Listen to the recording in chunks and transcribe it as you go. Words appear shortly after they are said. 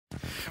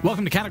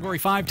Welcome to Category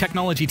 5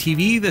 Technology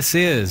TV. This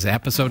is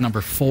episode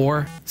number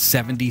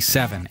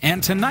 477.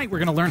 And tonight we're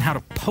going to learn how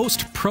to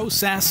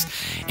post-process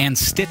and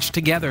stitch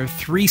together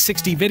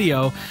 360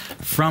 video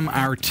from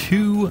our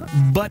two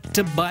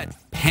butt-to-butt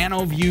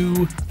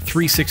PanoView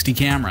 360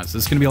 cameras.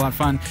 This is going to be a lot of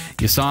fun.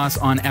 You saw us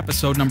on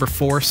episode number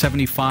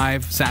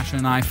 475, Sasha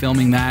and I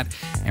filming that,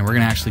 and we're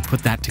going to actually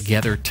put that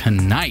together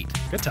tonight.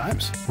 Good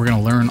times. We're going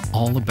to learn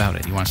all about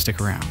it. You want to stick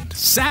around.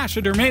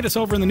 Sasha Dermatis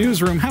over in the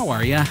newsroom. How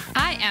are you?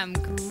 I am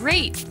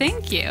great,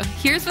 thank you.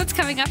 Here's what's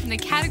coming up in the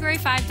Category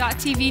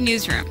 5.tv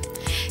newsroom.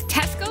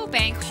 Tesco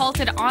Bank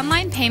halted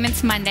online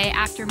payments Monday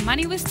after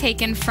money was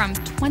taken from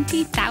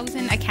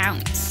 20,000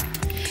 accounts.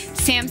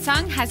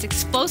 Samsung has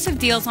explosive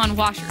deals on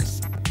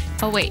washers.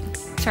 Oh wait,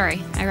 sorry,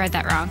 I read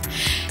that wrong.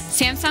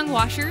 Samsung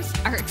washers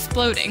are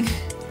exploding.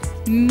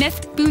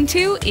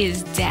 Mythbuntu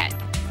is dead.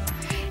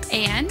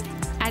 And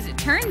as it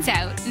turns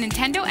out,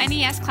 Nintendo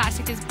NES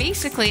Classic is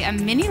basically a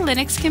mini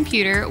Linux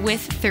computer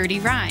with 30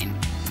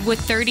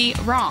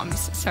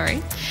 ROMs,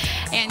 sorry.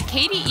 And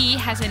KDE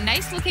has a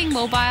nice-looking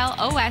mobile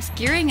OS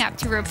gearing up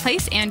to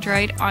replace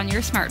Android on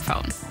your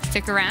smartphone.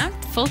 Stick around,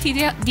 full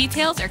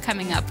details are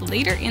coming up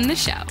later in the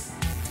show.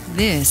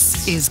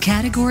 This is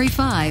Category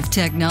 5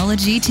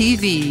 Technology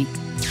TV.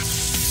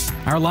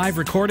 Our live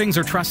recordings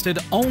are trusted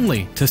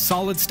only to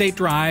solid-state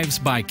drives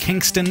by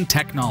Kingston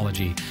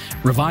Technology.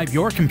 Revive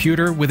your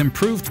computer with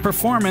improved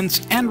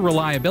performance and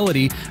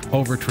reliability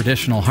over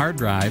traditional hard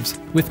drives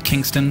with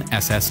Kingston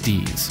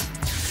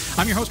SSDs.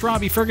 I'm your host,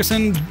 Robbie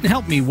Ferguson.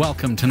 Help me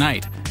welcome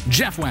tonight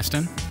Jeff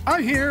Weston.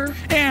 I'm here.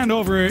 And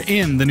over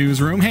in the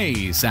newsroom,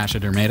 hey,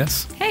 Sasha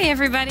Dermatis. Hey,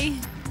 everybody.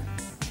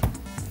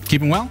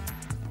 Keeping well?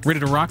 Ready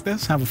to rock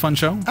this? Have a fun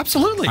show?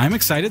 Absolutely. I'm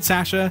excited.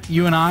 Sasha,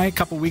 you and I, a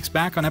couple weeks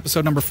back on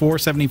episode number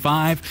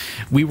 475,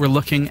 we were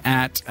looking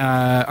at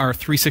our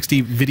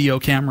 360 video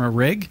camera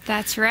rig.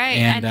 That's right.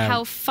 And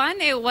how fun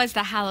it was,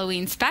 the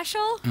Halloween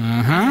special.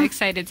 I'm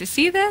excited to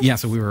see this. Yeah,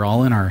 so we were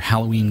all in our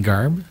Halloween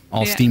garb,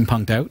 all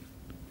steampunked out.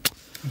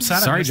 I'm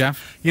sad. Sorry,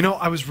 Jeff. You know,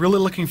 I was really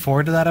looking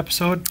forward to that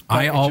episode.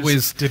 I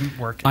always didn't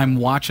work. I'm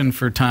watching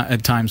for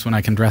at times when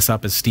I can dress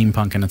up as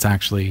steampunk and it's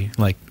actually,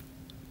 like,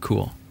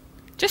 cool.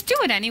 Just do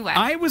it anyway.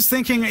 I was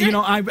thinking, you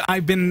know,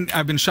 I've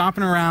been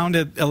shopping around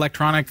at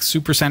electronic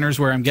super centers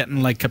where I'm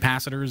getting like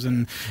capacitors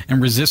and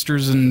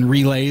resistors and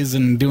relays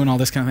and doing all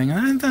this kind of thing.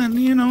 And I thought,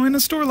 you know, in a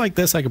store like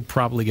this, I could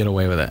probably get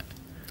away with it.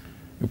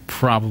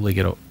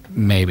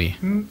 Maybe.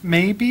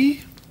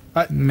 Maybe.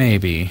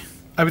 Maybe.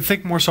 I would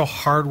think more so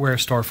hardware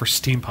store for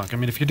steampunk. I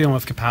mean, if you're dealing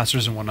with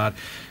capacitors and whatnot.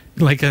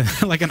 Like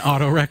an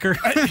auto wrecker.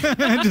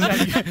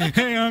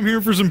 Hey, I'm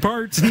here for some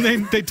parts,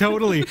 and they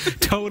totally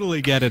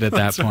get it at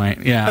that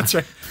point. Yeah, that's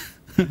right.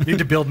 Need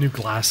to build new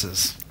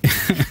glasses.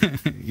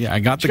 Yeah,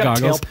 I got the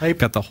goggles,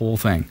 got the whole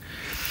thing.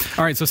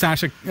 All right, so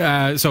Sasha,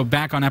 so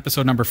back on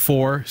episode number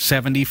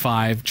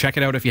 475. Check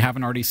it out if you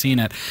haven't already seen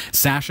it.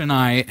 Sasha and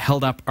I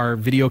held up our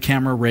video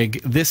camera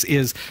rig. This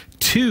is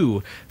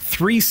two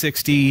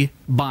 360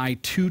 by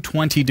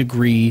 220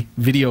 degree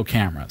video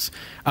cameras.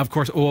 Of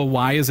course, well,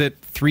 why is it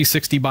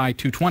 360 by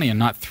 220 and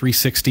not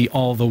 360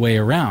 all the way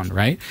around,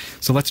 right?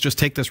 So let's just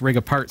take this rig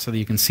apart so that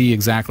you can see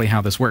exactly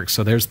how this works.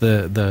 So there's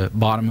the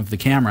bottom of the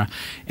camera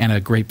and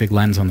a great big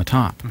lens on the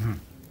top. Mm-hmm.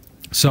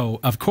 So,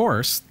 of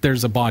course,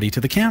 there's a body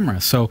to the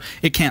camera. So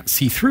it can't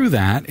see through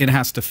that. It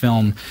has to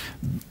film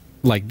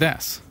like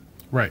this.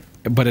 Right.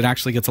 But it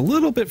actually gets a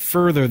little bit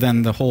further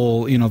than the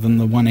whole, you know, than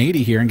the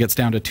 180 here and gets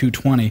down to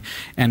 220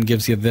 and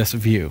gives you this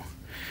view.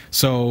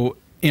 So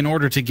in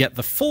order to get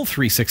the full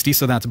 360,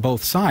 so that's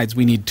both sides,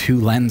 we need two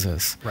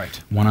lenses.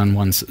 Right. One on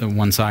one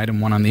side and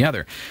one on the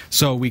other.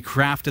 So we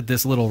crafted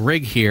this little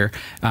rig here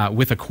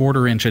with a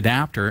 1/4-inch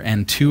adapter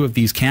and two of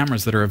these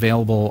cameras that are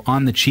available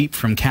on the cheap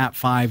from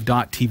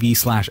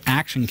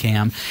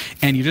cat5.tv/actioncam.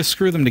 And you just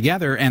screw them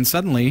together and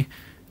suddenly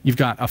you've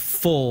got a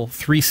full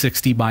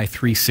 360 by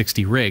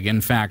 360 rig. In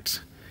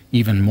fact,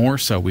 even more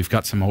so, we've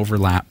got some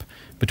overlap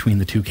between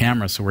the two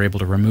cameras, so we're able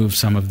to remove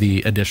some of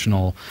the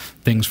additional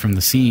things from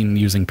the scene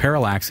using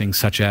parallaxing,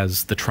 such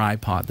as the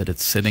tripod that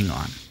it's sitting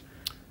on.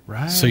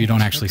 Right. So you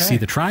don't actually see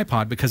the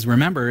tripod, because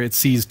remember, it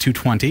sees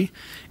 220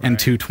 and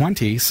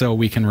 220, so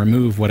we can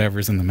remove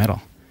whatever's in the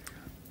middle.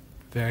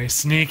 Very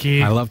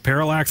sneaky. I love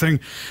parallaxing.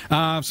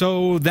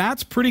 So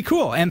that's pretty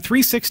cool. And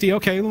 360,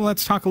 okay, well,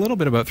 let's talk a little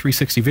bit about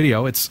 360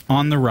 video. It's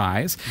on the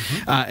rise,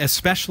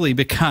 especially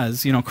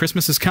because, you know,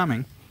 Christmas is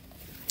coming,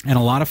 and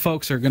a lot of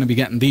folks are going to be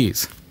getting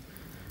these.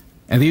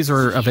 And these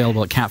are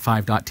available at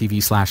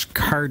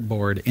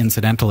cat5.tv/cardboard,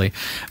 incidentally.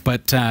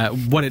 But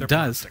what it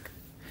does...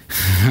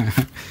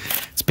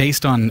 It's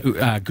based on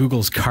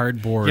Google's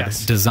cardboard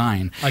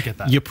design. I get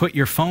that. You put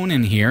your phone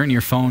in here, and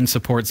your phone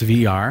supports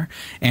VR,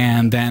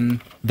 and then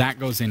that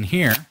goes in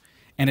here,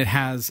 and it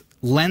has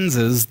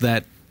lenses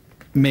that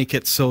make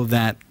it so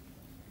that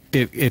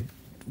it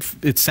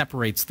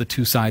separates the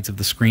two sides of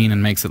the screen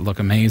and makes it look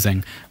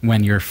amazing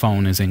when your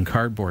phone is in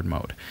cardboard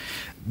mode.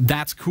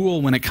 That's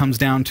cool when it comes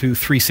down to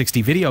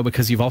 360 video,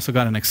 because you've also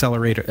got an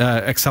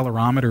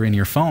accelerometer in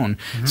your phone.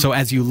 So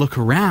as you look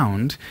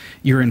around,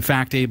 you're in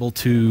fact able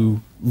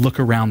to look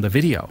around the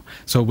video.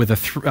 So with a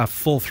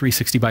full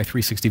 360 by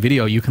 360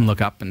 video, you can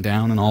look up and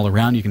down and all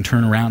around. You can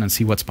turn around and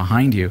see what's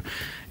behind you.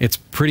 It's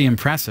pretty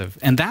impressive.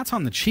 And that's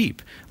on the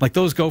cheap. Like,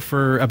 those go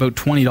for about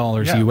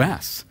 $20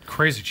 US.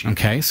 Crazy cheap.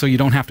 Okay, so you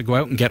don't have to go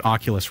out and get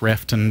Oculus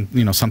Rift and,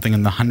 you know, something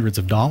in the hundreds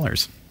of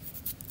dollars.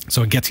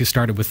 So it gets you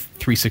started with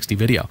 360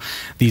 video.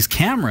 These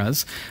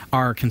cameras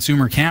are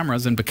consumer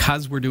cameras, and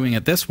because we're doing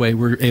it this way,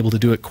 we're able to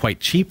do it quite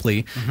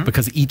cheaply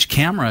because each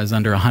camera is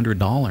under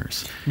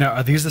 $100. Now,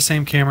 are these the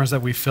same cameras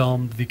that we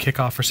filmed the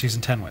kickoff for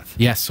season 10 with?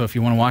 Yes, so if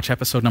you want to watch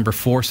episode number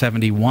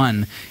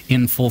 471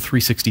 in full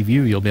 360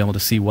 view, you'll be able to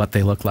see what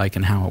they look like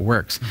and how it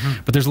works.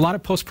 But there's a lot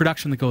of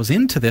post-production that goes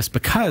into this,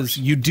 because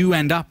you do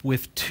end up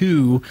with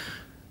 2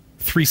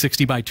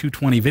 360 by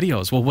 220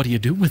 videos. Well, what do you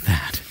do with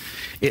that?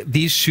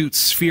 These shoot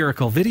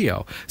spherical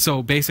video.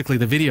 So basically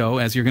the video,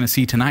 as you're going to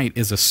see tonight,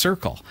 is a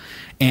circle.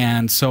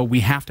 And so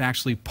we have to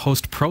actually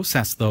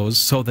post-process those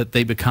so that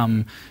they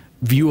become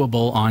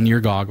viewable on your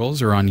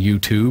goggles or on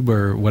YouTube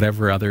or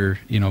whatever other,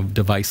 you know,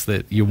 device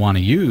that you want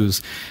to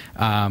use.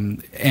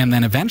 And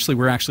then eventually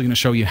we're actually going to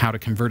show you how to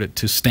convert it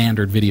to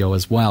standard video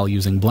as well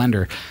using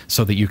Blender,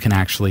 so that you can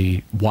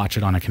actually watch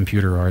it on a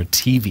computer or a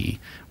TV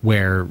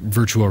where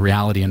virtual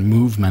reality and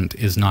movement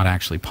is not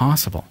actually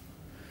possible.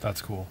 That's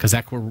cool. Because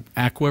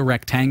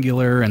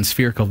equirectangular and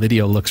spherical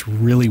video looks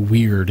really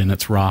weird in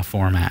its raw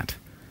format.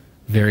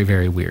 Very,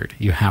 very weird.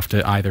 You have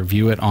to either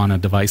view it on a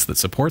device that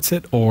supports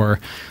it or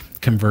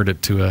convert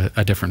it to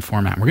a different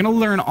format. We're going to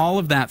learn all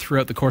of that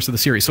throughout the course of the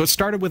series. So it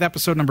started with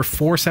episode number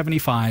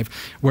 475,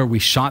 where we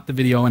shot the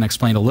video and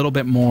explained a little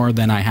bit more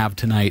than I have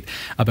tonight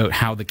about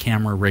how the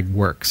camera rig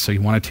works. So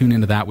you want to tune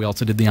into that. We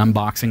also did the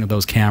unboxing of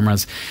those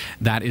cameras.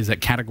 That is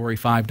at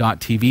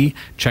category5.tv.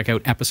 Check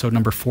out episode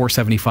number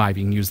 475.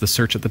 You can use the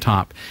search at the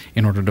top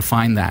in order to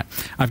find that.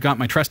 I've got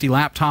my trusty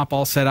laptop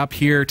all set up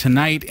here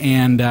tonight,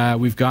 and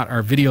we've got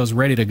our videos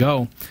ready to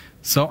go.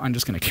 So I'm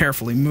just going to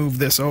carefully move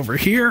this over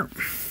here.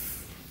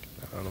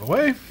 Out of the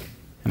way.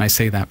 And I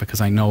say that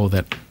because I know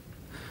that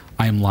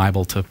I am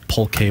liable to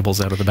pull cables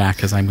out of the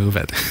back as I move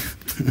it.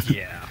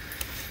 Yeah.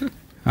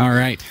 All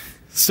right.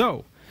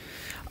 So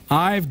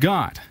I've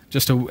got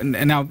just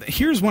now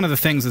here's one of the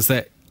things is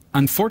that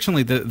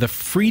unfortunately the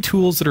free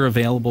tools that are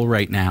available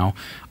right now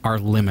are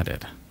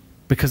limited,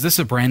 because this is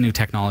a brand new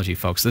technology,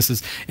 folks. This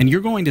is, and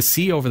you're going to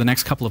see over the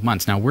next couple of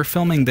months. Now, we're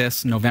filming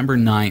this November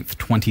 9th,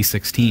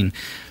 2016.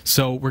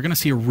 So we're going to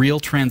see a real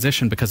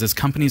transition, because as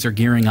companies are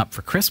gearing up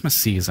for Christmas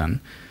season,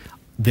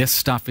 this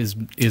stuff is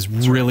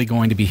really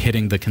going to be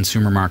hitting the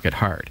consumer market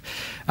hard.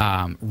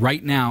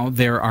 Right now,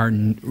 there are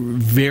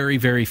very,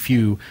 very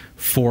few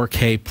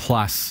 4K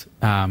plus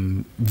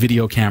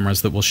video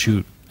cameras that will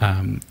shoot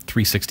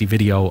 360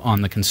 video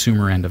on the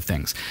consumer end of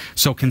things.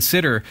 So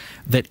consider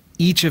that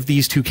each of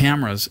these two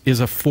cameras is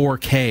a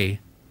 4K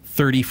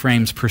 30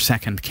 frames per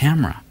second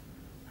camera.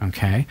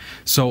 Okay?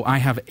 So I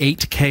have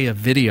 8K of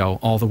video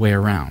all the way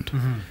around.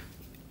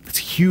 It's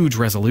huge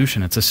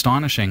resolution. It's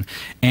astonishing.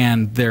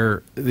 And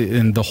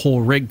the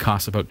whole rig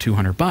costs about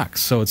 $200.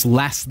 So it's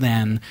less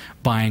than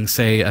buying,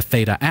 say, a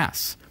Theta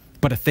S.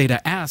 But a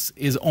Theta S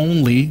is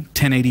only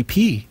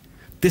 1080p.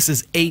 This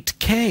is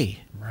 8K.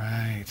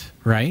 Right.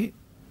 Right?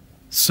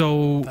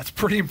 So that's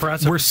pretty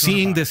impressive. We're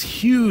seeing this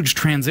huge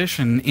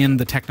transition in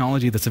the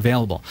technology that's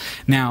available.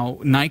 Now,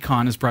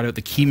 Nikon has brought out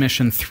the Key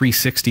Mission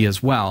 360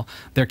 as well.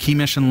 Their Key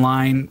Mission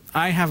line,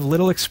 I have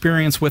little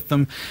experience with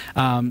them.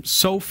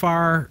 So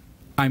far,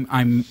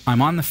 I'm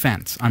on the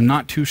fence. I'm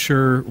not too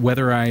sure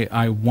whether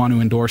I want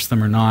to endorse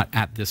them or not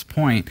at this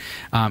point.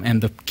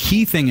 And the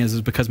key thing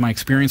is because my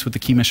experience with the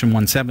Key Mission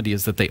 170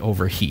 is that they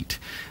overheat.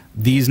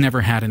 These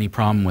never had any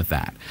problem with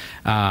that.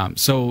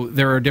 So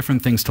there are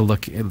different things to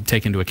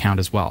take into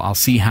account as well. I'll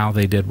see how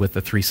they did with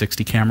the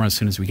 360 camera as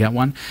soon as we get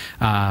one.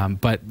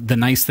 But the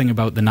nice thing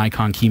about the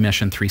Nikon Key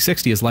Mission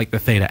 360 is, like the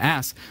Theta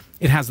S,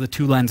 it has the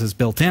 2 lenses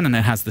built in, and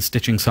it has the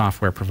stitching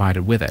software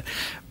provided with it.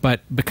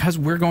 But because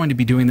we're going to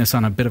be doing this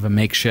on a bit of a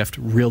makeshift,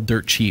 real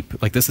dirt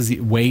cheap, like this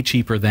is way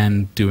cheaper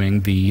than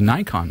doing the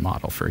Nikon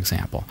model, for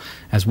example,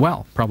 as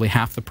well, probably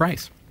half the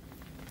price.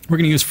 We're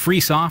going to use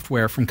free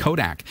software from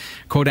Kodak.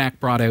 Kodak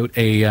brought out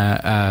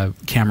a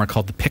camera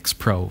called the Pix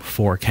Pro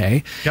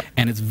 4K,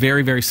 and it's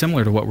very, very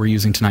similar to what we're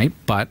using tonight,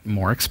 but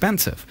more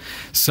expensive.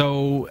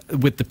 So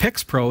with the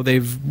Pix Pro,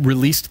 they've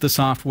released the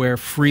software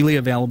freely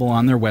available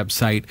on their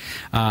website,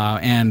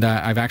 and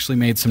I've actually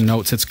made some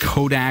notes. It's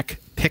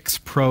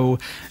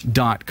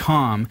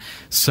kodakpixpro.com.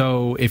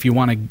 So if you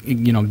want to,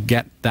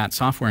 get that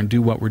software and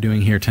do what we're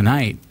doing here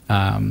tonight,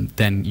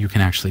 then you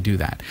can actually do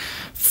that.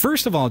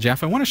 First of all,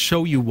 Jeff, I want to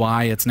show you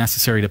why it's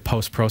necessary to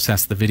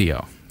post-process the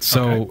video.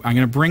 So I'm going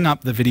to bring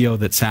up the video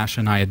that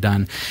Sasha and I had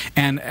done.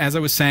 And as I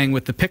was saying,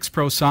 with the Pix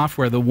Pro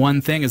software, the one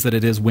thing is that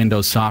it is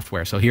Windows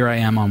software. So here I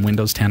am on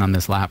Windows 10 on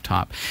this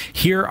laptop.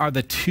 Here are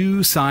the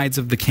 2 sides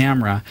of the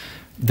camera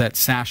that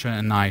Sasha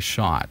and I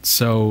shot.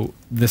 So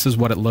this is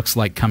what it looks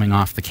like coming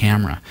off the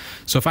camera.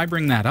 So if I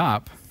bring that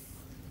up,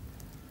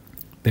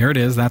 there it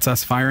is. That's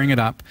us firing it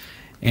up.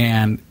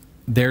 And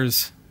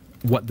there's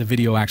what the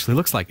video actually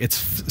looks like. It's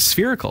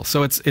spherical.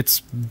 So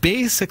it's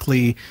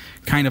basically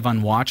kind of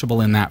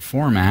unwatchable in that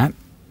format.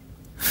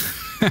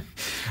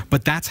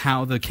 But that's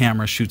how the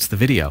camera shoots the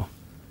video.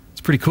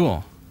 It's pretty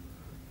cool,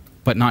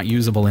 but not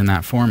usable in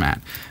that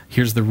format.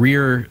 Here's the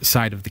rear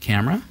side of the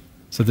camera.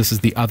 So this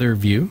is the other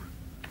view.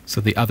 So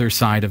the other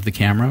side of the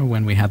camera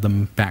when we had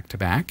them back to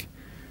back.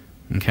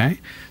 Okay?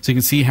 So you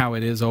can see how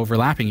it is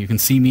overlapping. You can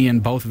see me in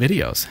both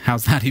videos.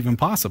 How's that even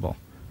possible?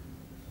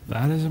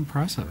 That is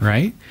impressive.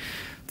 Right?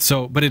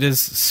 So, but it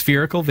is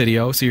spherical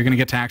video, so you're going to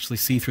get to actually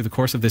see through the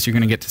course of this, you're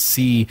going to get to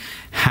see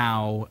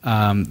how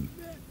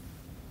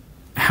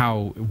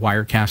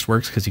Wirecast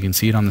works, because you can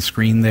see it on the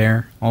screen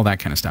there, all that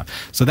kind of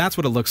stuff. So that's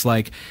what it looks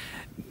like.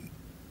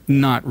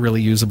 Not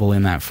really usable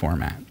in that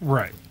format.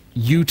 Right.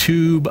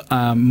 YouTube,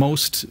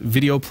 most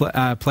video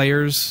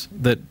players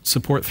that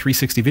support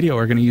 360 video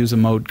are going to use a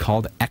mode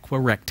called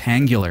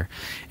equirectangular,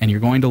 and you're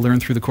going to learn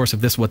through the course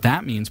of this what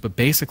that means. But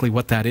basically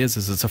what that is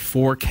it's a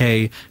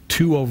 4K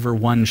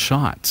 2:1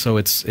 shot, so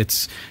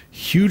it's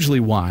hugely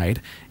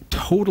wide,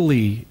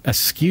 totally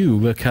askew,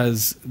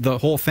 because the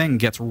whole thing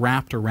gets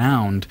wrapped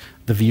around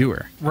the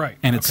viewer. Right.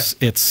 And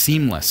it's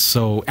seamless.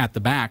 So at the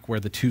back where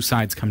the two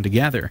sides come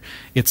together,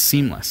 it's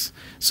seamless.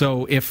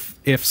 So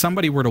if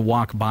somebody were to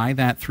walk by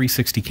that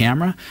 360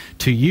 camera,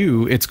 to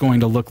you it's going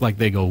to look like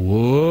they go,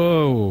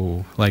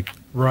 whoa, like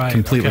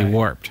completely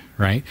warped,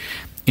 right?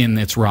 In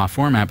its raw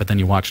format, but then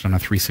you watch it on a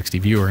 360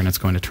 viewer and it's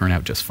going to turn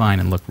out just fine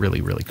and look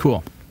really, really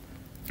cool.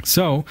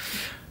 So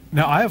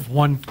now, I have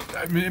one.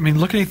 I mean,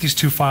 looking at these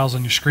two files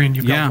on your screen,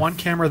 you've got one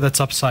camera that's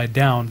upside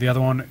down. The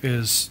other one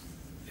is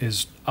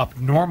up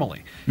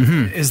normally.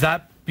 Mm-hmm. Is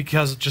that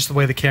because just the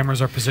way the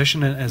cameras are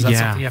positioned, and is that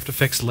something you have to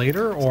fix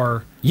later,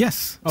 or?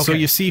 Yes. Okay. So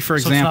you see, for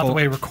example, it's not the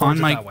way it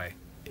records it that way.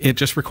 It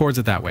just records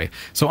it that way.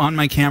 So on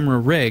my camera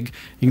rig,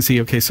 you can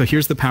see, okay, so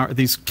here's the power.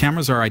 These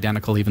cameras are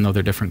identical even though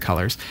they're different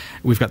colors.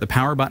 We've got the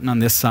power button on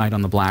this side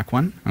on the black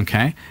one,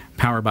 okay?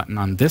 Power button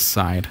on this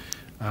side.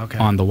 Okay.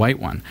 On the white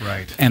one.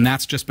 Right. And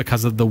that's just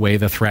because of the way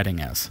the threading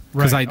is.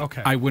 Because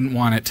I wouldn't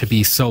want it to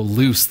be so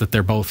loose that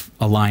they're both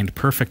aligned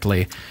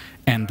perfectly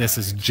and this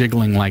is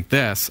jiggling like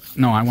this.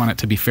 No, I want it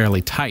to be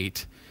fairly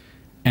tight.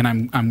 And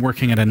I'm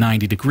working at a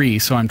 90 degree,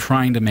 so I'm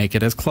trying to make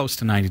it as close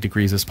to 90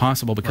 degrees as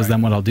possible, because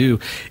then what I'll do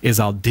is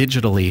I'll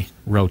digitally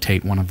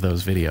rotate one of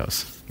those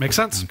videos. Makes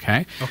sense.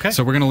 Okay? Okay.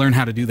 So we're going to learn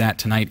how to do that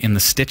tonight in the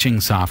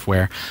stitching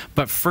software.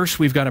 But first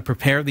we've got to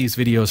prepare these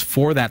videos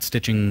for that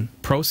stitching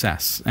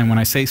process. And when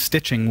I say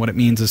stitching, what it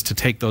means is to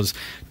take those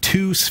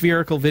two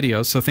spherical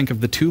videos, so think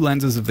of the two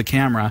lenses of the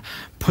camera,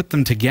 put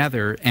them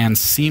together and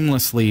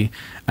seamlessly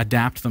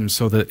adapt them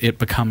so that it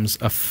becomes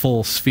a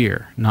full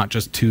sphere, not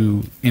just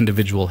two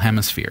individual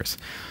hemispheres.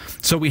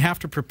 So we have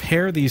to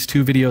prepare these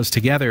two videos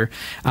together.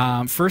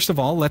 First of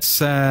all,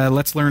 let's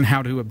learn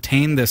how to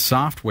obtain this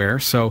software.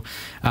 So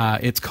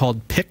it's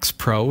called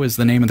PixPro, is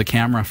the name of the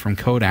camera from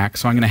Kodak.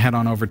 So I'm going to head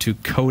on over to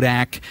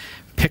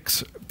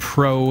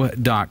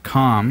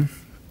KodakPixPro.com.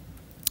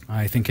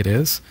 I think it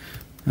is.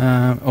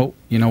 Oh,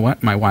 you know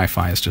what? My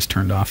Wi-Fi is just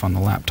turned off on the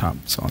laptop,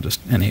 so I'll just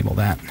enable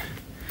that.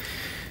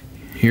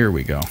 Here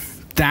we go.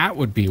 That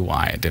would be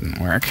why it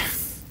didn't work.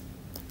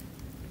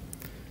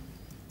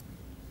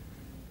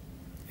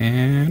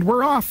 And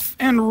we're off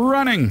and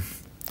running.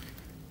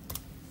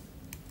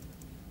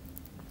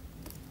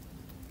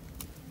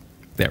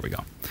 There we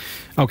go.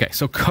 Okay,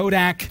 so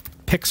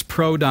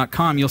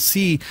KodakPixPro.com. You'll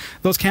see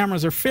those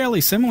cameras are fairly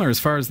similar as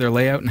far as their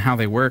layout and how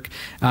they work.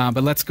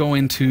 But let's go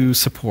into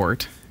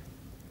support.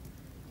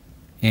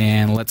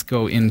 And let's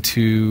go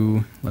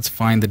into, let's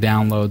find the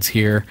downloads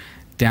here.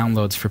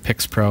 Downloads for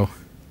PixPro.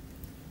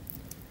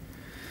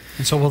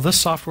 And so will this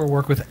software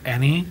work with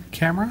any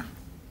camera?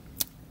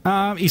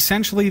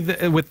 Essentially,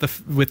 with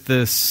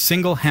the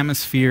single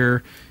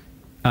hemisphere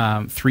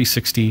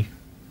 360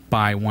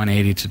 by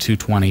 180 to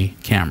 220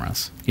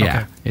 cameras,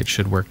 it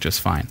should work just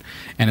fine.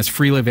 And it's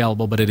freely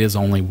available, but it is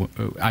only,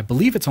 I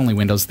believe it's only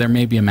Windows. There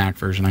may be a Mac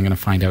version. I'm going to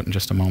find out in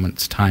just a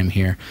moment's time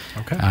here.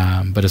 Okay.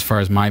 But as far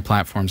as my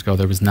platforms go,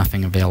 there was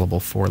nothing available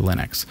for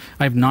Linux.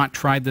 I have not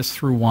tried this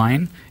through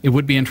Wine. It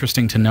would be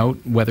interesting to note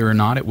whether or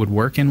not it would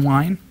work in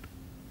Wine.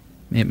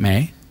 It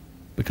may,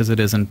 because it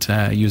isn't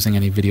using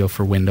any video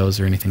for Windows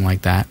or anything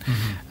like that.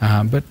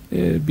 Mm-hmm. But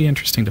it'd be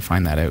interesting to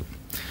find that out.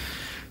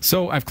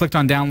 So I've clicked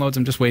on downloads.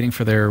 I'm just waiting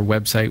for their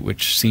website,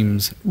 which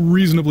seems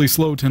reasonably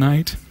slow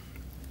tonight.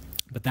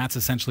 But that's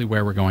essentially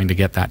where we're going to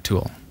get that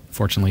tool.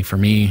 Fortunately for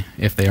me,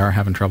 if they are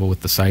having trouble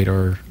with the site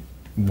or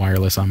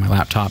wireless on my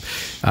laptop,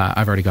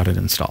 I've already got it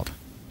installed.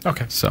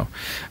 Okay. So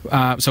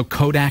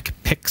Kodak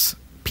Pix,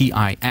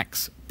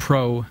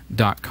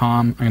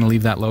 Pro.com. I'm going to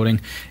leave that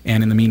loading,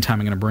 and in the meantime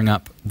I'm going to bring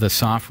up the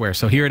software.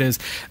 So here it is.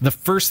 The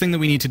first thing that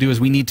we need to do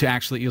is we need to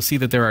actually, you'll see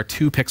that there are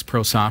two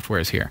PixPro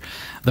softwares here.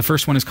 The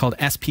first one is called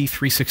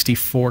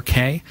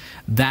SP364K.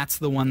 That's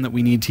the one that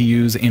we need to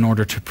use in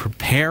order to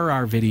prepare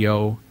our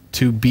video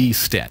to be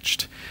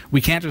stitched.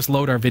 We can't just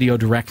load our video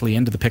directly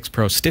into the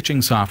PixPro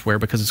stitching software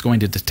because it's going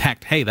to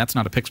detect, hey, that's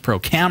not a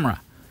PixPro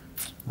camera.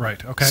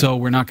 Right, okay. So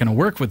we're not going to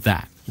work with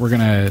that. We're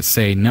going to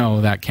say,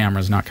 no, that camera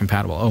is not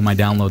compatible. Oh, my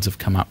downloads have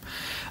come up.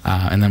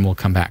 And then we'll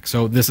come back.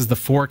 So this is the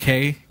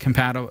 4K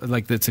compatible,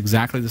 like it's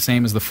exactly the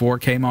same as the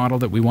 4K model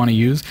that we want to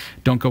use.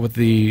 Don't go with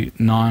the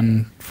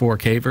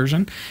non-4K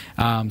version.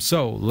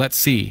 So let's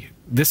see.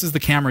 This is the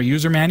camera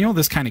user manual.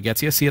 This kind of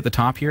gets you. See at the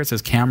top here, it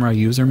says camera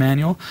user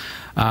manual.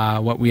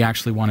 What we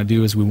actually want to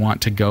do is we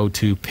want to go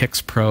to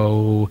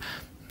PixPro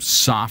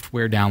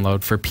software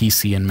download for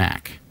PC and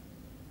Mac.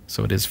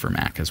 So it is for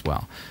Mac as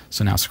well.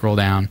 So now scroll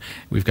down.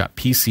 We've got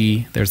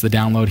PC. There's the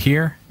download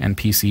here, and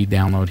PC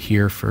download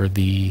here for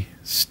the...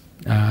 is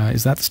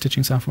that the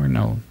stitching software?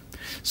 No.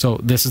 So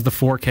this is the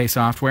 4K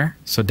software.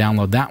 So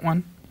download that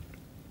one.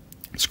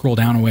 Scroll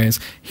down a ways.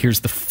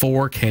 Here's the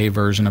 4K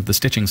version of the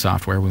stitching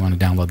software. We want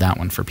to download that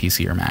one for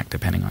PC or Mac,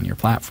 depending on your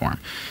platform.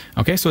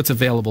 Okay, so it's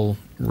available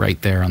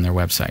right there on their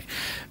website.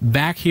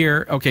 Back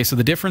here, okay, so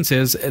the difference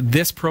is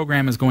this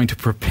program is going to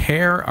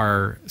prepare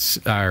our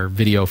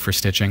video for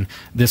stitching.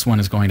 This one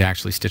is going to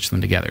actually stitch them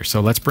together.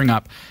 So let's bring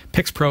up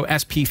PixPro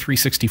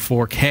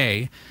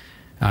SP364K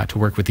to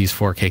work with these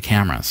 4K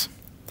cameras.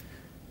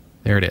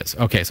 There it is.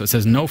 Okay, so it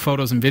says no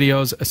photos and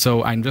videos.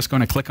 So I'm just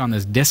going to click on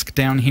this disk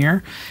down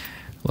here.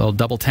 A little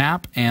double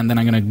tap, and then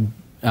I'm going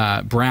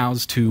to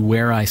browse to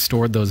where I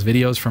stored those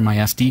videos from my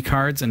SD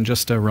cards. And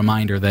just a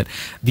reminder that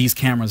these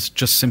cameras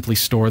just simply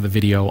store the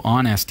video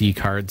on SD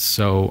cards.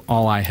 So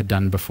all I had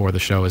done before the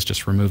show is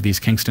just remove these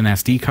Kingston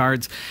SD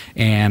cards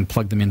and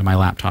plug them into my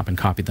laptop and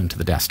copy them to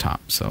the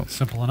desktop. So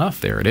simple enough.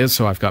 There it is.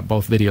 So I've got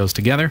both videos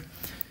together.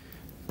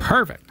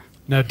 Perfect.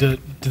 Now, do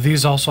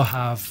these also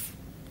have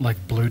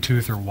like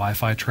Bluetooth or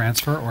Wi-Fi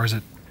transfer, or is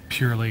it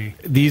purely...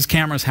 These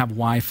cameras have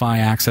Wi-Fi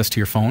access to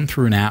your phone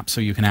through an app,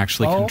 so you can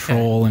actually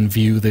control and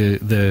view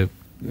the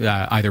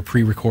either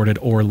pre-recorded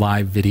or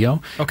live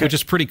video, which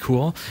is pretty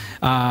cool.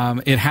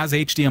 It has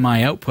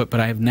HDMI output, but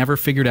I have never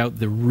figured out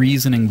the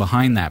reasoning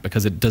behind that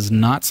because it does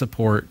not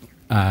support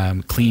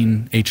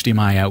clean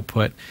HDMI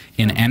output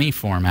in any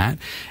format,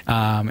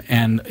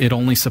 and it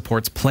only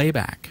supports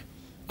playback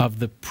of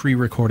the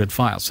pre-recorded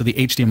files. So the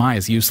HDMI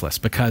is useless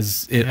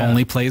because it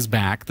only plays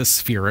back the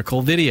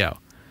spherical video.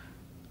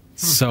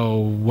 So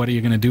what are you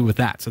going to do with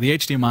that? So the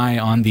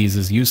HDMI on these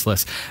is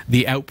useless.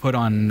 The output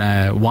on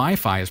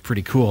Wi-Fi is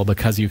pretty cool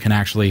because you can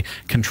actually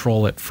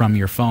control it from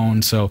your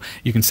phone. So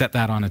you can set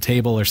that on a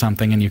table or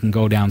something, and you can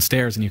go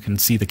downstairs and you can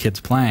see the kids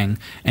playing,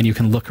 and you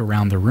can look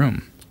around the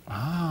room.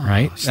 Oh,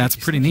 right? That's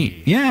pretty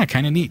neat. Yeah,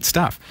 kind of neat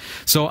stuff.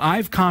 So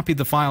I've copied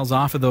the files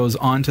off of those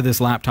onto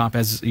this laptop,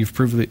 as you've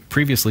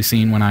previously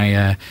seen when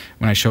I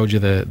showed you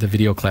the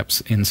video clips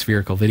in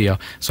Spherical Video.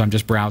 So I'm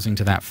just browsing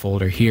to that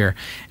folder here.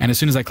 And as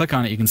soon as I click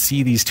on it, you can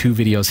see these two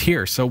videos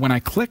here. So when I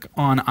click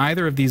on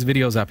either of these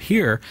videos up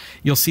here,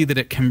 you'll see that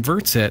it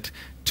converts it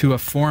to a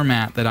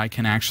format that I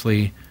can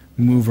actually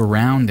move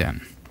around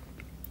in.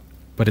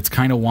 But it's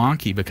kind of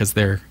wonky because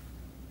they're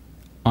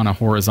on a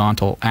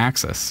horizontal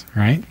axis,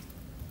 right?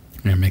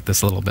 I'm going to make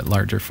this a little bit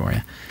larger for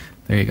you.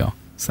 There you go.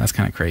 So that's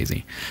kind of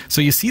crazy.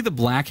 So you see the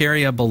black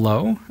area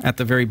below at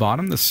the very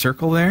bottom, the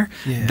circle there?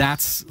 Yes.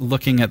 That's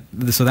looking at,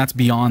 so that's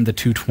beyond the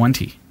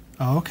 220.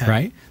 Oh, okay.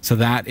 Right? So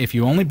that if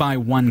you only buy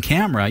one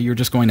camera, you're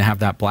just going to have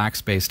that black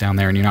space down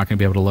there and you're not going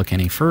to be able to look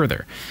any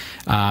further.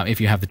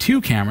 If you have the two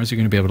cameras, you're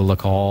going to be able to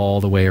look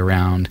all the way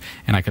around,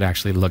 and I could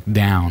actually look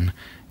down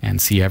and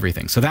see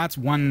everything. So that's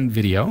one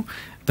video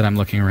that I'm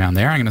looking around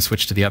there. I'm going to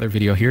switch to the other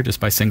video here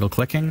just by single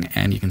clicking,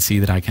 and you can see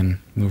that I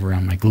can move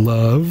around my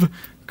glove.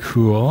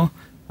 Cool.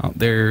 Oh,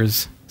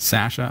 there's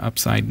Sasha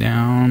upside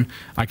down.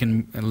 I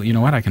can, you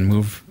know what, I can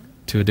move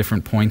to a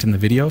different point in the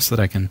video so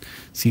that I can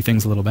see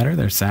things a little better.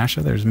 There's Sasha,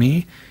 there's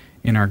me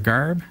in our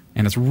garb,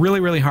 and it's really,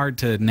 really hard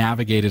to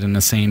navigate it in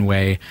a sane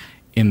way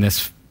in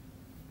this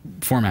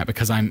format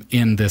because I'm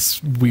in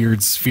this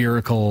weird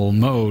spherical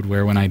mode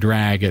where when I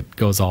drag it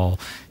goes all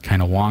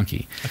kind of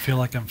wonky. I feel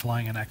like I'm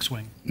flying an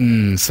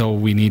X-Wing. So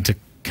we need to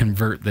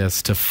convert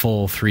this to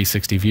full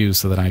 360 views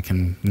so that I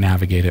can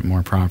navigate it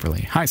more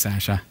properly. Hi,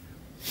 Sasha.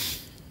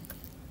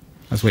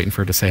 I was waiting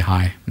for her to say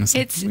hi.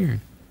 It's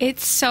weird.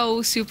 It's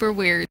so super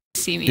weird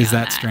to see me. Is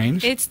that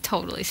strange? It's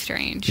totally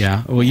strange.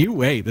 Yeah. Well, you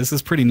wait. This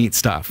is pretty neat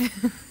stuff.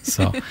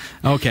 So,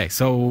 okay.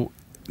 So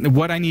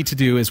what I need to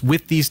do is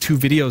with these two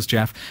videos,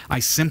 Jeff, I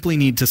simply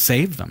need to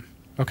save them.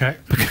 Okay.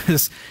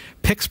 Because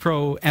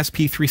PixPro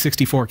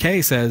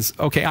SP364K says,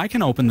 okay, I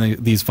can open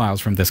these files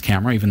from this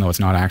camera, even though it's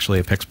not actually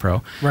a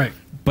PixPro. Right.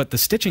 But the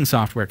stitching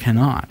software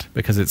cannot,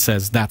 because it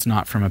says that's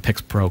not from a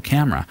PixPro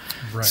camera.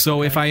 Right.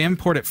 So if I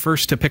import it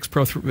first to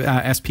PixPro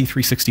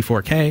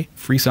SP364K,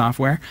 free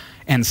software,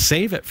 and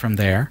save it from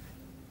there,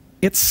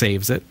 it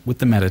saves it with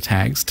the meta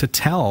tags to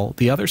tell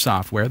the other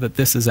software that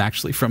this is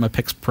actually from a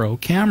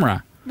PixPro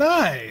camera.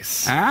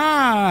 Nice.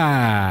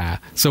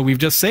 So we've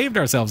just saved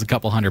ourselves a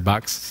couple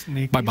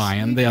 $100 by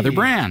buying the other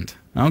brand.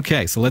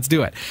 Okay, so let's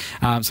do it.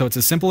 So it's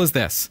as simple as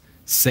this.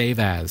 Save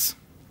as.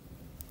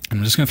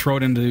 I'm just going to throw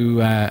it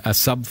into a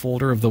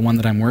subfolder of the one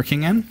that I'm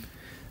working in.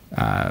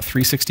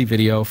 360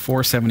 video,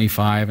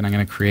 475, and I'm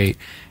going to create,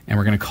 and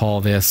we're going to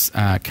call this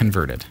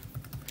converted.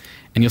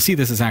 And you'll see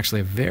this is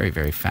actually a very,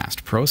 very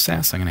fast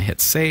process. I'm going to hit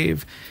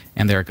save,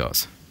 and there it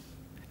goes.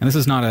 And this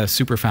is not a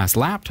super fast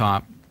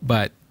laptop,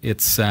 but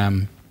it's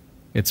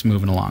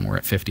moving along. We're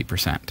at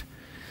 50%.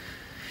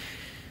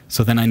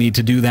 So then I need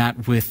to do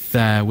that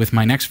with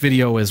my next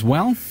video as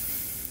well.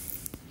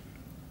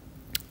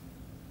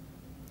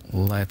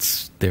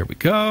 There we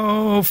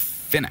go,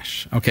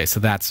 finish. Okay,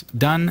 so that's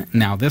done.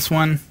 Now this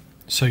one.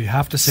 So you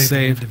have to save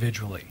them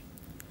individually.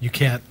 You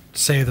can't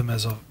save them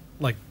as a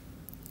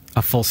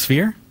full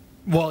sphere.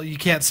 Well, you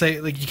can't say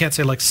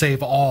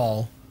save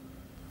all.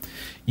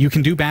 You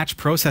can do batch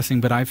processing,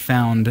 but I've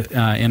found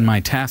in my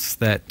tests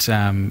that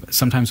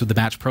sometimes with the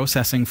batch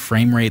processing,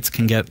 frame rates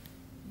can get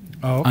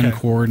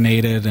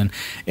uncoordinated, and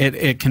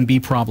it can be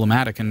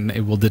problematic, and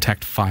it will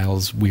detect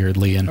files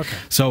weirdly. And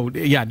so,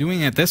 yeah,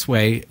 doing it this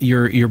way,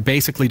 you're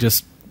basically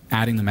just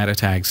adding the meta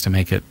tags to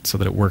make it so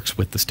that it works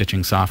with the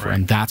stitching software,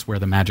 and that's where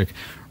the magic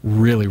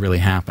really, really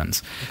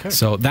happens.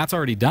 So that's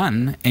already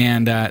done,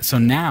 and so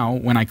now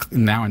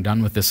I'm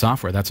done with this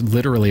software. That's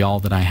literally all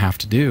that I have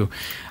to do.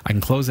 I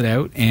can close it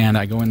out, and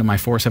I go into my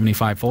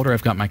 475 folder.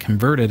 I've got my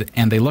converted,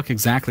 and they look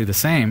exactly the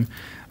same.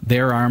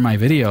 There are my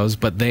videos,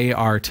 but they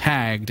are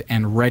tagged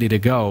and ready to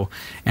go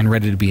and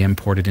ready to be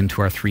imported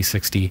into our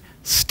 360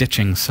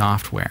 stitching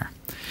software.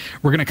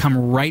 We're going to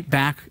come right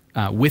back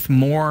with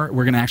more.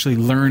 We're going to actually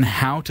learn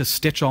how to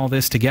stitch all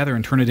this together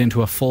and turn it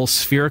into a full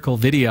spherical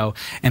video,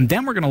 and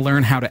then we're going to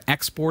learn how to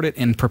export it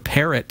and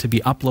prepare it to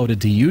be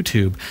uploaded to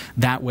YouTube.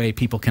 That way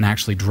people can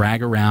actually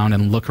drag around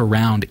and look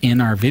around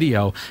in our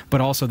video, but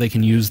also they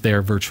can use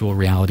their virtual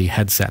reality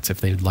headsets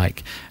if they'd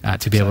like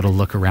to be able to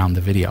look around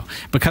the video.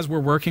 Because we're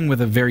working with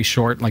a very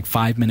short, like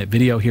 5-minute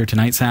video here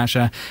tonight,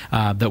 Sasha,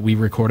 that we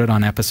recorded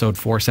on episode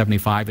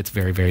 475, it's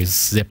very, very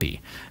zippy.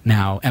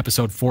 Now,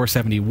 episode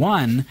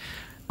 471,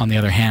 on the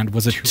other hand,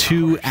 was a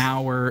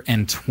 2-hour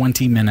and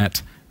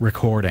 20-minute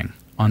recording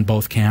on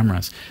both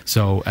cameras.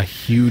 So a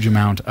huge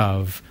amount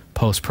of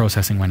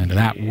post-processing went into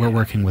that. We're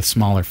working with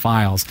smaller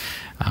files,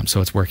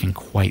 so it's working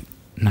quite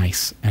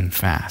nice and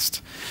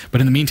fast.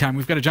 But in the meantime,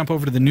 we've got to jump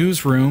over to the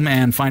newsroom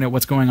and find out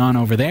what's going on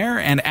over there.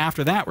 And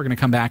after that, we're going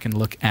to come back and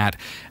look at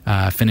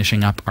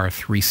finishing up our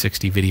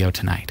 360 video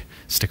tonight.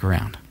 Stick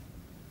around.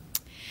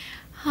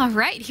 All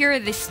right, here are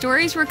the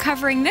stories we're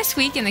covering this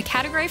week in the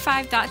Category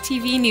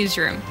 5.tv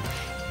newsroom.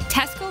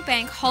 Tesco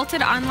Bank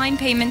halted online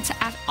payments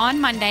on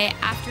Monday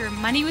after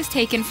money was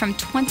taken from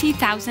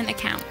 20,000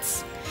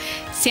 accounts.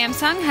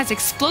 Samsung has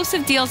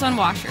explosive deals on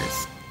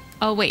washers.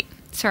 Oh wait,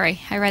 sorry,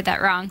 I read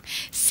that wrong.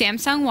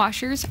 Samsung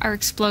washers are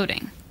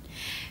exploding.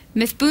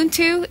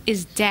 Mythbuntu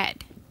is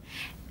dead.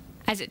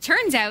 As it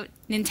turns out,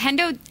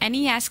 Nintendo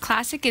NES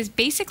Classic is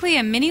basically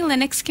a mini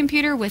Linux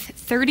computer with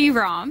 30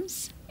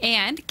 ROMs,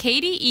 and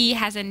KDE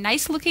has a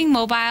nice-looking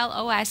mobile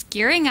OS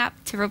gearing up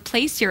to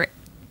replace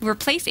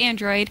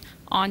Android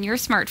on your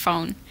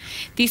smartphone.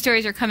 These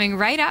stories are coming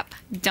right up.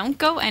 Don't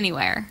go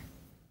anywhere.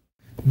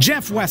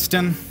 Jeff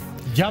Weston.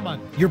 Yeah, man.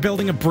 You're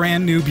building a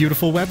brand new,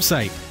 beautiful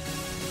website.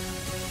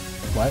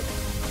 What?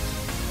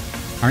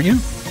 Aren't you?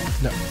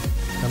 No.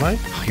 Am I?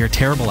 Oh, you're a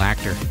terrible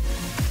actor.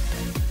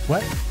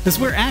 What? This is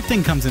where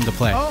acting comes into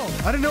play. Oh,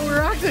 I didn't know we were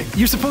acting.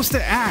 You're supposed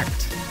to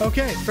act.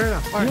 Okay, fair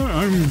enough. All right.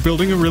 I'm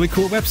building a really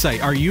cool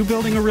website. Are you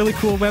building a really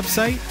cool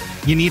website?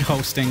 You need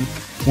hosting.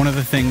 One of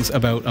the things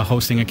about a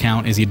hosting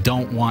account is you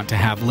don't want to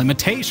have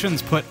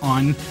limitations put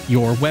on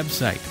your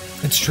website.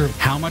 It's true.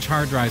 How much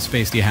hard drive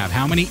space do you have?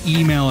 How many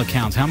email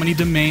accounts? How many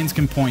domains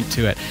can point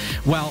to it?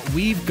 Well,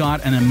 we've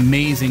got an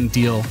amazing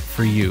deal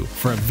for you.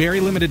 For a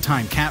very limited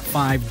time,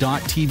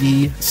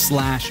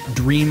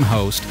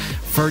 cat5.tv/dreamhost,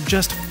 for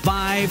just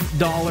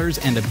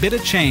 $5 and a bit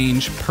of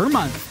change per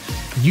month,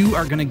 you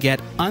are going to get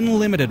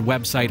unlimited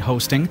website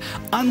hosting,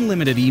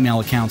 unlimited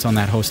email accounts on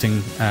that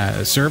hosting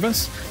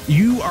service.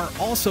 You are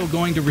also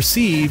going to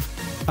receive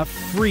a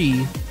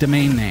free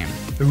domain name.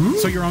 Ooh.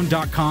 So your own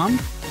 .com.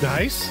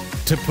 Nice.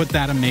 To put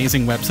that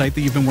amazing website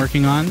that you've been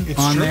working on true.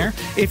 there.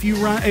 If you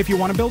want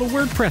to build a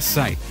WordPress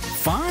site,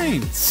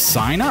 fine.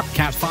 Sign up,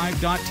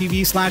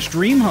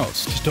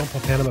 cat5.tv/dreamhost. Just don't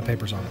put Panama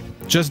Papers on it.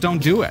 Just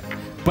don't do it.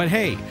 But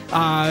hey,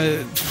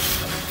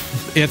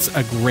 it's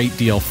a great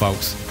deal,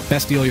 folks.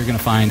 Best deal you're going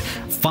to find.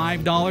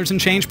 $5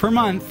 and change per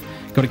month.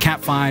 Go to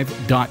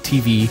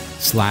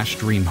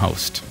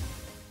cat5.tv/dreamhost.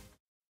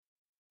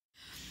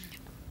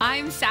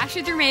 I'm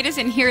Sasha Dermatis,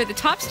 and here are the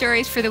top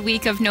stories for the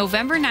week of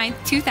November 9th,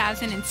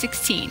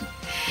 2016.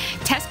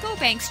 Tesco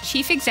Bank's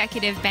chief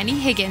executive, Benny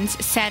Higgins,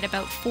 said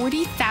about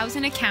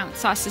 40,000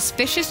 accounts saw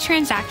suspicious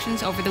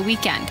transactions over the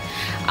weekend,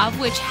 of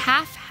which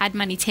half had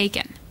money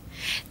taken.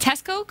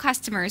 Tesco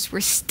customers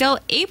were still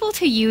able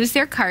to use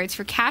their cards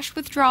for cash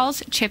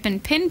withdrawals, chip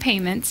and PIN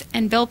payments,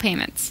 and bill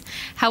payments.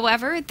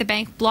 However, the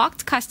bank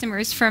blocked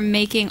customers from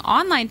making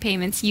online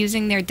payments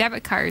using their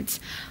debit cards,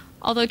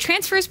 although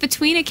transfers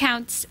between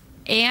accounts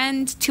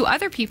and to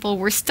other people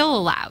were still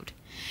allowed.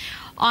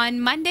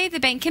 On Monday, the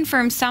bank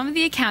confirmed some of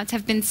the accounts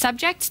have been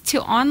subject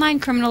to online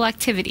criminal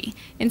activity,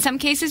 in some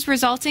cases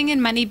resulting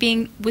in money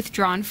being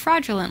withdrawn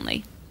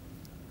fraudulently.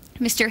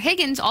 Mr.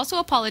 Higgins also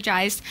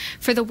apologized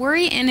for the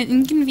worry and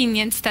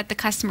inconvenience that the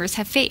customers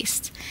have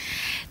faced.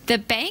 The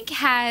bank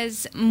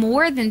has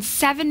more than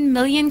 7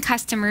 million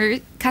customer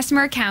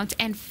accounts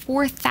and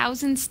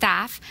 4,000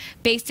 staff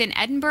based in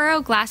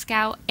Edinburgh,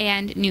 Glasgow,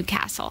 and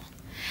Newcastle.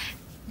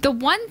 The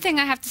one thing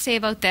I have to say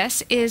about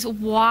this is,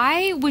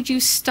 why would you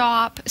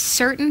stop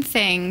certain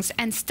things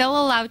and still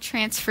allow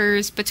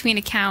transfers between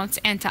accounts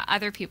and to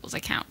other people's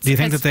accounts? Do you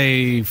think that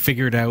they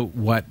figured out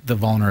what the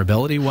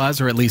vulnerability was,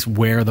 or at least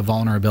where the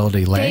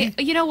vulnerability lay?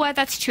 You know what?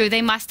 That's true.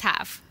 They must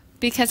have.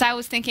 Because I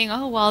was thinking,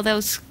 oh, well,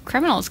 those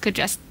criminals could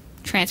just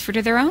transfer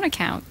to their own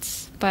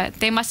accounts. But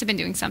they must have been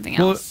doing something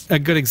else. Well, a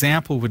good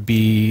example would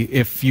be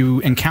if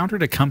you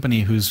encountered a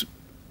company whose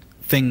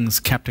things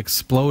kept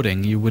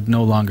exploding, you would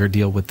no longer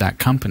deal with that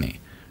company,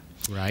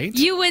 right?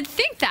 You would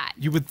think that.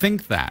 You would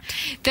think that.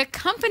 The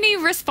company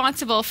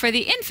responsible for the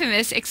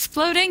infamous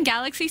exploding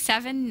Galaxy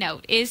 7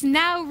 Note is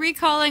now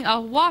recalling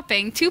a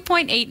whopping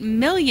 2.8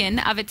 million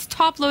of its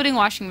top-loading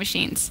washing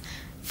machines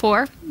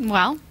for,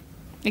 well,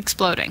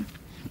 exploding.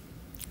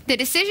 The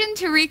decision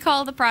to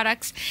recall the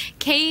products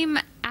came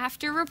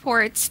after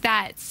reports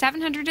that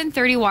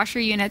 730 washer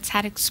units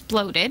had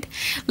exploded,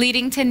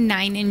 leading to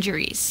 9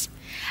 injuries.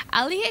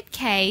 Elliot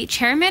Kay,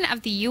 chairman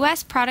of the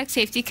U.S. Product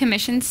Safety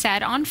Commission,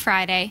 said on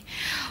Friday,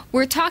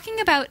 "We're talking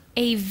about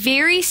a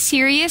very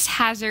serious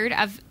hazard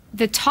of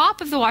the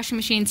top of the washing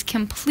machines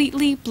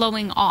completely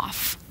blowing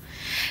off."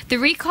 The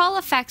recall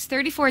affects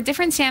 34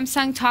 different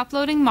Samsung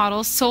top-loading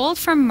models sold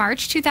from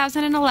March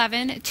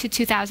 2011 to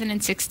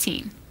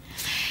 2016.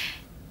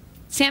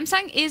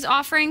 Samsung is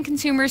offering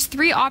consumers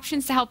 3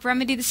 options to help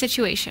remedy the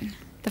situation.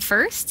 The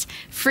first,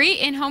 free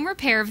in-home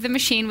repair of the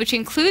machine, which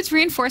includes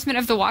reinforcement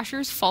of the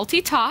washer's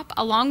faulty top,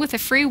 along with a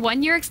free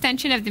 1-year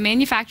extension of the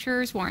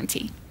manufacturer's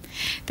warranty.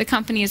 The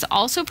company is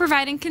also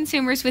providing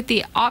consumers with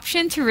the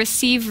option to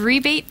receive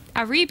a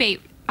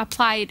rebate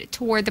applied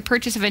toward the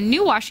purchase of a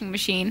new washing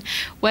machine,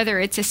 whether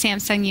it's a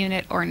Samsung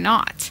unit or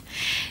not.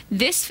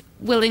 This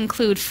will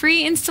include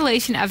free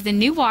installation of the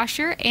new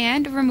washer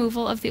and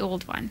removal of the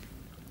old one.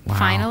 Wow.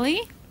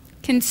 Finally,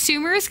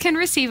 consumers can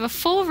receive a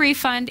full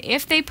refund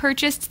if they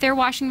purchased their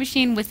washing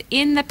machine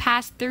within the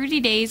past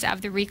 30 days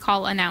of the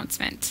recall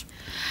announcement.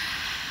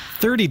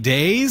 30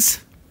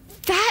 days?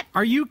 That...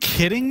 Are you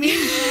kidding me?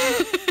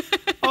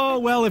 Oh,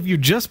 well, if you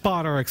just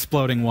bought our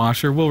exploding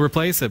washer, we'll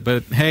replace it.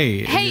 But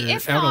hey, you're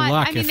if out not, of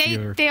luck. I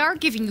mean, they are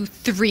giving you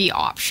 3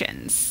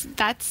 options.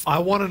 That's... I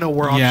want to know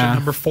where option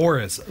number 4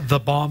 is. The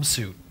bomb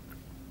suit.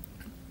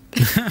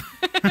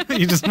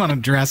 You just want to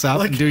dress up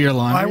and do your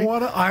laundry?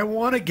 I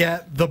want to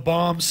get the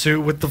bomb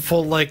suit with the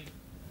full, like,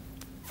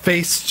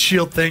 face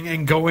shield thing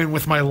and go in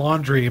with my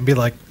laundry and be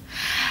like...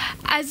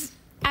 As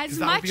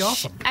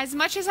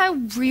much as I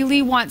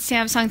really want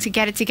Samsung to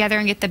get it together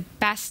and get the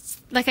best,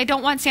 like, I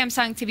don't want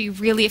Samsung to be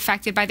really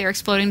affected by their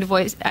exploding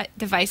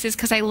devices,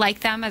 because I like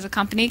them as a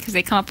company because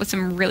they come up with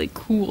some really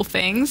cool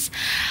things.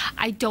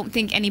 I don't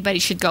think anybody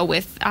should go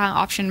with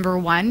option number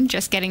 1,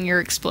 just getting your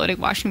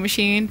exploding washing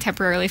machine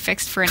temporarily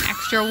fixed for an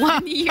extra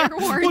 1-year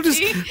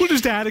warranty. We'll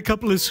just add a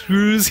couple of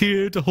screws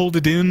here to hold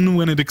it in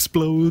when it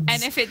explodes.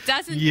 And if it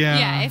doesn't,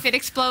 if it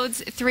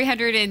explodes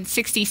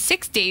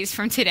 366 days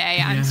from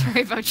today, I'm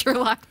sorry about your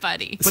luck,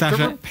 buddy. But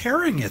they're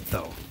repairing it,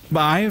 though. But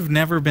I have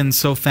never been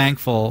so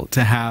thankful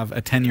to have a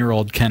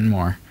 10-year-old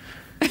Kenmore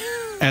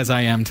as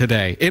I am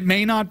today. It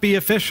may not be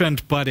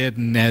efficient, but it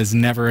has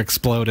never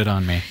exploded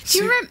on me.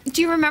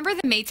 Do you remember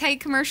the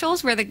Maytag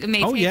commercials where the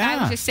Maytag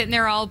guy was just sitting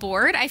there all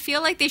bored? I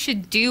feel like they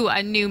should do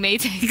a new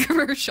Maytag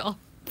commercial.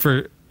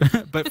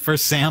 But for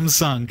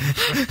Samsung,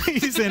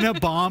 he's in a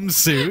bomb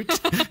suit,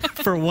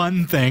 for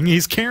one thing.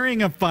 He's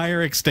carrying a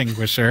fire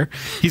extinguisher.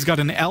 He's got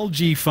an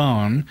LG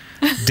phone,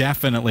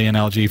 definitely an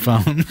LG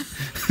phone,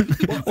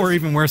 or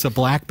even worse, a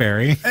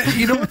BlackBerry.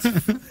 You know what's...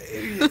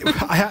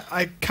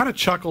 I kind of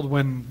chuckled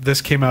when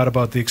this came out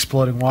about the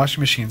exploding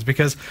washing machines,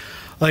 because,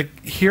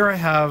 like, here I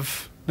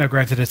have... Now,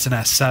 granted, it's an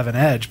S7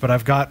 Edge, but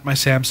I've got my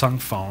Samsung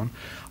phone.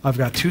 I've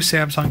got 2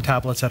 Samsung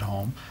tablets at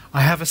home.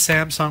 I have a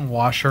Samsung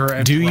washer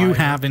and Do dryer. you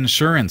have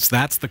insurance?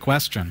 That's the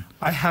question.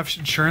 I have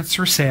insurance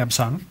through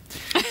Samsung.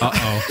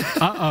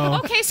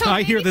 Okay, so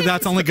I hear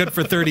that's only good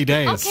for 30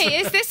 days. Okay,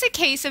 is this a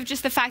case of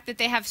just the fact that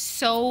they have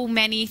so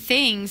many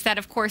things that,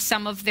 of course,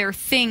 some of their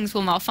things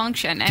will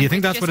malfunction? Do you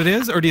think that's what it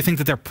is? Or do you think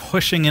that they're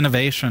pushing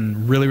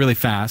innovation really, really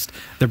fast?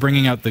 They're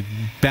bringing out the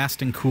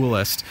best and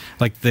coolest,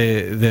 like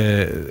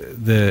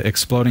the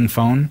exploding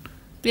phone?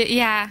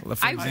 Yeah,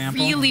 I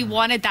really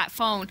wanted that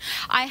phone.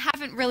 I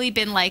haven't really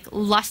been, like,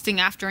 lusting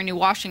after a new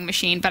washing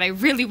machine, but I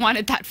really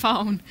wanted that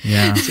phone.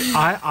 Yeah.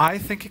 I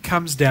think it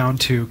comes down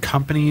to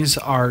companies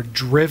are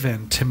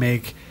driven to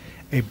make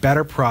a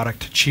better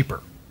product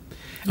cheaper.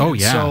 Oh,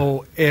 yeah.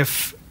 So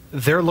if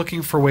they're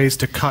looking for ways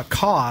to cut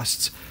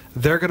costs.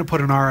 They're going to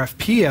put an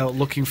RFP out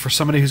looking for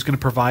somebody who's going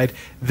to provide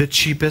the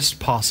cheapest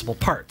possible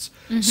parts.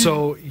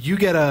 So you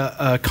get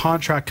a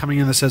contract coming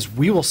in that says,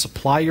 we will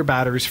supply your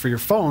batteries for your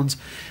phones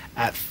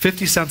at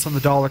 50 cents on the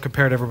dollar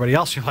compared to everybody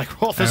else. You're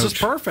like, well, this is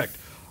perfect.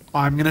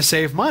 I'm going to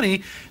save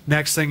money.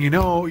 Next thing you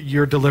know,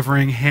 you're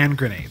delivering hand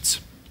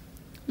grenades.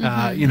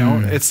 You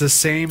know, it's the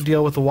same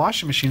deal with the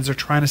washing machines. They're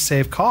trying to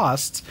save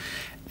costs,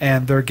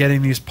 and they're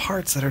getting these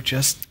parts that are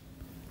just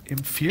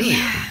infuriating.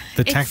 Yeah,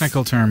 the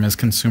technical term is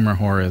consumer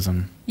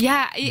whorism.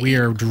 Yeah. We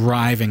are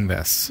driving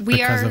this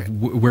because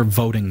we're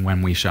voting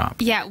when we shop.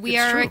 Yeah, we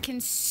are a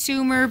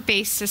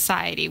consumer-based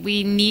society.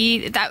 We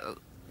need that.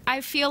 I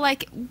feel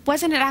like,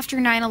 wasn't it after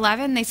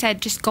 9/11 they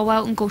said just go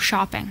out and go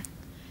shopping?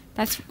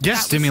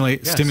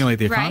 Stimulate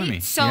the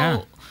economy.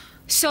 Right?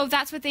 So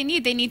that's what they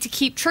need. They need to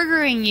keep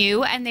triggering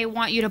you, and they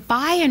want you to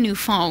buy a new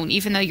phone,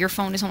 even though your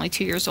phone is only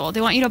 2 years old.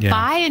 They want you to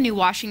buy a new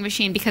washing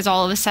machine because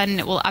all of a sudden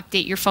it will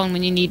update your phone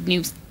when you need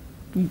new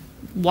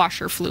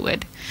washer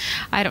fluid.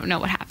 I don't know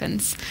what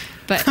happens,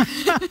 but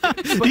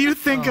do you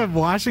think a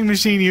washing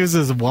machine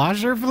uses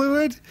washer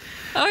fluid?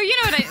 Oh, you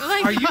know what I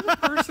like. Are you the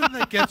person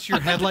that gets your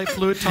headlight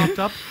fluid topped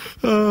up?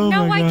 Oh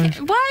no, my I gosh.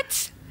 can't.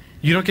 What?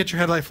 You don't get your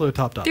headlight fluid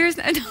topped up. There's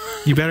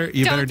You better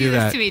don't do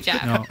this that. to me,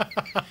 Jeff. No.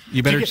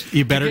 You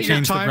better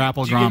change the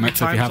grapple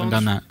grommets if you haven't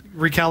done that.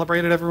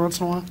 Recalibrated every once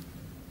in a while.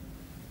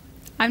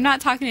 I'm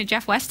not talking to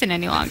Jeff Weston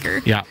any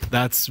longer. Yeah,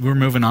 we're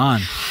moving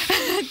on.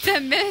 The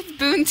Myth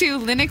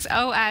Ubuntu Linux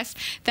OS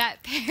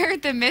that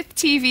paired the Myth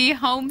TV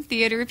home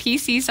theater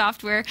PC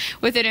software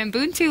with an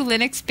Ubuntu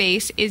Linux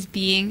base is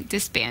being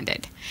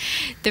disbanded.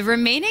 The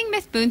remaining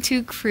Myth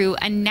Ubuntu crew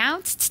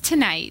announced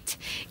tonight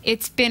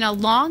it's been a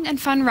long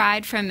and fun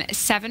ride from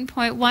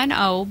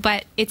 7.10,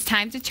 but it's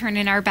time to turn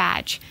in our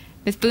badge.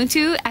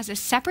 Mythbuntu as a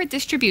separate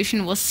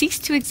distribution will cease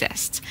to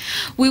exist.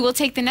 We will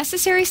take the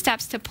necessary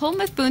steps to pull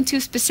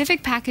Mythbuntu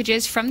specific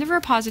packages from the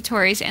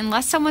repositories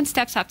unless someone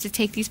steps up to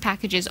take these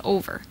packages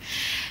over.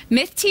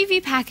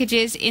 MythTV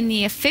packages in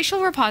the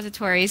official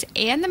repositories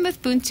and the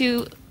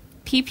Mythbuntu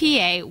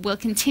PPA will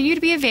continue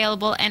to be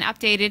available and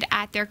updated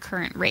at their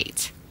current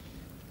rate.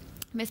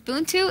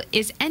 Mythbuntu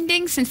is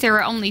ending since there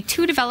are only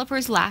 2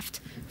 developers left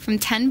from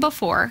 10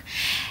 before,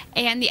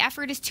 and the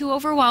effort is too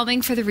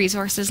overwhelming for the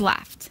resources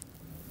left.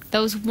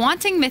 Those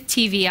wanting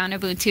MythTV on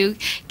Ubuntu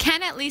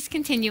can at least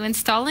continue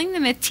installing the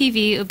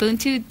MythTV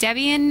Ubuntu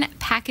Debian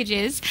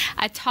packages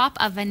atop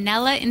a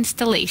vanilla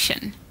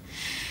installation.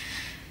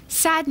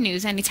 Sad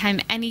news anytime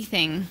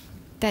anything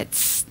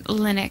that's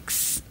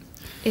Linux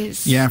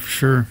is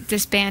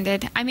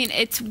disbanded. I mean,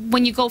 it's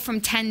when you go from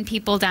 10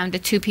 people down to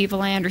 2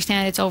 people, I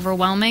understand it's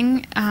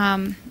overwhelming.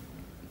 And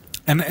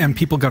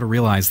people got to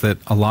realize that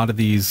a lot of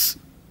these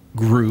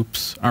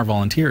groups are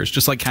volunteers,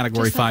 just like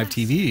Category 5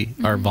 TV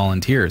are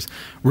volunteers.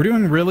 We're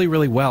doing really,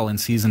 really well in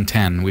Season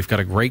 10. We've got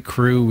a great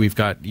crew. We've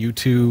got you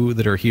two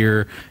that are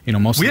here, you know,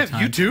 most of the time. We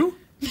have you two?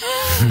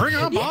 Bring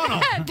up on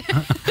them.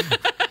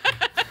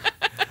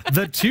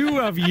 The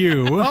 2 of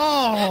you.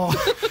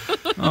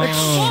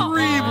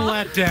 Extreme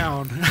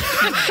letdown.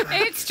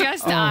 It's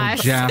just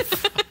us.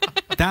 Jeff,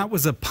 that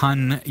was a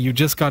pun. You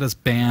just got us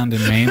banned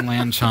in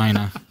mainland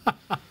China.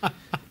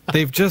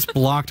 They've just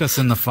blocked us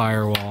in the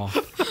firewall.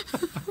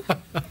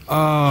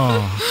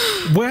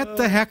 Oh, what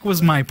the heck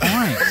was my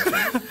point?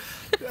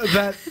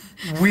 That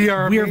we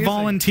are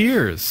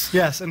volunteers.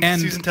 Yes,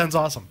 and Season 10's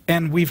awesome.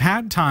 And we've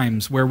had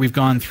times where we've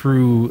gone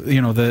through, you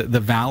know, the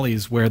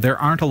valleys where there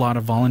aren't a lot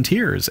of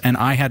volunteers, and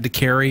I had to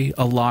carry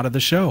a lot of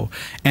the show,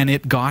 and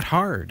it got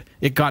hard.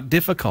 It got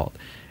difficult.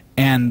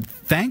 And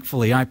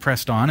thankfully, I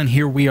pressed on, and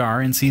here we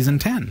are in Season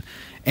 10.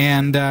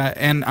 And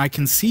I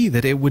can see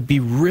that it would be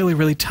really,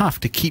 really tough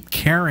to keep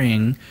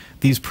carrying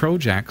these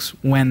projects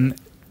when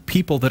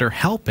people that are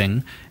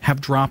helping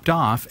have dropped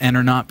off and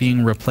are not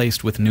being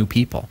replaced with new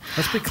people.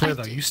 Let's be clear,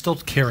 though. You still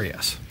carry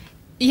us.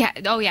 Yeah.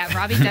 Oh, yeah.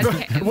 Robbie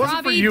does.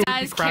 Robbie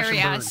does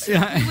carry us.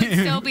 Yeah. We would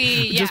still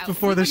be. Just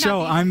before the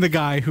show, I'm the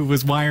guy who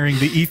was wiring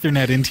the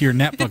Ethernet into your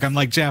netbook. I'm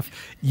like, Jeff,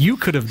 you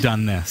could have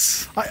done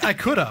this. I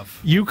could have.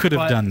 You could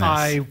have done this.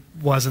 I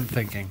wasn't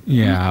thinking.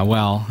 Yeah.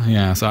 Well.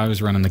 Yeah. So I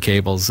was running the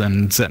cables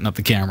and setting up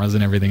the cameras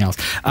and everything else.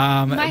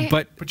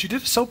 But you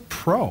did it so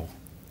pro.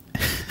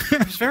 I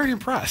was very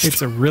impressed.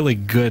 It's a really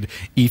good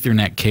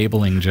Ethernet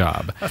cabling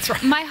job. That's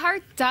right. My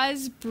heart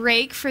does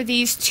break for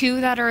these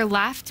 2 that are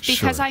left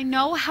because I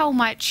know how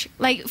much,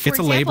 like, for it's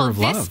example, a labor of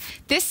love.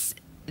 This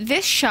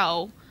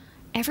show,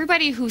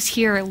 everybody who's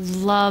here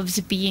loves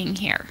being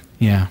here.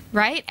 Yeah.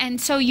 Right? And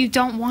so you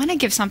don't want to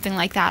give something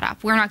like that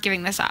up. We're not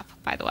giving this up,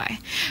 by the way.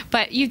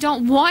 But you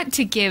don't want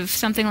to give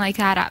something like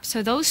that up.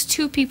 So those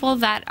 2 people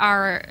that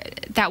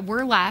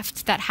were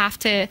left that have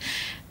to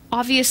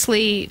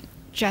obviously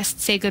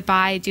just say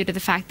goodbye due to the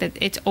fact that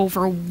it's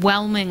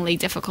overwhelmingly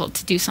difficult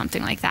to do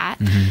something like that.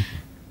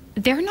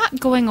 They're not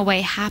going away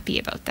happy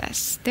about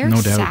this. They're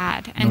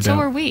sad, and so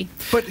are we.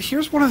 But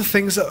here's one of the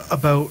things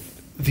about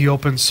the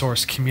open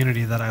source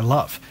community that I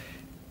love.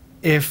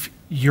 If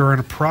you're in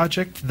a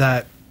project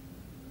that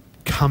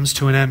comes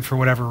to an end for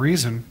whatever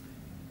reason,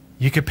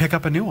 you could pick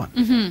up a new one.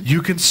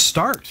 You can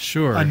start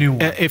a new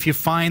one. If you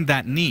find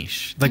that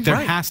niche. Like, there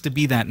has to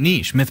be that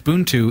niche.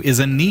 Mythbuntu is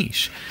a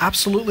niche.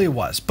 Absolutely it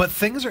was. But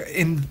things are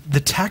in the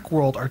tech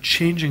world are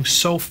changing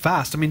so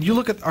fast. I mean, you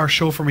look at our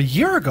show from a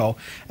year ago,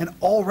 and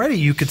already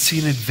you could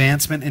see an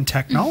advancement in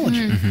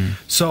technology.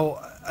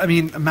 So, I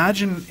mean,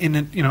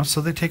 imagine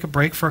so they take a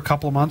break for a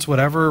couple of months,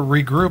 whatever,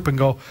 regroup and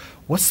go,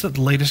 what's the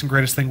latest and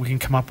greatest thing we can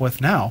come up with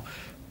now?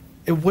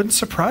 It wouldn't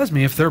surprise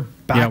me if they're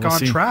back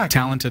on track.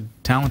 Talented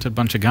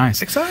bunch of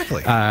guys.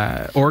 Exactly.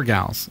 Or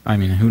gals. I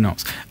mean, who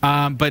knows?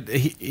 But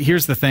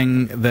here's the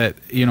thing that,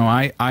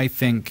 I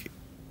think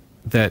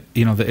that,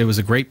 that it was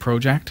a great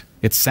project.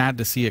 It's sad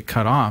to see it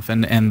cut off.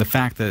 And the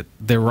fact that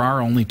there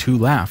are only 2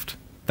 left,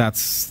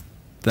 that's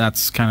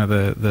kind of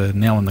the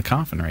nail in the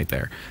coffin right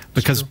there.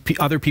 Because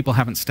other people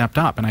haven't stepped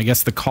up. And I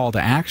guess the call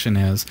to action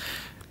is,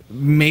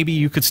 maybe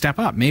you could step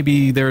up.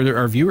 Maybe there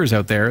are viewers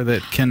out there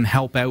that can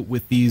help out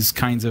with these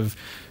kinds of,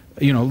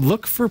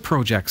 look for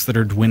projects that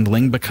are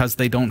dwindling because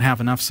they don't have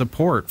enough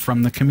support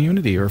from the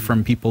community or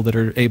from people that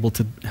are able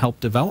to help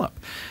develop.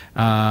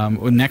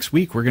 Next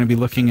week, we're going to be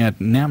looking at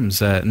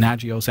NEMS,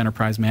 Nagios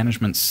Enterprise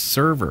Management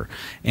Server.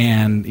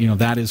 And,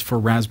 that is for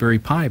Raspberry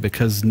Pi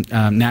because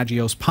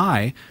Nagios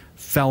Pi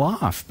fell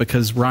off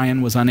because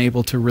Ryan was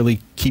unable to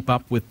really keep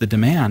up with the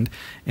demand.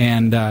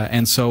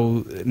 And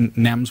so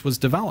NEMS was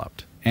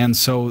developed. And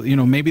so,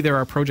 maybe there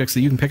are projects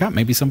that you can pick up.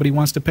 Maybe somebody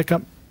wants to pick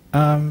up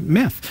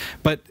Myth.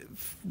 But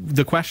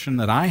the question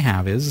that I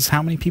have is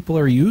how many people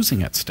are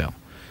using it still?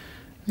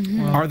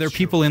 Well, are there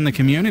people in the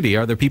community?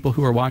 Are there people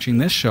who are watching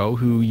this show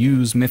who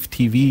use Myth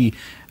TV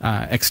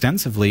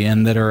extensively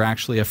and that are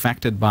actually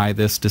affected by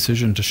this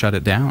decision to shut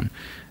it down?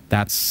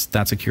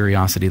 That's a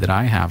curiosity that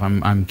I have.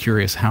 I'm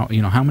curious how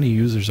many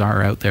users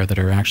are out there that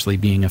are actually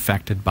being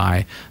affected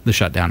by the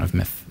shutdown of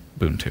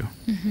Mythbuntu.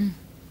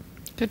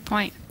 Good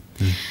point.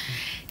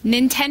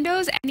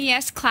 Nintendo's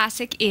NES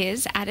Classic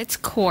is, at its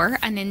core,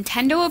 a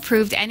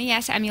Nintendo-approved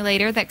NES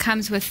emulator that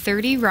comes with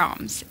 30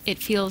 ROMs. It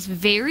feels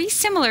very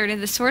similar to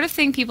the sort of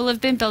thing people have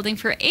been building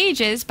for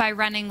ages by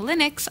running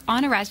Linux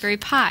on a Raspberry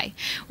Pi,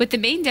 with the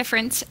main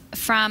difference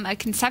from a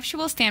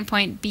conceptual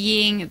standpoint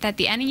being that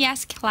the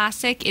NES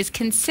Classic is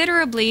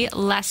considerably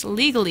less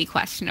legally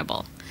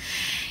questionable.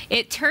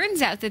 It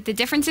turns out that the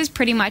difference is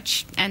pretty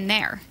much end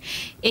there.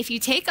 If you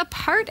take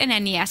apart an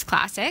NES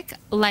Classic,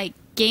 like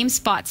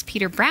GameSpot's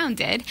Peter Brown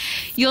did,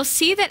 you'll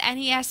see that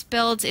NES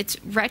builds its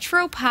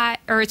retro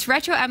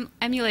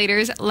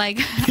emulators like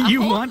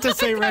you want to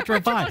say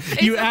retro Pi.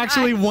 You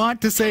actually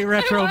want to say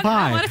retro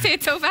Pi. I want to say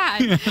it so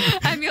bad.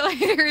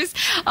 Emulators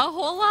a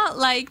whole lot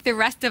like the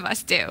rest of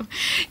us do.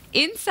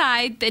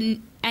 Inside the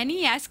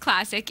NES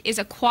Classic is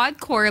a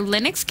quad-core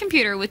Linux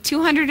computer with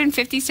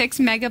 256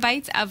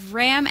 megabytes of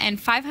RAM and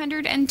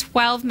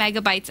 512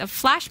 megabytes of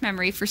flash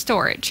memory for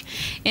storage.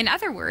 In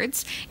other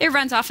words, it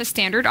runs off a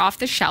standard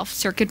off-the-shelf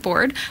circuit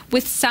board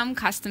with some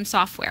custom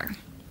software.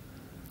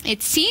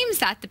 It seems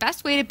that the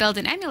best way to build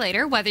an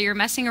emulator, whether you're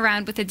messing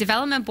around with a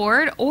development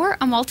board or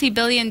a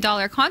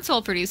multi-billion-dollar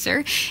console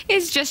producer,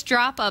 is just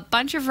drop a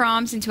bunch of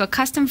ROMs into a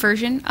custom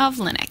version of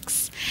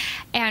Linux.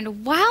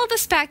 And while the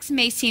specs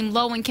may seem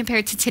low when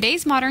compared to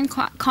today's modern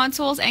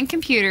consoles and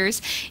computers,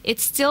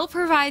 it still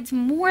provides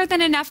more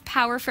than enough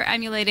power for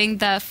emulating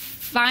the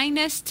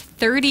finest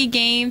 30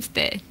 games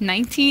the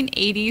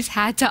 1980s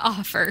had to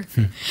offer.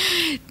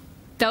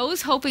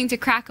 Those hoping to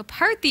crack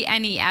apart the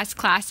NES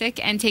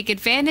Classic and take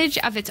advantage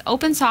of its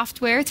open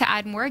software to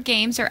add more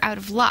games are out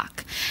of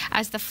luck,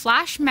 as the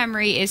flash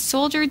memory is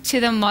soldered to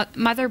the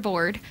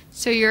motherboard.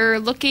 So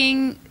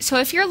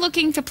if you're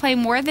looking to play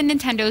more than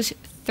Nintendo's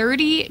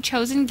 30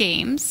 chosen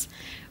games,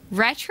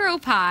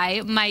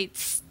 RetroPie might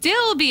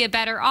still be a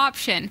better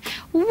option,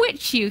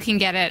 which you can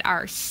get at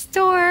our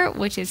store,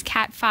 which is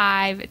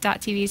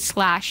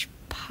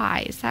cat5.tv/pi.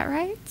 Is that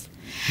right?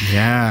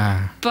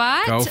 Yeah.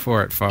 But go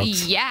for it,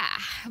 folks. Yeah.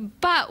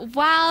 But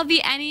while the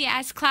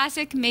NES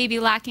Classic may be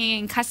lacking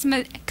in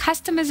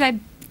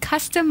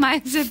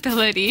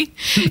customizability,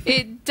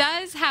 it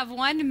does have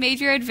one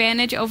major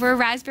advantage over a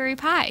Raspberry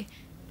Pi: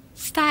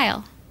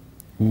 style.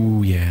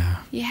 Ooh, yeah.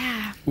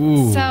 Yeah.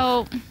 Ooh.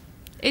 So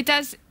it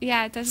does.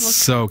 Yeah, it does look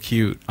so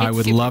cute. I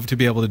would love to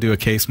be able to do a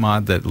case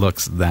mod that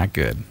looks that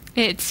good.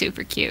 It's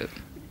super cute.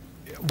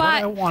 What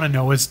I want to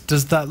know is,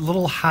 does that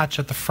little hatch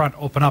at the front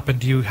open up, and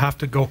do you have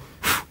to go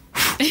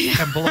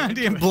and blow? Do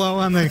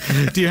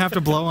you have to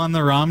blow on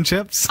the ROM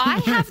chips? I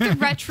have the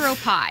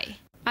RetroPie.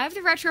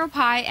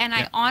 And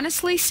I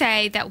honestly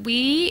say that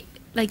we,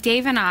 like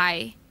Dave and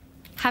I,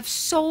 have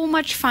so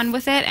much fun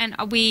with it, and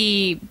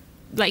we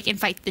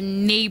invite the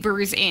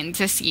neighbors in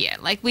to see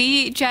it.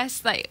 We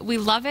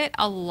love it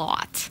a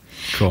lot.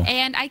 Cool.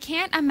 And I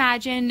can't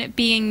imagine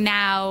being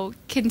now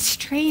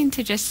constrained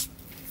to just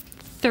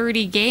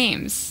 30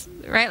 games,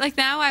 right?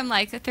 Now I'm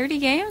 30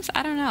 games?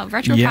 I don't know.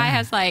 RetroPie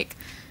has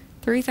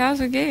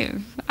 3,000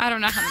 games. I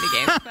don't know how many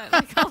games,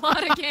 but a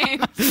lot of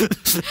games.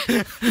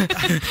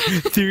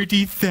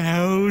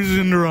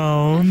 30,000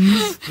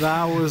 ROMs.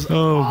 That was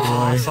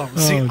awesome.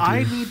 Boy. See,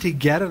 I need to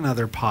get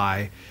another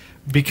Pi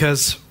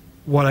because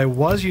what I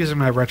was using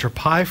my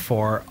RetroPie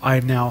for, I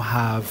now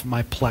have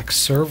my Plex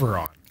server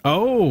on.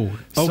 Oh,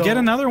 So get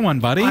another one,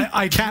 buddy.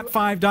 I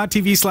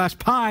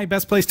cat5.tv/pi,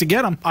 best place to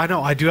get them. I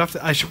know. I do have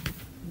to. I should.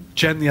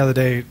 Jen the other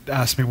day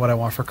asked me what I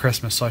want for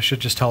Christmas, so I should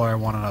just tell her I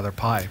want another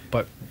pie.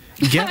 But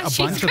Get a She's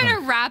bunch of going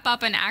to them. wrap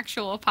up an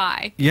actual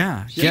pie.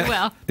 Yeah. She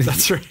will.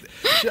 that's right.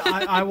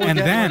 I will And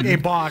get then- like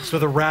a box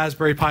with a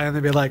Raspberry Pi, and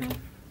they'd be like,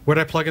 "Where'd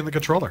I plug in the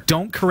controller?"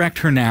 Don't correct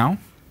her now,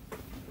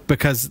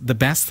 because the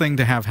best thing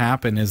to have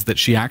happen is that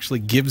she actually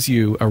gives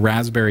you a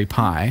Raspberry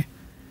Pi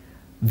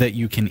that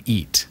you can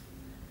eat.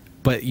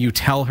 But you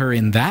tell her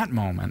in that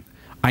moment,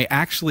 I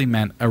actually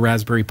meant a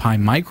Raspberry Pi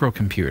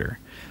microcomputer.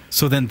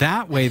 So then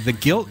that way the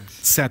guilt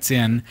sets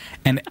in,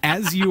 and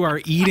as you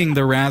are eating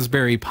the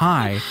Raspberry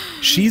Pi,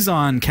 she's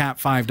on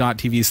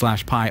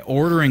cat5.tv/pi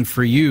ordering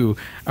for you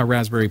a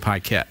Raspberry Pi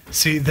kit.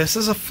 See, this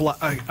is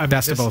a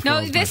Best of both No,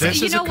 worlds. this,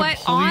 This you is a know what?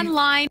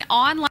 complete-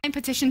 Online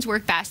petitions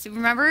work best.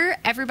 Remember,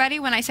 everybody,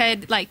 when I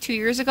said like 2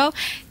 years ago,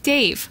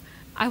 Dave,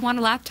 I want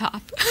a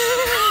laptop.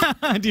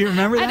 Do you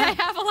remember And I that?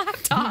 have a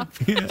laptop.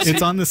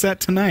 It's on the set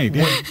tonight.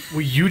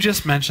 What you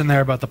just mentioned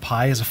there about the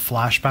pie is a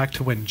flashback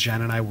to when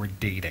Jen and I were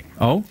dating.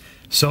 Oh,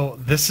 So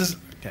this is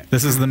okay.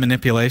 this is the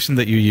manipulation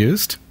that you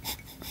used?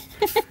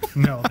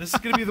 No, this is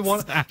gonna be the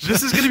one.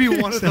 This is gonna be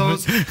one of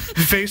those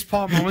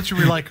facepalm moments where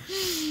you're like,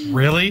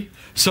 really?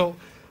 So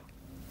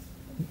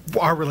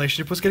our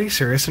relationship was getting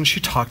serious, and she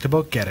talked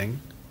about getting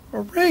a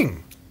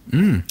ring.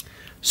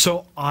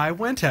 So I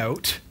went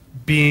out,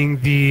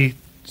 being the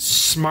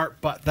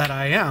smart butt that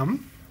I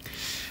am,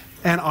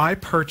 and I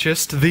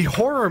purchased the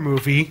horror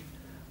movie,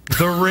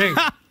 The Ring.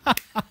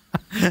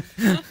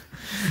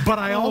 But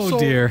I also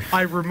dear.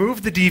 I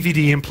removed the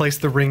DVD and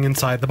placed the ring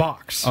inside the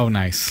box. Oh,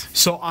 nice.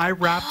 So I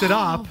wrapped it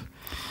up,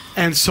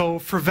 and so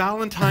for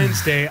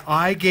Valentine's Day,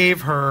 I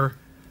gave her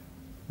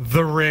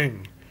the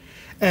ring,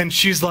 and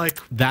she's like,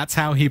 That's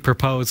how he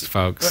proposed,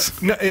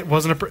 folks. "No, it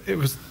wasn't it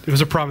was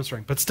a promise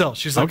ring." But still,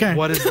 she's like, Okay.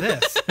 "What is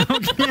this?"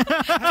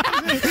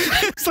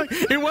 It's like,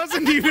 it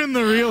wasn't even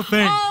the real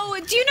thing. Oh,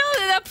 do you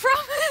know the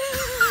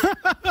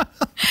problem?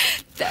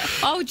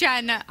 Oh,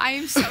 Jen, I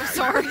am so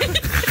sorry.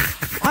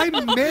 I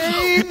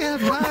may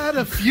have had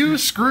a few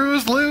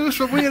screws loose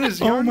when we was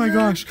younger. Oh my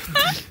gosh.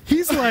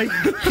 He's like,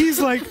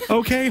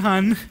 okay,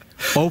 hun,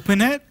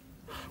 open it.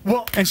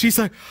 Well, And she's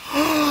like,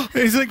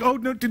 he's like, oh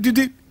no,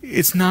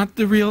 it's not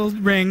the real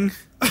ring.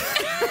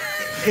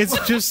 It's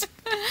just,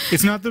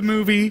 it's not the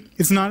movie.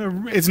 It's not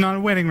a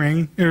wedding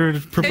ring or a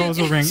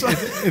proposal ring.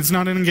 It's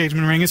not an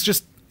engagement ring. It's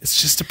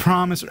just a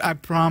promise. I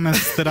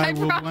promise that I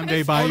will one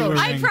day buy you a ring.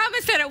 I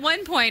promise that at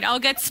one point I'll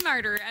get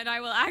smarter and I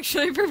will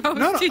actually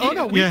propose to you. oh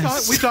no, we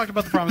talked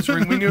about the promise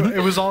ring. We knew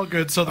it was all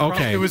good. So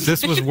Okay,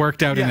 this was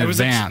worked out in it was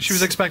advance. she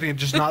was expecting it,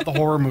 just not the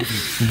horror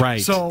movie.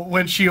 Right. So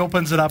when she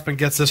opens it up and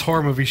gets this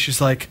horror movie,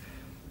 she's like,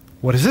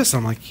 "What is this?"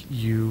 I'm like,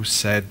 "You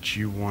said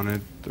you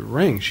wanted the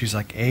ring." She's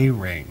like, "A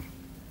ring."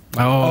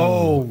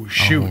 Oh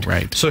shoot!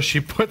 right. So she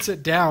puts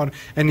it down,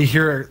 and you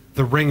hear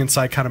the ring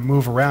inside kind of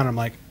move around. I'm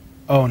like,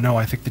 "Oh no,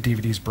 I think the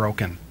DVD's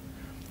broken."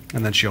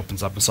 And then she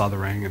opens up and saw the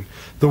ring, and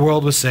the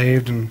world was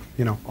saved, and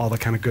all the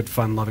kind of good,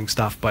 fun, loving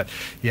stuff. But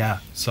yeah,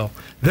 so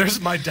there's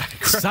my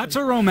diagram. Such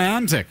a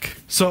romantic.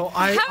 So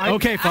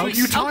Okay, folks.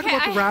 You talk Okay,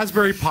 about the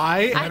Raspberry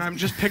Pi, and I'm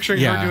just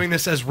picturing Yeah. her doing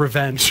this as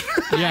revenge.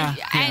 Yeah.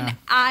 And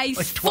I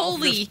 12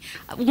 fully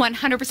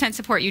 100%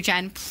 support you,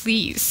 Jen.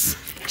 Please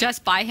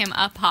just buy him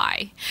a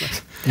pie.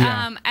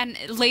 Yeah. And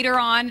later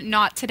on,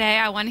 not today,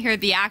 I want to hear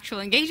the actual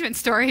engagement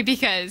story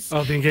because The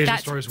engagement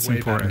that's story is way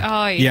important. better.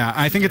 Oh, Yeah,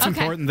 I think it's Okay.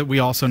 important that we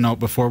also note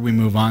before we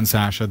move on,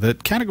 Sasha,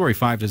 that Category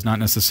 5 does not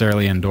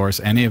necessarily endorse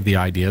any of the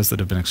ideas that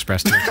have been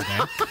expressed here today.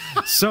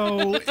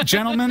 So,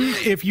 gentlemen,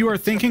 if you are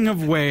thinking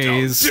of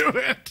ways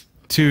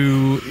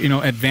to,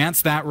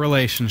 advance that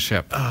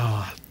relationship,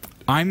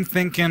 I'm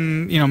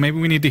thinking, maybe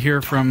we need to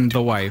hear from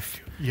the wife.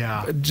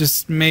 Yeah.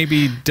 Just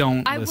maybe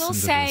don't I listen will to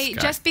say, this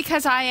guy. just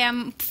because I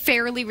am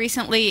fairly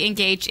recently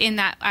engaged in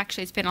that,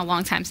 actually, it's been a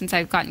long time since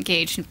I've got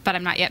engaged, but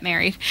I'm not yet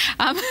married.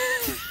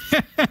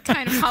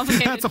 Kind of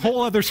complicated. That's a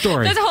whole other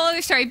story. That's a whole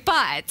other story.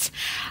 But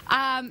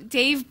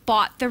Dave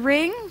bought the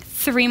ring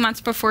 3 months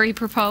before he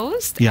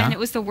proposed. Yeah. And it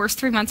was the worst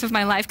 3 months of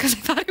my life because I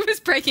thought he was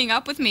breaking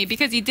up with me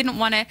because he didn't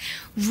want to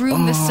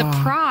ruin the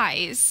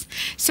surprise.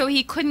 So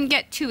he couldn't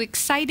get too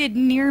excited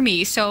near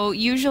me. So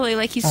usually,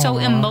 he's so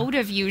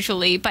emotive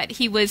usually, but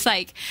he was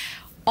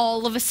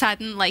all of a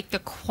sudden the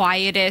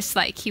quietest,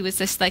 he was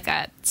just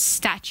a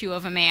statue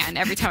of a man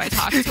every time I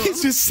talked to him.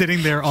 He's just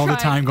sitting there all the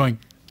Right. time going,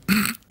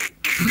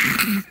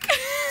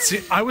 See,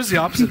 I was the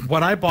opposite.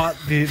 When I bought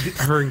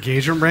her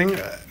engagement ring,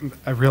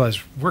 I realized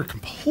we're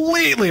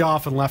completely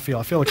off in left field.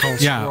 I feel like calling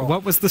yeah, squirrel.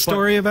 what was the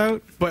story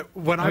about? But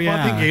when I bought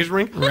yeah. the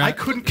engagement ring, I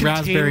couldn't contain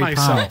Raspberry Pi.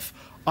 myself.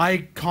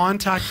 I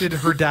contacted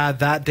her dad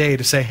that day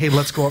to say, hey,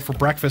 let's go out for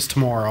breakfast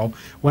tomorrow.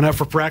 Went out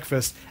for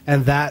breakfast,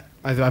 and that,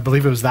 I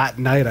believe it was that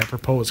night I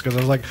proposed, because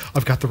I was like,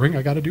 I've got the ring,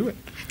 I got to do it.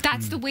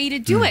 That's the way to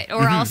do it,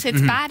 or else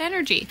it's bad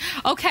energy.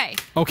 Okay.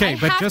 Okay,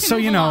 but just so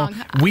you know,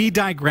 we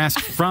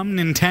digressed from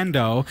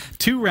Nintendo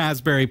to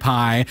Raspberry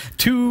Pi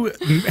to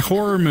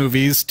horror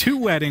movies to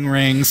wedding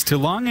rings to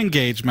long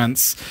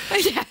engagements.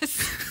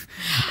 Yes.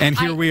 And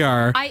here we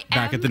are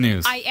back at the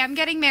news. I am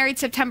getting married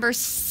September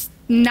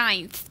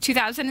 9th,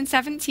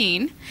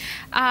 2017.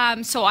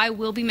 So I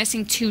will be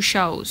missing 2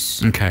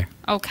 shows. Okay.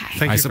 Okay.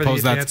 Thank you for the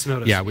advance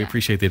notice. Yeah, we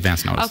appreciate the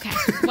advance notice. Okay.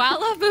 While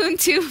a Boon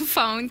 2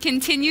 phone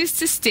continues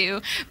to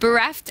stew,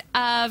 bereft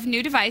of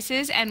new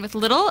devices and with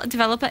little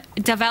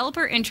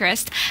developer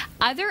interest,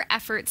 other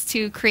efforts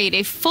to create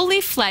a fully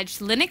fledged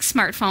Linux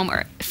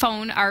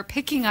smartphone are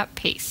picking up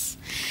pace.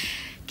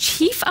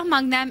 Chief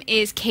among them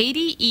is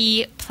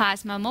KDE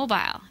Plasma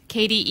Mobile.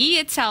 KDE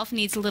itself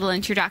needs little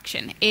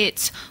introduction.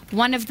 It's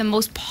one of the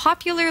most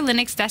popular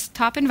Linux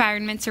desktop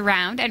environments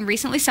around and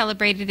recently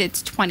celebrated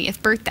its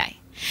 20th birthday.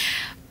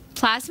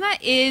 Plasma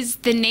is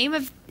the name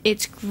of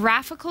its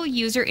graphical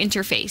user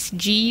interface,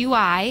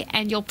 GUI,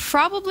 and you'll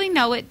probably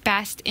know it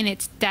best in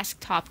its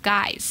desktop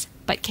guise.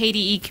 But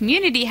KDE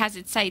Community has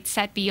its sights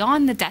set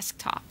beyond the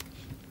desktop.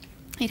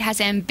 It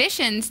has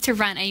ambitions to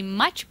run a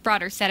much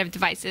broader set of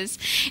devices,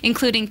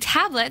 including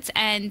tablets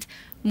and,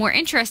 more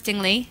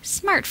interestingly,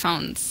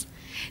 smartphones.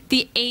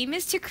 The aim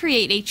is to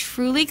create a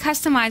truly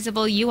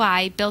customizable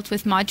UI built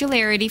with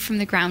modularity from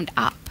the ground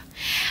up.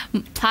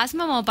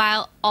 Plasma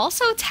Mobile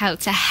also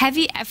touts a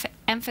heavy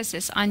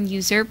emphasis on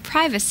user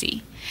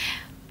privacy.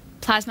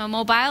 Plasma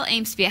Mobile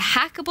aims to be a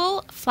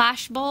hackable,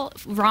 flashable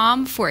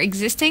ROM for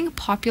existing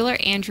popular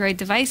Android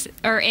devices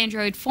or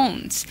Android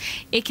phones.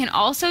 It can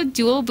also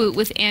dual boot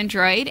with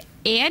Android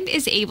and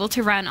is able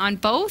to run on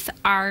both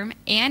ARM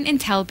and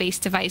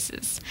Intel-based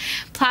devices.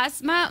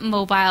 Plasma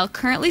Mobile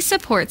currently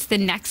supports the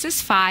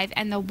Nexus 5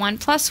 and the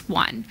OnePlus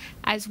One,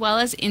 as well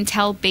as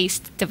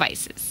Intel-based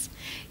devices.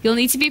 You'll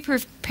need to be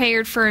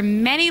prepared for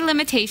many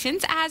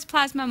limitations as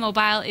Plasma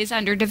Mobile is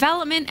under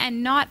development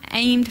and not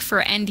aimed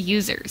for end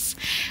users.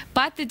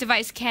 But the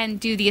device can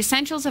do the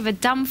essentials of a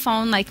dumb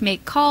phone like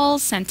make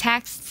calls, send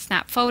texts,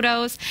 snap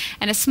photos,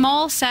 and a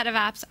small set of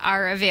apps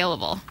are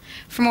available.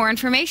 For more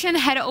information,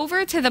 head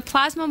over to the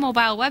Plasma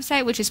Mobile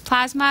website, which is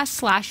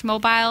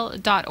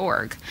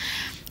plasma-mobile.org.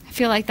 I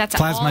feel like that's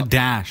Plasma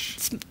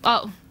dash.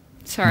 Oh,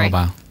 sorry.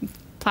 Mobile.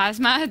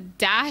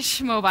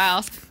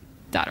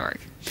 Plasma-mobile.org.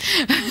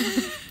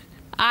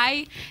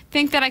 I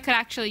think that I could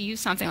actually use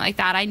something like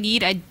that. I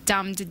need a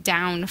dumbed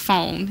down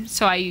phone,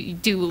 so I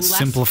do less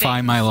Simplify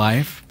things. my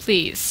life.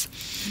 Please.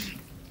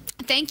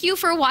 Thank you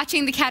for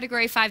watching the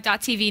Category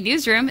 5.tv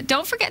newsroom.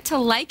 Don't forget to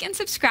like and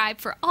subscribe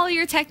for all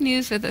your tech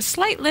news with a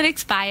slight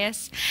Linux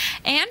bias.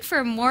 And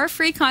for more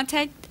free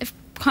content,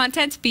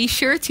 be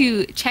sure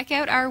to check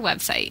out our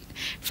website.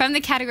 From the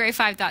Category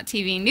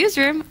 5.tv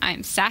newsroom,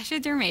 I'm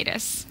Sasha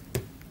Dermatis.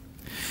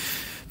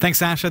 Thanks,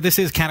 Sasha. This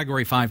is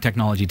Category 5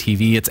 Technology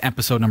TV. It's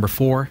episode number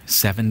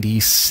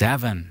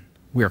 477.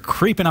 We're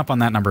creeping up on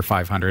that number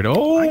 500.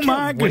 Oh,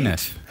 my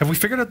goodness. Have we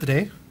figured out the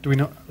day? Do we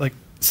know? Like,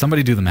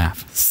 somebody do the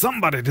math.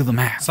 Somebody do the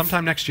math.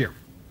 Sometime next year.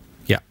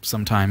 Yeah,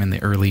 sometime in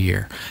the early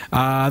year.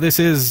 This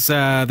is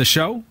the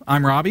show.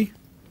 I'm Robbie.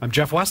 I'm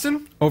Jeff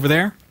Weston. Over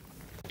there.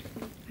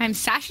 I'm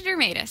Sasha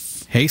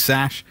Dermatis. Hey,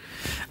 Sash.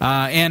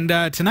 And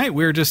tonight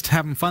we're just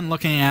having fun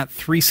looking at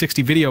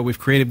 360 video. We've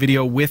created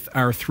video with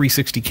our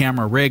 360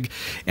 camera rig,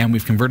 and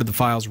we've converted the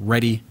files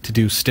ready to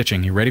do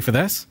stitching. You ready for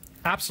this?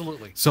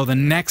 Absolutely. So the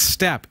next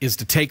step is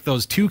to take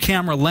those 2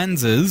 camera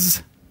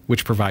lenses,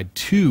 which provide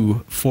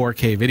 2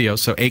 4K videos,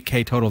 so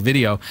 8K total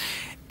video,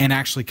 and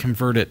actually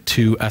convert it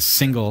to a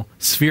single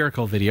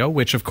spherical video,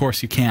 which of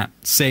course you can't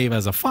save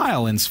as a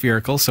file in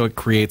spherical, so it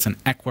creates an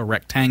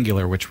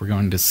equirectangular, which we're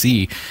going to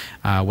see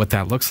what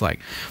that looks like.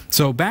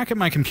 So back at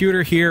my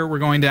computer here, we're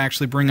going to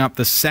actually bring up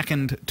the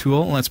second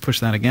tool. Let's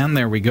push that again.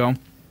 There we go. I'm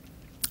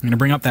going to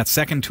bring up that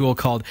second tool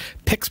called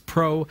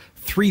PixPro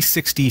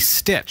 360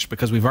 Stitch,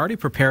 because we've already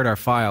prepared our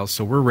files,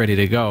 so we're ready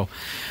to go.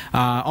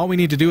 All we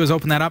need to do is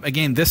open that up.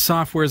 Again, this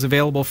software is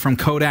available from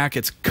Kodak.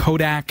 It's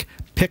Kodak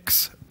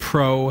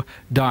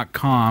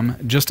PixPro.com,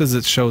 just as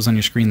it shows on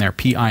your screen there,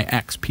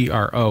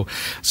 Pixpro.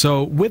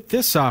 So with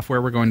this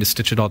software, we're going to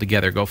stitch it all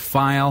together. Go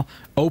File,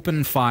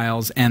 Open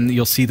Files, and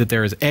you'll see that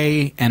there is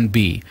A and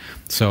B.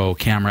 So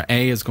camera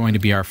A is going to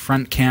be our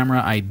front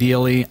camera,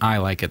 ideally. I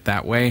like it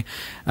that way.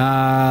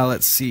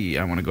 Let's see.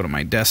 I want to go to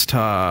my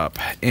desktop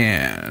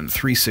and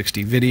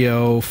 360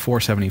 video,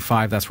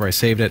 475. That's where I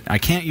saved it. I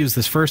can't use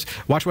this first.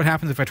 Watch what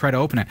happens if I try to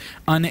open it.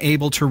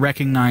 Unable to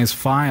recognize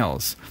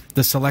files.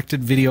 The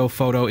selected video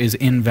photo is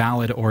in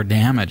invalid or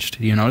damaged.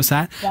 Do you notice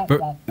that?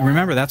 But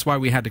remember, that's why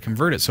we had to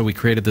convert it. So we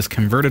created this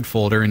converted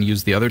folder and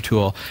used the other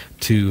tool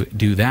to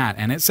do that.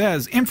 And it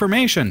says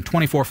information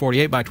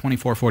 2448 by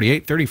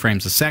 2448, 30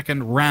 frames a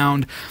second,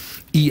 round,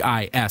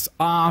 EIS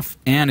off,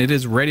 and it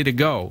is ready to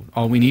go.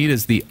 All we need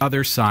is the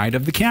other side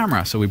of the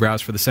camera. So we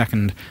browse for the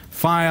second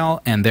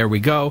file, and there we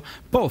go.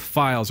 Both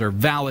files are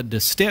valid to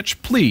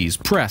stitch. Please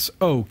press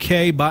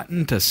OK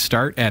button to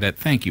start edit.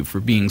 Thank you for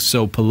being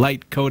so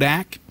polite,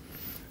 Kodak.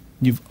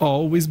 You've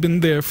always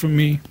been there for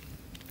me.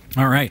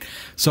 All right,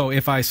 so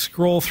if I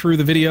scroll through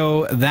the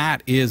video,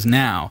 that is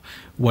now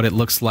what it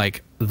looks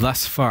like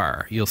thus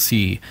far. You'll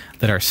see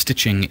that our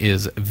stitching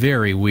is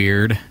very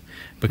weird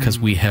because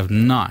we have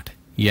not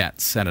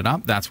yet set it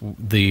up. That's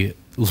the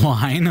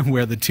line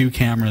where the two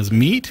cameras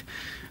meet.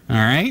 All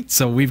right,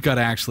 so we've got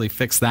to actually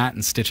fix that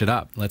and stitch it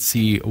up. Let's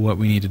see what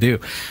we need to do.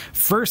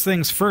 First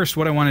things first,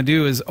 what I want to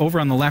do is over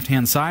on the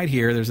left-hand side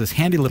here, there's this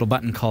handy little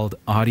button called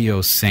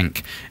Audio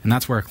Sync, and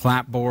that's where a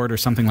clapboard or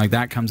something like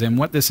that comes in.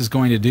 What this is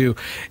going to do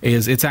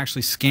is it's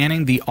actually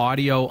scanning the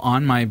audio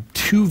on my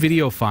two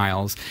video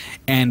files,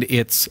 and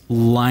it's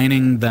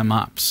lining them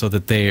up so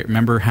that they,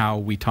 remember how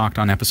we talked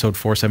on episode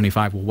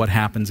 475, well, what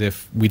happens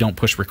if we don't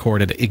push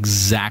record at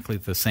exactly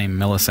the same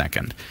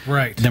millisecond?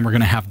 Right. Then we're going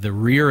to have the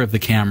rear of the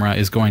camera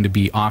is going to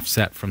be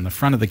offset from the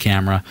front of the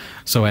camera,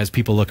 so as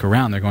people look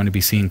around, they're going to be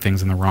seeing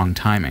things in the wrong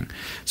timing.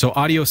 So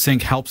Audio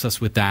Sync helps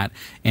us with that,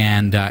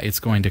 and it's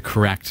going to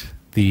correct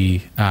the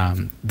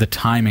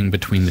timing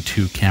between the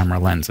two camera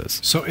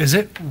lenses. So is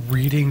it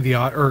reading the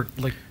audio, or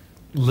like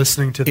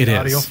listening to the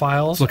audio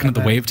files? It's looking at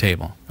the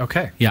wavetable.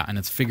 Okay. Yeah, and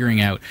it's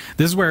figuring out.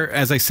 This is where,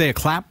 as I say, a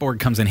clapboard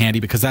comes in handy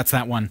because that's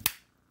that one.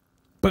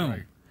 Boom.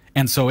 Right.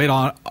 And so it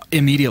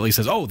immediately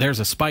says, oh, there's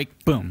a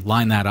spike. Boom.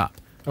 Line that up.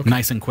 Okay.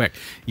 Nice and quick.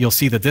 You'll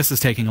see that this is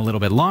taking a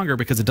little bit longer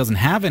because it doesn't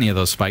have any of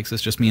those spikes.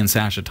 It's just me and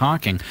Sasha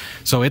talking.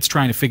 So it's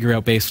trying to figure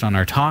out, based on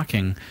our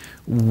talking,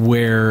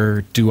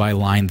 where do I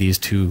line these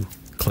two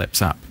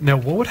clips up. Now,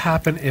 what would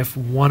happen if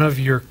one of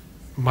your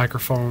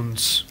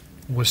microphones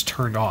was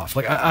turned off?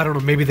 Like, I don't know,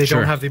 maybe they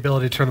don't have the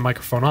ability to turn the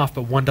microphone off,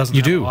 but one doesn't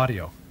have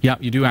audio. Yeah,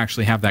 you do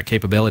actually have that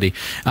capability.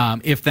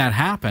 If that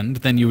happened,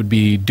 then you would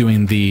be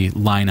doing the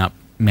lineup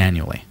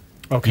manually.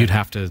 Okay. You'd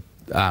have to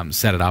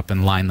set it up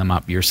and line them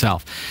up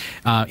yourself.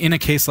 In a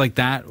case like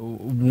that,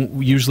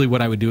 usually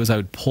what I would do is I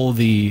would pull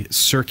the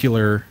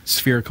circular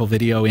spherical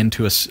video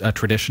into a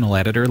traditional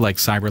editor like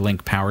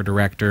CyberLink Power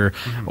Director,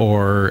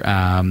 or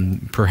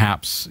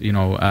perhaps, you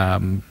know,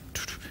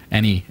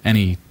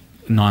 any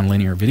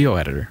nonlinear video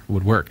editor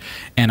would work,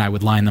 and I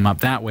would line them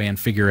up that way and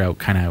figure out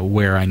kind of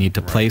where I need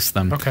to place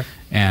them,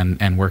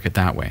 and work it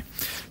that way.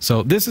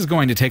 So this is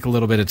going to take a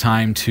little bit of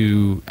time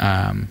to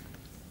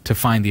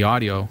find the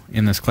audio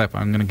in this clip.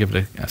 I'm going to give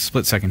it a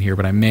split second here,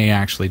 but I may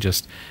actually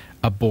just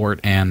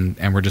abort and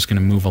we're just going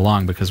to move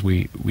along because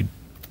we're going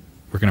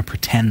to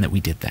pretend that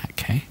we did that.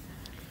 Okay,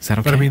 is that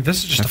okay? But I mean,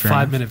 this is just a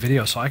 5-minute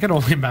video, so I can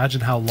only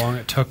imagine how long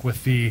it took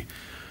with the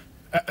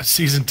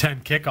season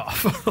 10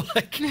 kickoff.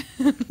 Like,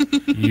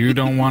 you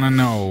don't want to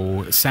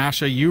know,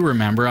 Sasha. You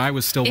remember I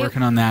was still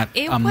working on that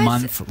a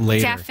month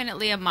later.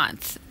 Definitely a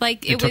month.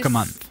 Like it took a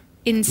month.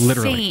 Insane.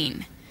 Literally.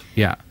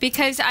 Yeah.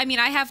 Because, I mean,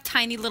 I have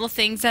tiny little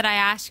things that I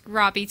ask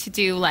Robbie to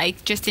do,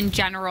 like, just in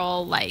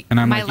general, like, and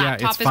I'm my like,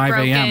 laptop it's is 5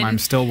 broken. a.m. I'm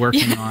still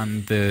working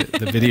on the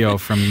video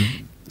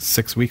from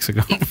 6 weeks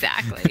ago.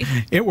 Exactly.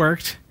 It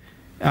worked,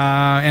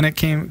 and it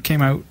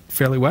came out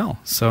fairly well.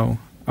 So,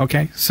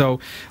 okay. So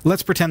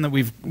let's pretend that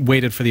we've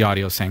waited for the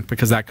audio sync,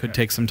 because that could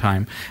take some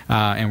time,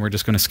 and we're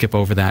just going to skip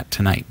over that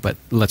tonight. But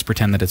let's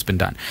pretend that it's been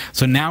done.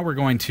 So now we're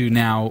going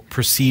to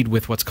proceed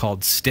with what's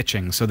called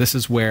stitching. So this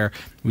is where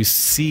we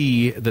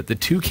see that the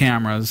two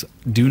cameras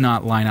do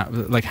not line up.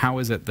 Like, how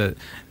is it that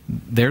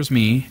there's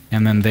me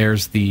and then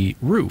there's the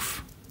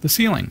roof, the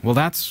ceiling? Well,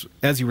 that's,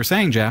 as you were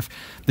saying, Jeff,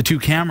 the two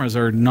cameras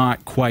are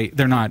not quite,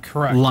 they're not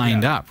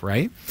lined up,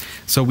 right?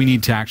 So we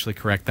need to actually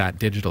correct that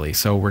digitally.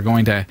 So we're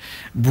going to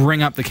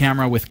bring up the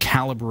camera with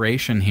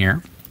calibration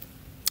here,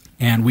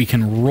 and we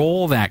can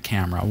roll that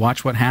camera.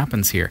 Watch what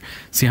happens here.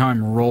 See how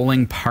I'm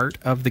rolling part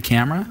of the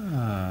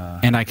camera?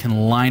 And I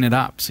can line it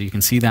up. So you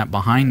can see that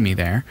behind me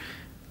there.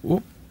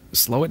 Whoop,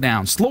 slow it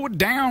down. Slow it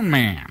down,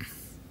 man.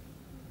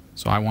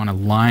 So I want to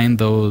line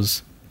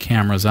those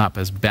cameras up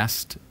as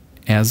best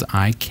as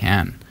I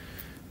can.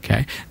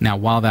 Okay. Now,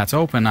 while that's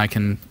open, I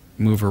can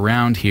move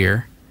around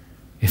here.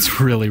 It's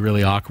really,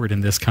 really awkward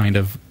in this kind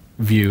of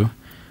view.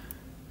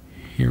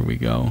 Here we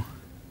go.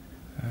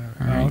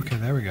 All right. Okay,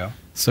 there we go.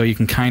 So you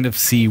can kind of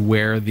see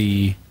where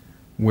the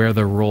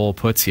roll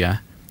puts you.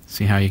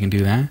 See how you can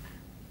do that?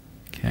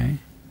 Okay.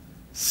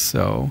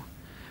 So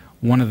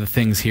one of the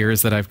things here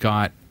is that I've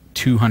got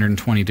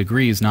 220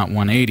 degrees, not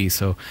 180,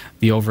 so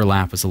the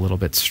overlap is a little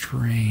bit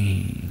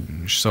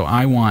strange. So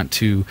I want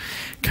to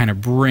kind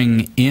of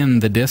bring in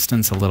the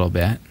distance a little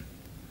bit.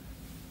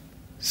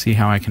 See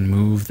how I can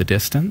move the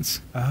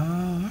distance?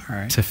 Oh, all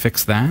right. To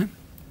fix that.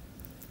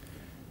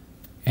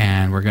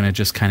 And we're going to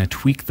just kind of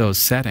tweak those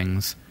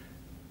settings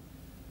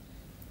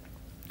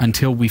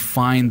until we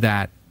find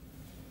that,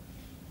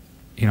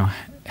 you know,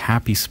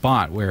 happy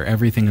spot where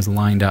everything is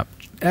lined up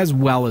as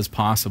well as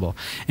possible.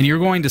 And you're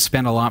going to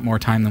spend a lot more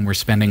time than we're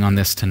spending on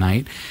this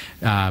tonight,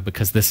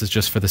 because this is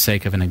just for the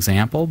sake of an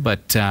example,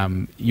 but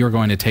you're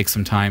going to take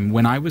some time.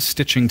 When I was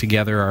stitching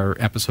together our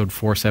episode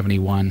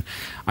 471,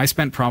 I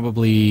spent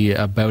probably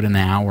about an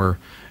hour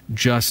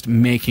just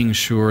making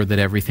sure that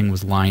everything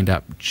was lined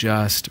up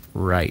just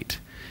right.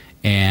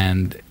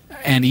 And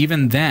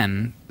even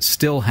then,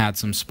 still had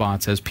some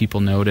spots, as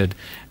people noted,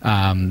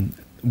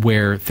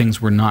 where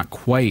things were not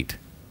quite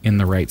in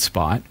the right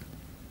spot.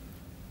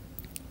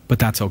 But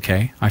that's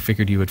okay. I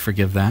figured you would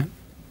forgive that.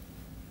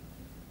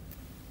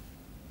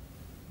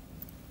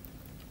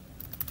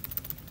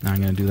 Now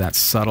I'm going to do that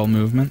subtle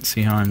movement.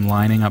 See how I'm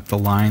lining up the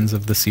lines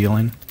of the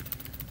ceiling?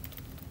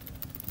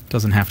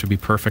 Doesn't have to be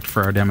perfect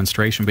for our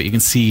demonstration, but you can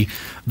see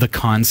the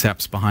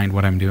concepts behind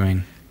what I'm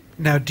doing.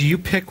 Now, do you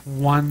pick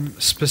one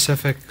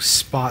specific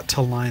spot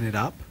to line it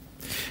up?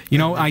 You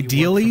know,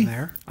 ideally,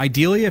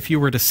 if you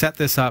were to set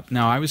this up,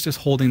 now I was just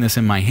holding this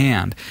in my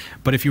hand,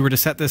 but if you were to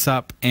set this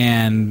up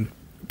and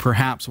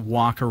perhaps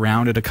walk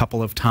around it a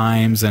couple of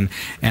times and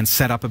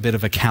set up a bit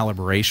of a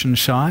calibration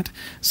shot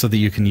so that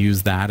you can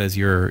use that as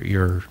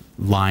your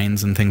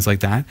lines and things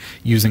like that,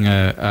 using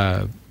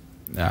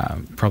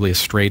probably a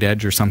straight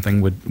edge or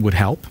something would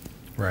help.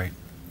 Right.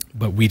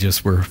 But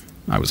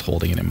I was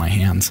holding it in my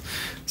hands.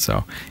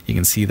 So you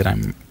can see that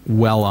I'm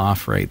well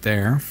off right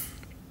there.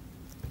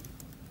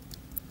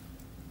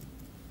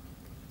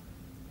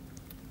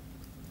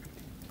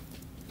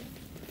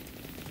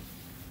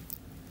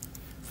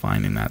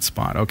 Finding that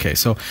spot. Okay,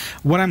 so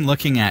what I'm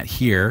looking at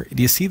here,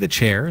 do you see the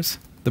chairs?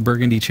 The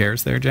burgundy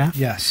chairs there, Jeff?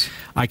 Yes.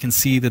 I can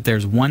see that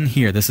there's one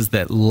here. This is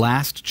the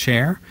last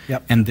chair,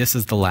 yep, and this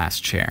is the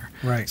last chair.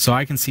 Right. So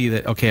I can see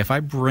that, okay, if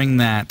I bring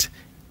that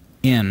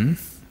in,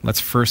 let's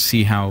first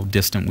see how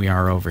distant we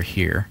are over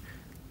here.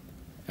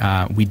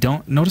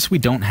 Notice we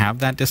don't have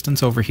that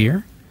distance over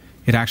here.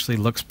 It actually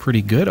looks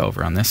pretty good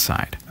over on this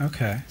side.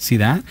 Okay. See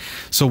that?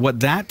 So what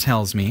that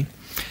tells me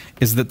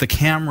is that the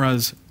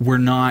cameras were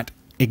not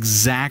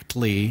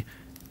exactly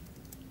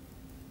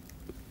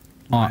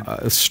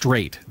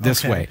straight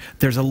this way.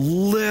 There's a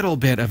little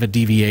bit of a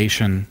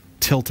deviation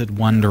tilted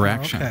one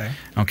direction.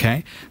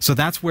 Okay. So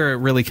that's where it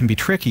really can be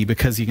tricky,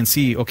 because you can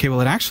see, okay,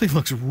 well, it actually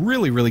looks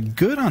really, really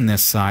good on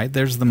this side.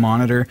 There's the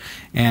monitor,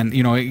 and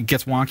you know, it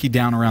gets wonky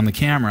down around the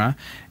camera,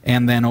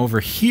 and then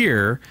over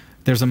here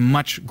there's a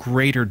much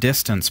greater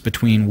distance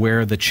between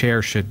where the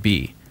chair should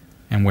be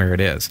and where it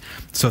is.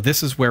 So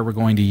this is where we're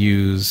going to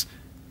use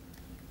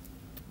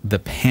the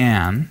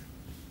pan,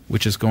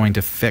 which is going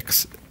to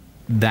fix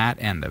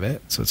that end of it.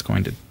 So it's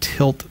going to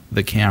tilt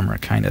the camera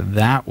kind of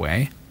that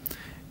way,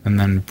 and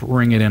then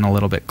bring it in a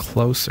little bit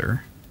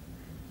closer,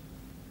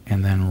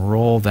 and then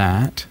roll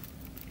that.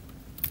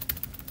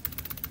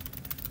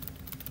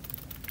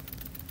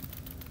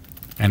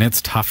 And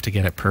it's tough to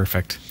get it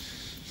perfect,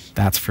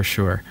 that's for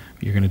sure.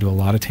 You're going to do a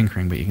lot of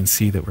tinkering, but you can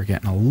see that we're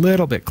getting a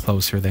little bit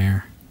closer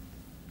there.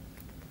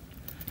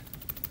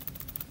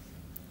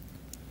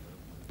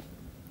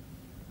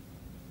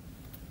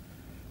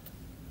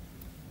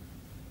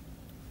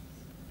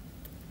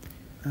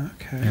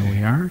 Okay. There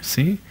we are,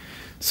 see?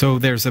 So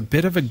there's a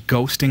bit of a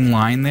ghosting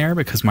line there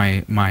because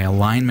my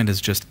alignment is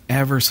just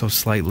ever so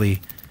slightly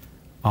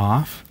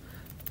off.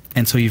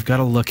 And so you've got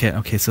to look at,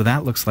 okay, so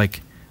that looks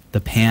like the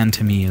pan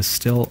to me is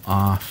still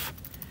off.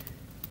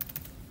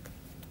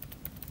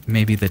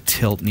 Maybe the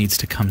tilt needs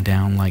to come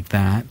down like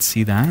that.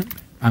 See that?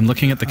 I'm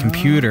looking at the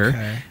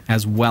computer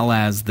as well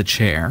as the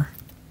chair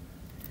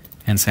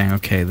and saying,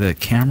 okay, the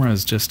camera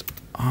is just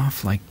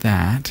off like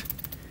that.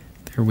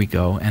 There we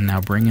go. And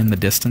now bring in the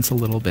distance a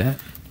little bit.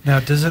 Now,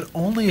 does it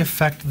only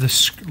affect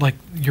like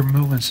your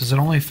movements? Does it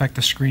only affect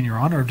the screen you're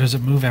on, or does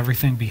it move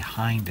everything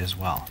behind as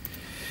well?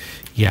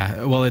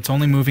 Yeah, well, it's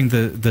only moving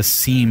the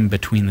seam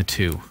between the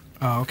two.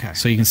 Oh, okay.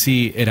 So you can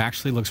see it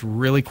actually looks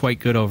really quite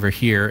good over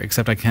here,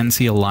 except I can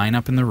see a line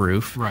up in the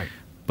roof. Right.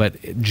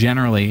 But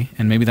generally,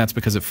 and maybe that's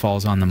because it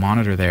falls on the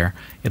monitor there,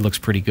 it looks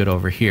pretty good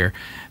over here.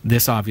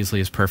 This obviously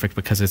is perfect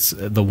because it's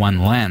the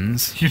one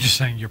lens. You're just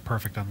saying you're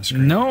perfect on the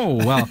screen. No,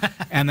 well,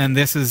 and then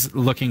this is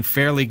looking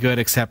fairly good,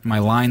 except my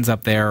lines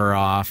up there are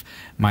off,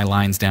 my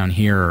lines down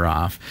here are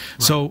off.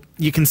 Right. So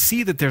you can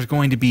see that there's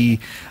going to be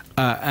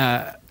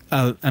an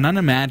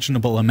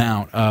unimaginable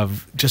amount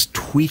of just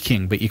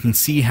tweaking, but you can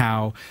see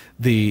how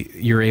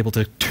you're able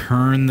to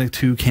turn the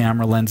two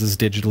camera lenses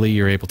digitally,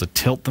 you're able to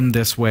tilt them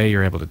this way,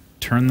 you're able to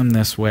turn them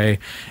this way,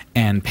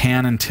 and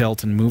pan and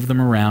tilt and move them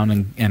around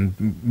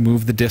and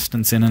move the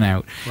distance in and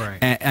out,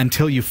 right,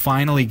 until you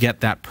finally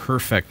get that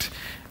perfect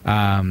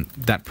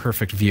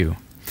view.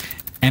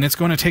 And it's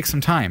going to take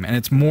some time, and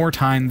it's more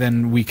time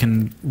than we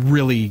can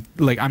really,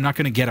 like, I'm not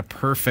going to get a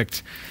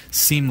perfect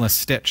seamless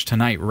stitch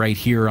tonight right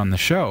here on the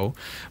show,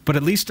 but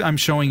at least I'm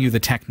showing you the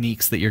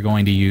techniques that you're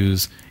going to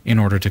use in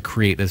order to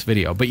create this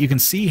video. But you can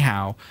see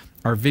how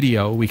our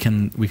video, we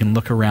can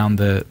look around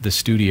the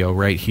studio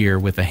right here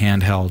with a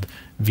handheld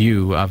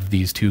view of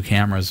these two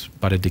cameras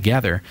butted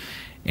together,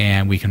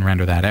 and we can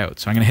render that out.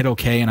 So I'm going to hit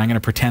OK, and I'm going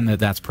to pretend that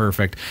that's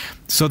perfect,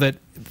 so that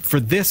for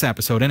this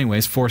episode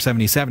anyways,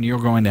 477, you're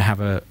going to have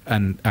a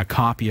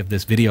copy of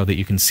this video that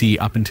you can see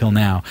up until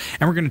now,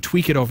 and we're going to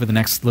tweak it over the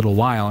next little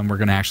while, and we're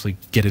going to actually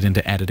get it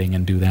into editing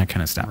and do that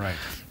kind of stuff. Right.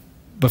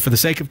 But for the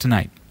sake of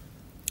tonight,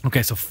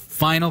 okay, so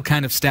final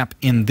kind of step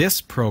in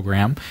this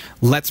program,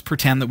 let's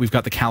pretend that we've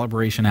got the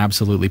calibration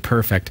absolutely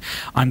perfect.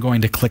 I'm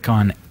going to click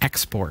on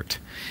Export,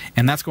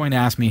 and that's going to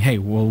ask me, hey,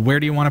 well, where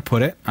do you want to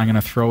put it? I'm going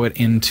to throw it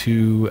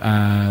into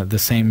I'm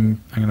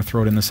going to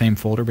throw it in the same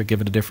folder, but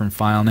give it a different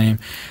file name.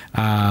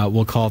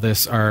 We'll call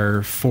this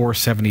our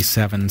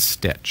 477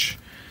 stitch.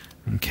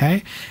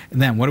 Okay, and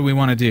then what do we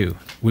want to do?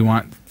 We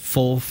want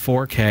full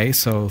 4K,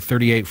 so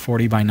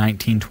 3840 by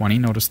 1920.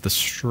 Notice the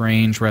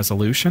strange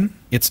resolution.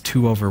 It's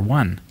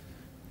 2/1,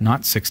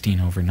 not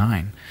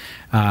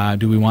 16/9.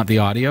 Do we want the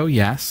audio?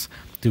 Yes.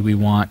 Do we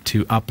want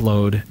to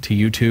upload to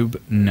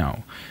YouTube?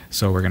 No.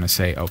 So we're going to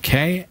say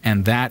OK,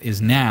 and that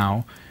is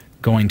now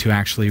going to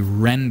actually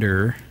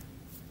render.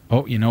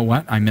 Oh, you know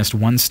what? I missed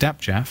one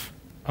step, Jeff.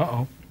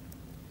 Uh-oh.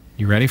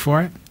 You ready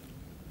for it?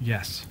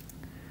 Yes.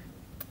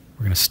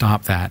 We're going to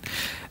stop that,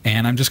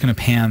 and I'm just going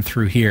to pan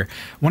through here.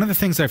 One of the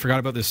things I forgot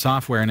about this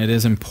software, and it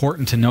is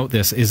important to note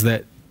this, is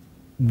that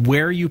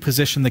where you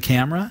position the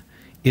camera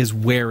is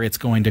where it's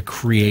going to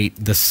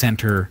create the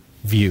center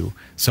view.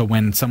 So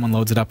when someone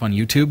loads it up on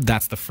YouTube,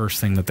 that's the first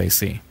thing that they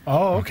see.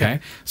 Oh, okay.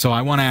 So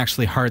I want to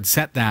actually hard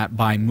set that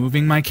by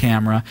moving my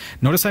camera.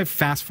 Notice I've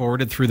fast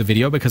forwarded through the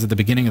video, because at the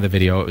beginning of the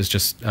video it was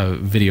just a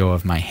video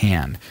of my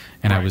hand,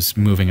 and I was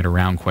moving it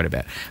around quite a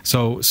bit.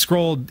 So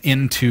scroll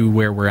into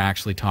where we're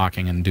actually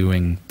talking and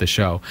doing the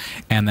show,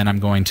 and then I'm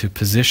going to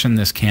position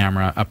this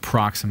camera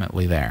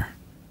approximately there.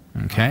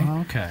 Okay?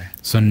 Okay.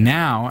 So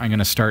now I'm going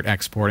to start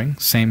exporting.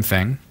 Same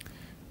thing.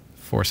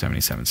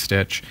 477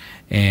 stitch,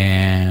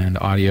 and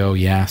audio,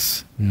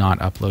 yes, not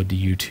upload to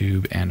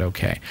YouTube, and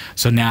OK.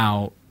 So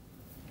now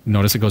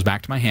notice it goes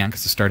back to my hand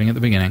because it's starting at the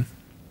beginning,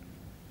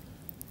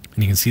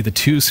 and you can see the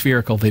two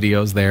spherical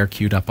videos there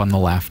queued up on the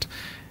left,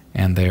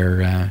 and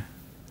their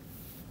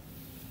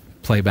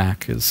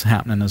playback is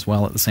happening as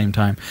well at the same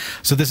time.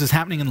 So this is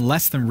happening in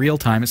less than real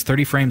time. It's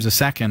 30 frames a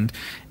second,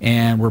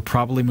 and we're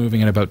probably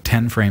moving at about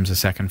 10 frames a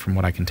second from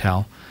what I can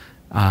tell.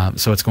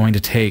 So it's going to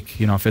take,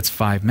 you know, if it's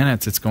 5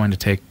 minutes, it's going to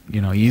take, you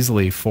know,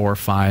 easily 4 or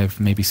 5,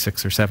 maybe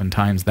 6 or 7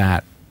 times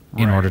that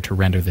in order to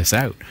render this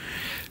out.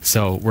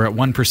 So we're at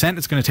 1%.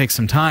 It's going to take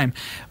some time.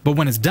 But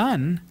when it's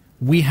done,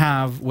 we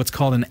have what's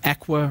called an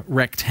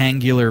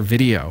equirectangular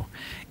video.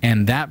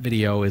 And that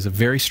video is a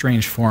very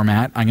strange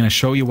format. I'm going to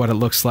show you what it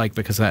looks like,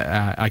 because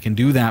I can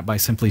do that by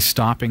simply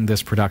stopping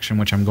this production,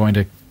 which I'm going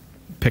to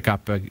pick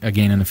up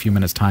again in a few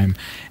minutes' time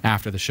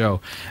after the show.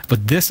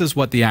 But this is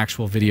what the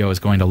actual video is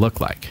going to look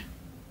like.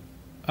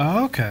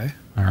 Oh, okay.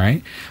 All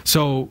right.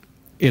 So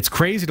it's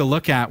crazy to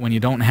look at when you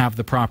don't have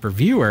the proper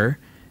viewer.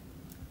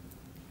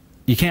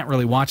 You can't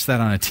really watch that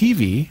on a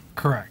TV.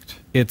 Correct.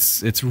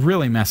 It's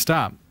really messed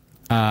up.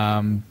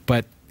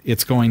 But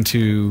it's going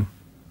to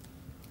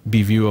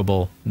be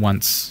viewable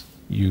once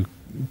you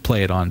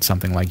play it on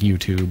something like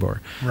YouTube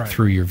or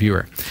through your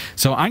viewer.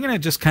 So I'm going to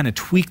just kind of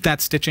tweak that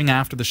stitching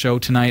after the show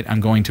tonight. I'm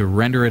going to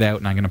render it out,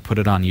 and I'm going to put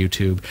it on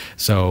YouTube.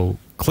 So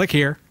click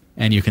here,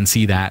 and you can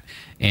see that,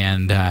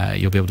 and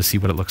you'll be able to see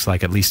what it looks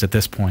like, at least at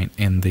this point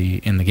in the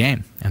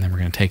game. And then we're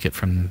going to take it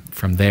from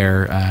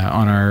there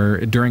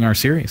during our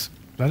series.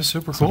 That is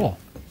super cool.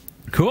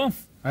 Cool.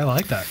 I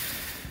like that.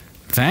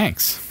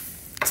 Thanks.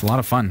 It's a lot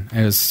of fun.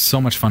 It was so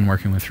much fun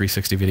working with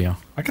 360 video.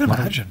 I can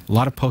imagine. A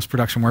lot of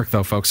post-production work,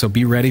 though, folks, so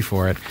be ready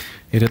for it.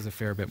 It is a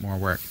fair bit more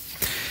work.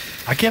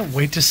 I can't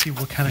wait to see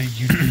what kind of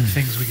unique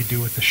things we could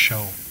do with the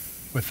show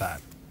with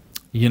that.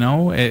 You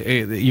know,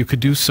 you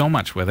could do so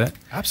much with it.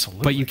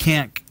 Absolutely. But you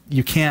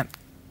can't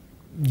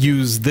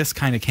use this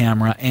kind of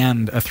camera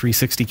and a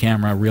 360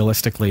 camera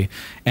realistically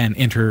and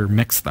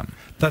intermix them.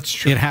 That's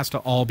true. It has to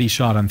all be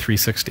shot on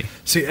 360.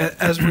 See,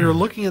 as we were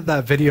looking at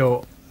that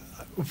video,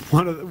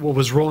 what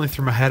was rolling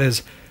through my head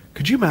is,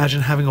 could you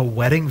imagine having a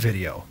wedding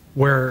video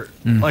where,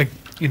 like,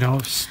 you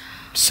know,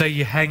 say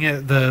you hang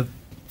it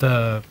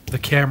the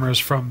cameras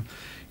from,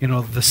 you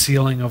know, the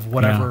ceiling of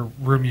whatever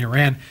room you're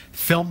in,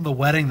 film the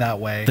wedding that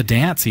way. The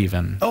dance,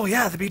 even. Oh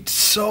yeah, that'd be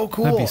so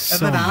cool. That'd be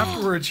so and then neat.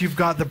 afterwards, you've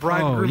got the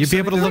bride. Oh, you'd be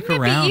able to look around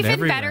Wouldn't it be even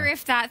everywhere. better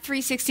if that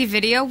 360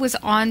 video was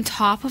on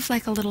top of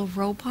like a little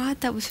robot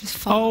that was just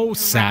following around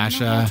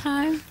Sasha. the whole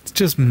time? It's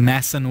just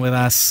messing with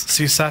us.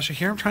 See, Sasha,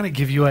 here I'm trying to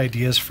give you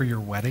ideas for your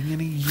wedding in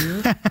a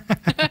year,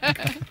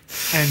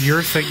 and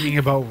you're thinking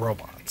about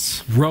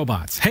robots.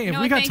 Robots. Hey, have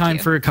No, we got thank time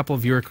you. for a couple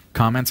of viewer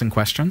comments and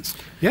questions?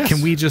 Yes.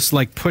 Can we just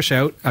like push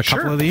out a Sure.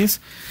 couple of these?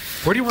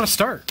 Where do you want to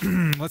start?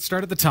 Let's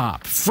start at the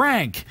top.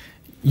 Frank,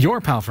 your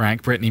pal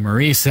Frank, Brittany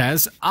Marie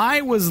says,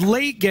 I was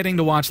late getting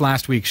to watch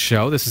last week's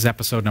show. This is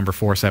episode number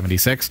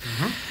 476.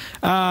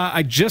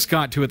 I just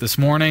got to it this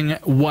morning.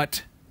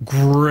 What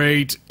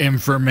great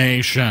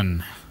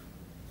information.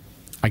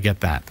 I get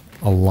that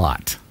a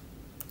lot.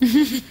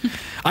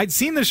 I'd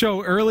seen the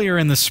show earlier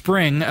in the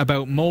spring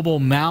about mobile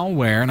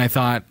malware, and I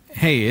thought,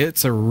 hey,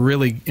 it's a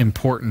really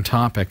important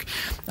topic.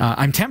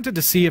 I'm tempted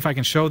to see if I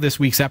can show this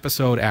week's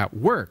episode at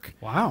work.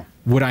 Wow.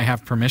 Would I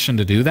have permission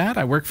to do that?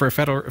 I work for a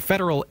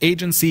federal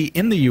agency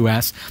in the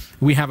U.S.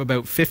 We have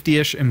about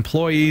 50-ish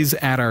employees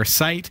at our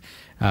site.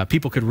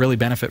 People could really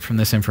benefit from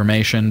this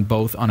information,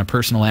 both on a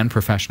personal and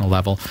professional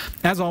level.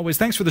 As always,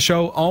 thanks for the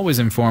show. Always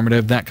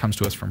informative. That comes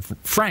to us from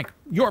Frank,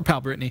 your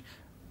pal Brittany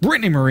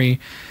Marie.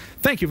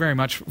 Thank you very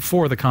much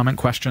for the comment,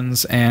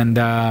 questions, and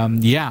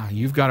yeah,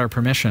 you've got our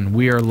permission.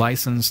 We are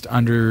licensed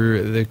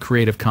under the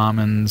Creative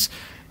Commons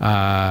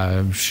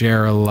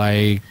share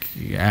alike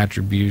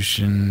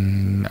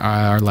attribution.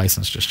 Our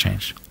license just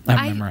changed. I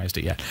haven't memorized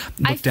it yet.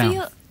 I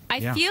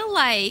feel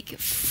like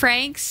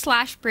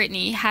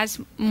Frank/Brittany has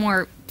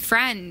more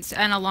friends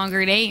and a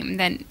longer name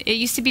than it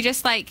used to be.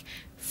 Just like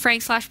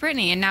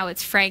Frank/Brittany, and now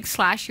it's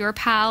Frank/your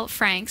pal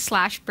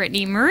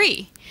Frank/Brittany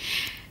Marie.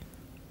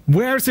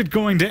 Where's it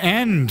going to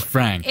end,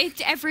 Frank?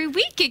 Every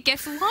week it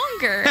gets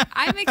longer.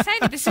 I'm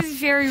excited. This is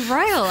very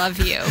royal of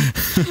you.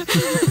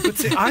 But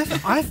see,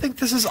 I think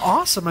this is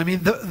awesome. I mean,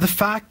 the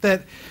fact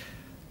that,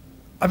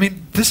 I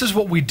mean, this is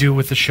what we do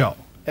with the show.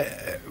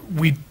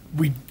 We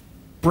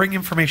bring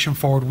information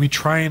forward. We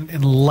try and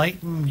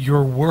enlighten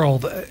your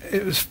world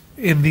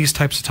in these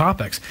types of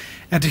topics.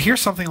 And to hear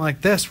something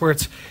like this where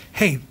it's,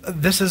 hey,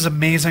 this is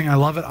amazing. I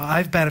love it.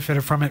 I've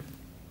benefited from it.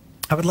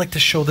 I would like to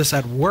show this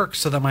at work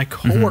so that my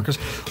coworkers,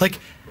 like,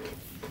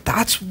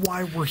 that's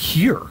why we're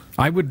here.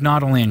 I would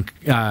not only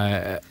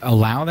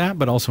allow that,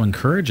 but also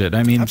encourage it.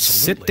 I mean,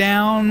 Sit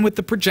down with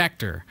the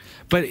projector.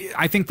 But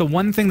I think the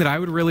one thing that I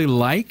would really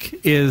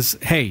like is,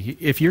 hey,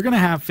 if you're going to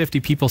have 50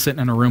 people sitting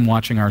in a room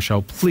watching our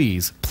show,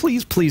 please,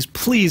 please, please,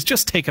 please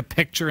just take a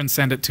picture and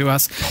send it to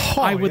us.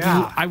 Oh,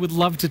 I would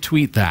love to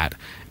tweet that.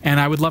 And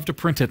I would love to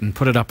print it and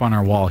put it up on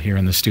our wall here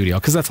in the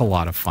studio, because that's a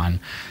lot of fun,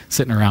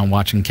 sitting around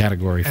watching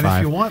Category 5. And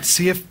if you want,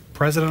 see if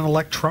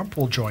President-elect Trump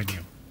will join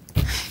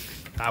you.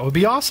 That would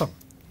be awesome.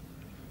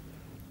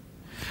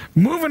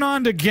 Moving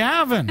on to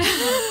Gavin.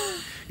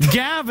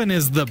 Gavin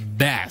is the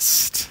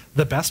best.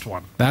 The best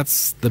one.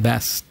 That's the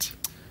best.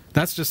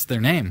 That's just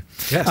their name.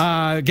 Yes.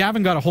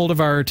 Gavin got a hold of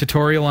our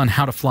tutorial on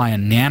how to fly a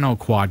nano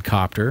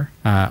quadcopter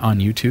on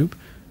YouTube.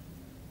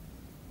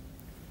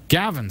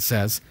 Gavin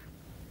says,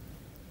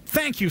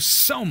 "Thank you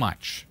so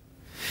much.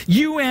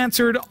 You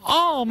answered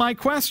all my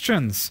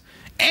questions,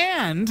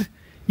 and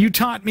you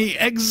taught me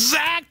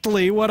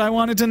exactly what I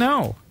wanted to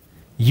know.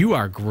 You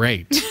are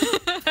great."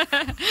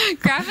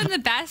 Gavin the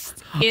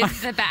best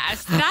is the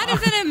best. That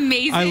is an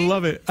amazing. I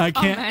love it.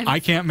 I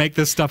can't make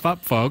this stuff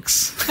up,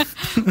 folks.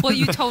 Well,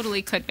 you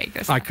totally could make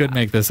this. I could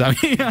make this up.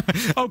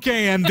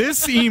 Okay, and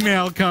this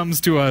email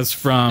comes to us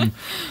from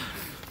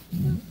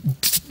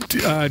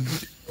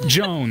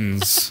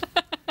Jones.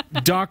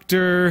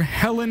 Dr.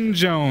 Helen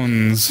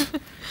Jones.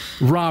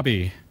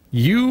 Robbie,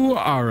 you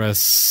are a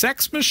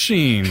sex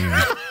machine.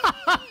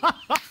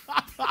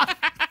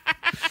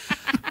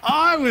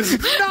 I was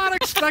not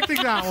expecting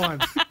that one.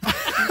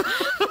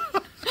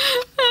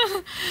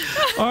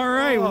 All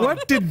right,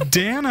 what did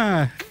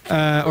Dana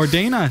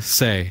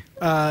say?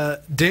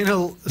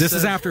 Dana This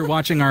is after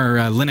watching our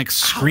Linux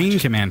screen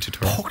command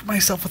tutorial. Poked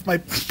myself with my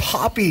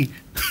poppy.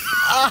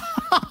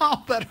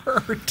 Oh, that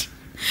hurt.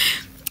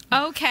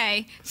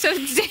 Okay, so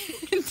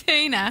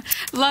Dana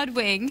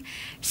Ludwig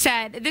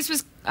said this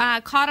was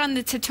caught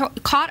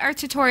our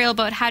tutorial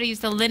about how to use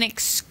the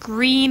Linux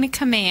screen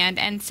command,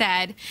 and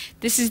said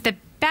this is the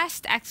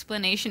best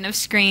explanation of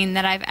screen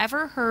that I've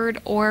ever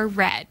heard or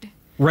read.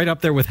 Right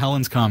up there with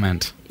Helen's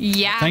comment.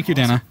 Yeah. Thank you,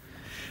 Dana.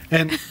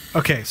 And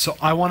okay, so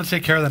I want to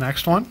take care of the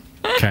next one.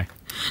 Okay.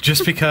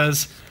 Just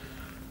because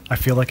I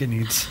feel like it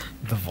needs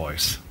the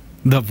voice.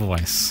 The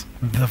voice.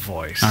 The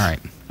voice. All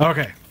right.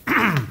 Okay.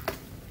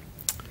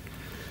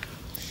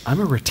 I'm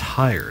a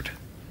retired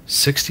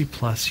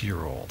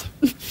 60-plus-year-old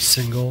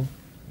single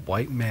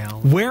white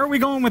male. Where are we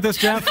going with this,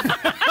 Jeff?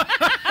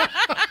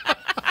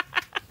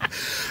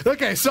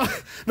 Okay, so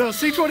no,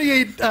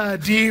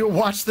 C28D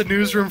watched the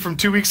newsroom from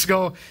 2 weeks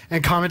ago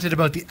and commented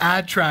about the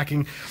ad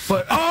tracking.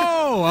 But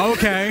oh,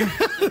 okay.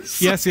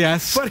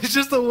 Yes. But it's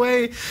just the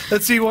way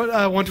that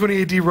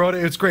C128D wrote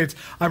it. It's great.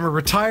 I'm a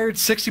retired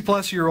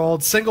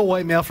 60-plus-year-old single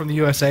white male from the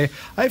USA.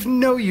 I have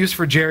no use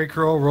for Jerry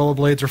curl,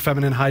 rollerblades, or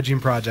feminine hygiene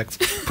products.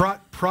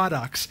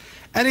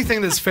 Anything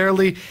that's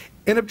fairly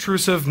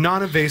inobtrusive,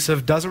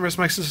 non-invasive, doesn't risk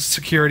my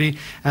security,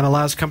 and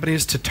allows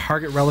companies to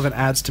target relevant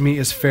ads to me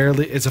is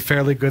a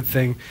fairly good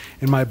thing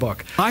in my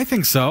book. I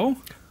think so.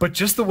 But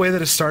just the way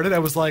that it started, I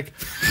was like,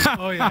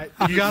 oh yeah,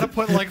 you got to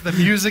put like the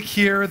music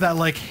here, that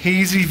like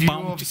hazy view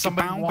of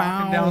somebody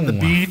walking down the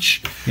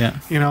beach. Yeah.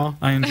 You know?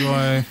 I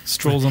enjoy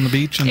strolls on the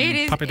beach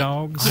and puppy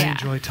dogs. I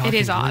enjoy talking It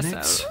is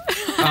Linux.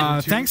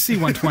 awesome. Thanks,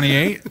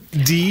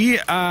 C128D.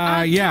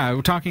 Yeah,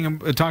 we're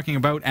talking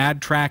about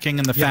ad tracking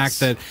and the fact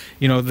that,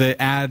 you know, the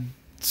ad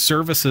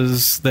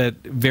services that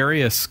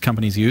various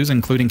companies use,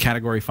 including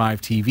Category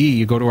 5 TV.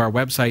 You go to our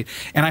website,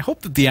 and I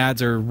hope that the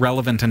ads are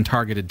relevant and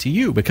targeted to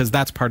you, because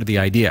that's part of the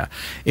idea.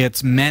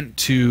 It's meant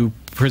to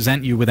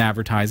present you with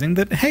advertising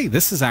that, hey,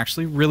 this is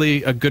actually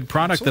really a good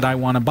product that I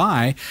want to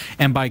buy.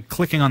 And by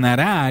clicking on that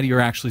ad, you're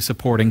actually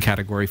supporting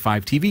Category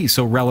 5 TV.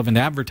 So relevant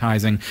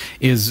advertising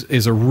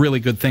is a really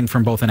good thing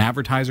from both an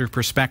advertiser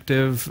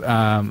perspective,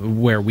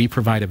 where we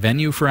provide a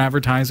venue for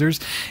advertisers,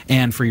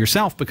 and for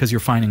yourself because you're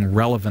finding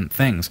relevant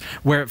things.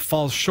 Where it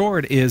falls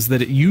short is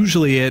that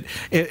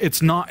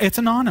it's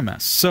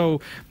anonymous.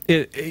 So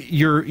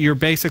you're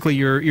basically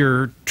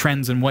your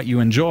trends and what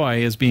you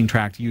enjoy is being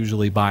tracked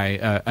usually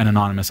by an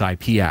anonymous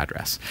IP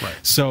address. Right.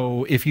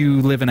 So if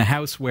you live in a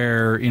house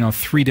where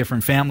 3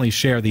 different families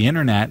share the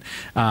internet,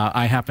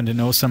 I happen to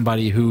know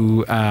somebody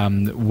who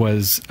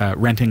was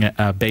renting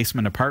a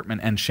basement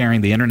apartment and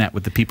sharing the internet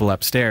with the people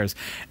upstairs,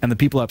 and the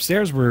people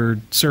upstairs were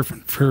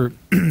surfing for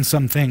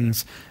some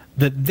things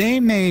that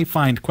they may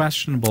find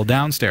questionable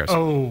downstairs.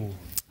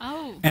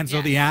 And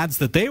so the ads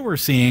that they were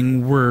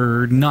seeing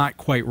were not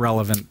quite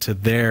relevant to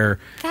their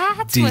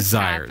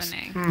desires. What's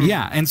happening.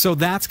 Yeah, and so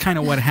that's kind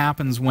of what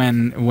happens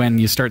when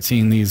you start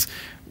seeing these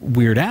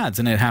weird ads,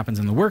 and it happens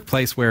in the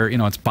workplace where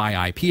it's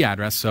by IP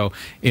address. So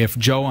if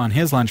Joe on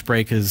his lunch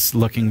break is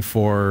looking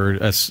for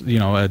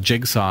a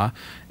jigsaw,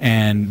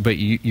 but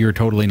you're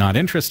totally not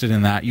interested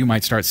in that, you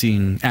might start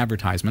seeing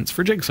advertisements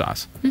for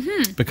jigsaws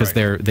because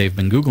they've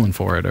been Googling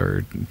for it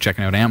or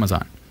checking out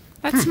Amazon.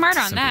 That's smart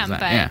on them,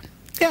 but.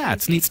 Yeah,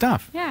 it's neat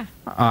stuff. Yeah.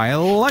 I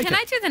like it. Can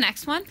I do the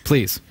next one?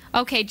 Please.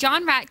 Okay,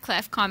 John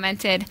Ratcliffe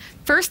commented,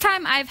 "First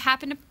time I've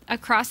happened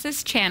across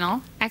this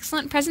channel.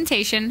 Excellent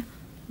presentation.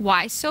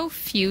 Why so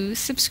few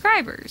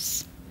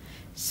subscribers?"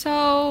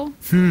 So...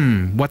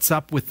 what's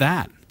up with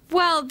that?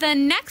 Well, the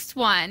next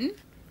one,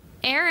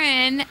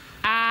 Aaron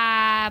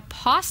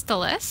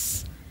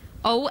Apostolos,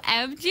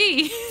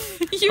 OMG.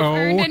 You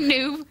earned a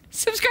new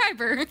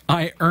subscriber.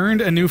 I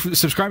earned a new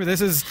subscriber.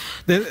 This is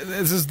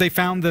they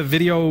found the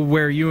video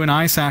where you and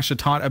I, Sasha,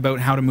 taught about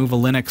how to move a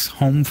Linux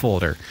home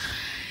folder.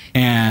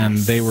 And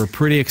they were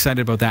pretty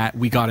excited about that.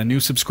 We got a new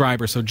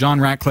subscriber. So John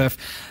Ratcliffe,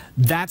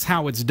 that's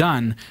how it's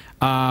done.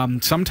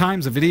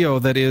 Sometimes a video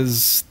that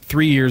is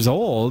 3 years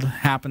old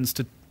happens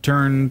to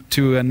turn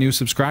to a new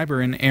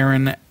subscriber in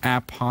Aaron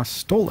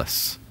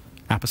Apostolos.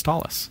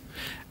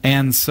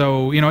 And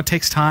so, it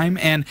takes time.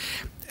 And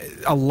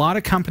a lot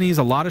of companies,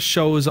 a lot of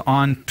shows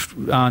on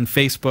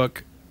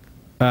Facebook,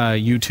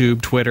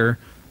 YouTube, Twitter,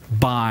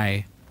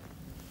 buy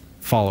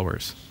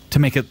followers to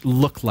make it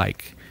look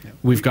like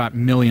we've got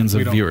millions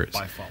of viewers. We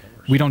don't buy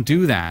followers. We don't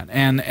do that,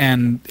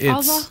 and it's.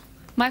 Although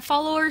my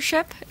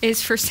followership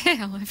is for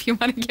sale if you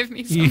want to give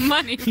me some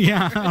money.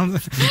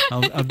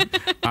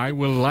 I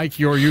will like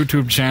your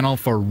YouTube channel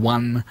for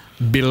 $1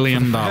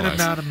 billion. That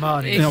amount of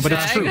money. Exactly. No, but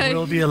it's true.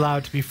 Will be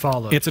allowed to be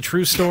followed. It's a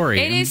true story.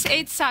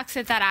 It sucks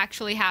that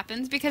actually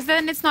happens because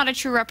then it's not a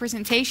true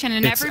representation,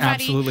 and it's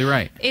everybody absolutely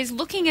right. is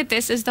looking at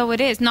this as though it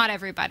is. Not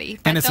everybody.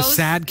 And it's a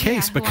sad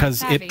case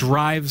because it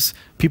drives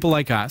people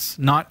like us,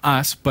 not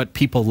us, but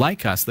people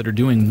like us that are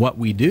doing what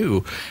we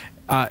do,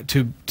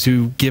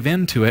 to give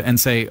in to it and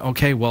say,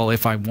 okay, well,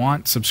 if I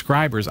want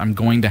subscribers, I'm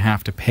going to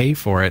have to pay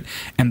for it,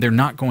 and they're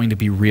not going to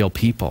be real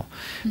people.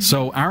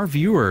 So our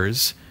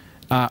viewers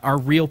are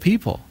real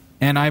people,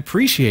 and I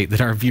appreciate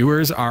that our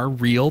viewers are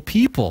real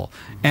people.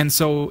 And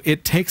so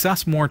it takes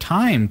us more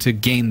time to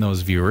gain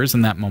those viewers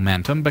and that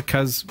momentum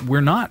because we're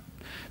not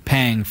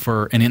paying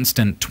for an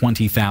instant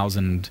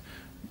 20,000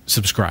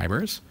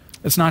 subscribers.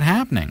 It's not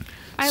happening.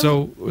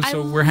 So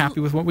we're happy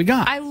with what we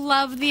got. I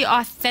love the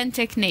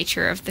authentic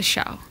nature of the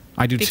show.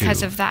 I do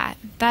because of that.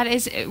 That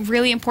is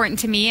really important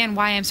to me and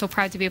why I'm so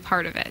proud to be a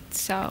part of it.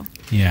 So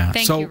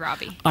thank you,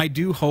 Robbie. I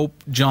do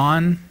hope,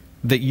 John,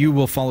 that you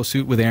will follow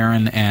suit with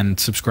Aaron and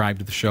subscribe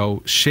to the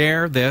show.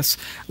 Share this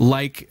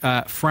like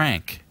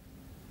Frank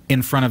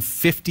in front of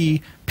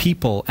 50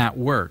 people at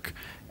work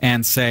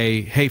and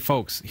say, hey,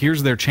 folks,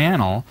 here's their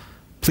channel.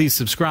 Please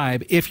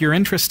subscribe if you're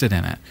interested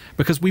in it.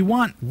 Because we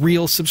want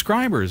real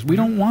subscribers. We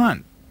don't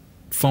want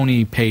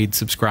phony paid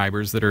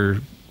subscribers that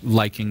are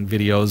liking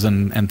videos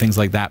and things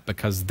like that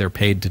because they're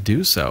paid to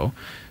do so.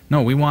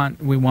 No, we want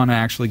to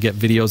actually get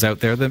videos out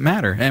there that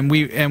matter. And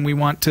we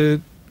want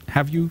to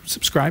have you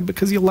subscribe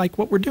because you like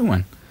what we're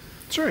doing.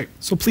 That's right.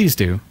 So please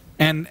do.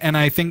 And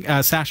I think,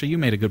 Sasha, you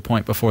made a good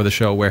point before the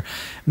show where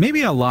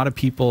maybe a lot of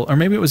people, or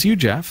maybe it was you,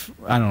 Jeff,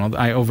 I don't know,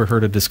 I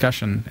overheard a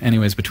discussion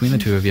anyways between the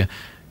two of you.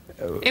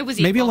 It was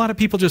maybe equal. a lot of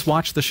people just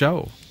watch the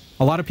show.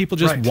 A lot of people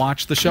just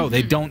watch the show.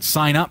 They don't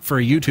sign up for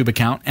a YouTube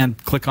account and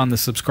click on the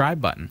subscribe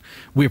button.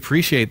 We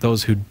appreciate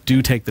those who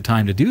do take the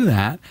time to do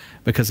that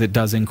because it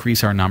does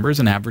increase our numbers,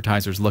 and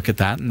advertisers look at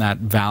that, and that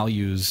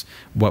values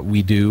what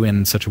we do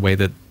in such a way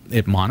that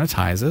it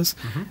monetizes.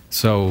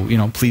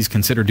 So, please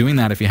consider doing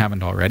that if you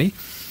haven't already.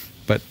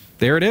 But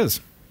there it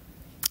is.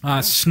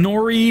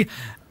 Snorri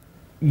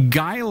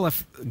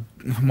Gylif...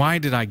 Why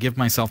did I give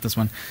myself this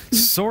one?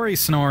 Sorry,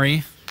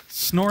 Snorri.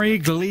 Snorri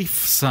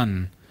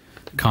Gleifson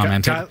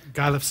commented.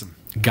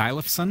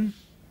 Gylifson?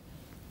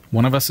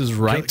 One of us is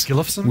right.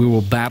 Gylifson? We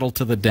will battle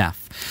to the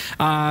death.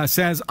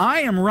 Says,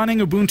 I am running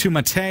Ubuntu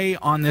Mate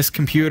on this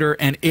computer,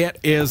 and it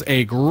is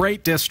a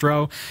great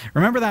distro.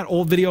 Remember that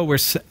old video where...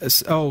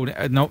 Oh,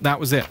 no, that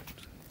was it.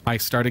 I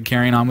started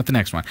carrying on with the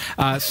next one.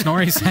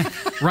 Snorri said,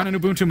 run an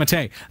Ubuntu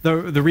Mate.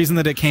 The reason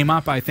that it came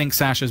up, I think,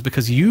 Sasha, is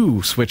because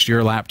you switched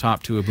your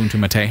laptop to Ubuntu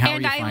Mate. How are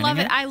you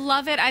finding it? I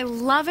love it. I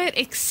love it,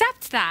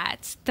 except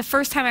that the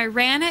first time I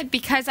ran it,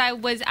 because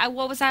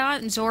what was I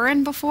on?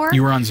 Zorin before?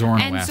 You were on Zorin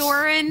and OS,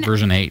 Zorin,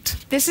 version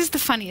 8. This is the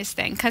funniest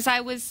thing, because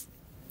I was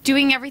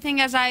doing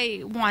everything as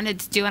I wanted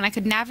to do, and I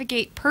could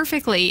navigate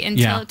perfectly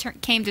until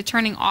it came to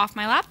turning off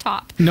my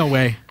laptop. No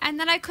way. And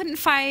then I couldn't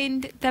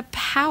find the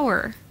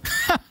power.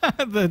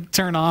 The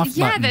turn off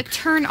button. The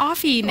turn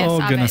offiness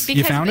of goodness. it. Because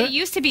You found it it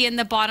used to be in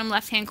the bottom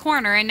left-hand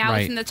corner, and now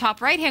it's in the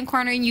top right-hand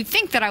corner, and you'd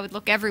think that I would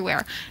look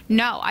everywhere.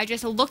 No, I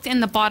just looked in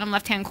the bottom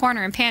left-hand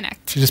corner and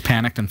panicked. She just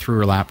panicked and threw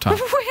her laptop.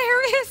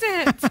 Where is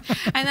it?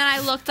 And then I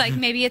looked like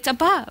maybe it's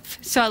above.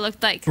 So I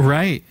looked like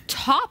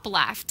top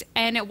left,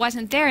 and it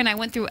wasn't there, and I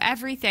went through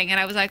everything, and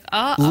I was like,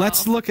 uh-oh.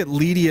 Let's look at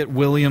Lydia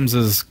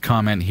Williams's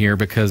comment here,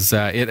 because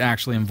it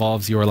actually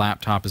involves your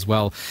laptop as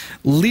well.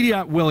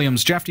 Lydia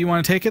Williams, Jeff, do you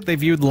want to take it? They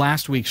viewed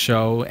last week's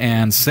show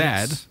and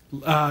said...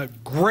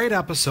 Great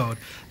episode.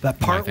 That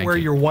part where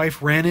your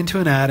wife ran into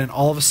an ad and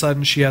all of a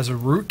sudden she has a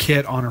root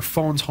kit on her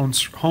phone's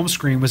home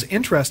screen was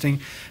interesting,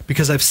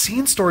 because I've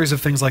seen stories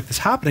of things like this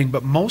happening,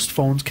 but most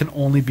phones can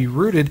only be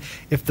rooted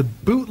if the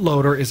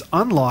bootloader is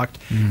unlocked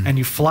and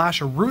you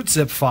flash a root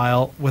zip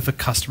file with a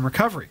custom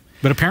recovery.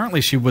 But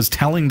apparently she was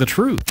telling the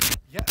truth.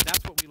 Yeah,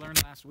 that's what we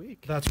learned last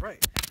week. That's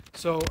right.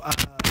 So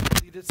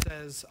it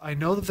says, I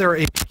know that there are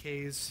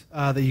APKs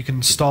that you can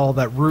install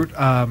that root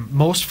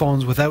most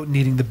phones without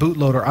needing the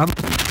bootloader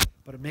unlocked,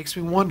 but it makes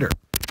me wonder,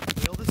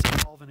 will this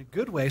evolve in a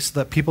good way so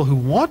that people who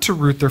want to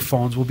root their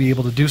phones will be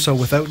able to do so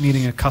without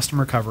needing a custom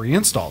recovery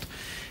installed?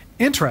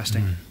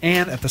 Interesting,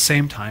 and at the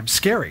same time,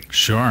 scary.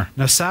 Sure.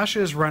 Now,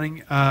 Sasha is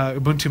running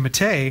Ubuntu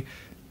Mate.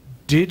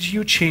 Did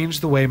you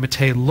change the way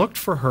Mate looked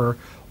for her,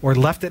 or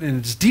left it in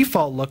its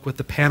default look with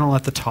the panel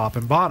at the top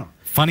and bottom?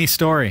 Funny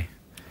story.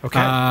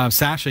 Okay.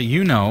 Sasha,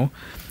 you know,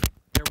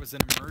 there was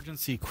an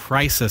emergency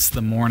crisis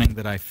the morning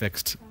that I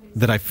finished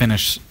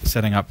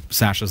setting up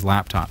Sasha's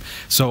laptop.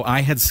 So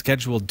I had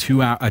scheduled a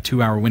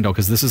 2-hour window,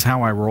 because this is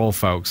how I roll,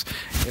 folks.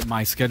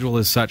 My schedule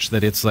is such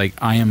that it's like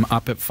I am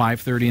up at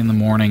 5:30 in the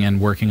morning and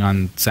working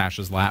on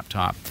Sasha's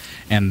laptop,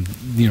 and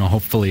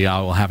hopefully I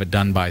will have it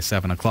done by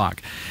 7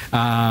 o'clock.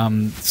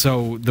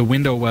 So the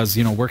window was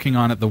working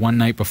on it the one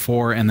night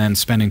before and then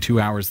spending 2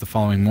 hours the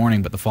following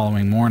morning. But the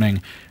following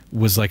morning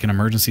was like an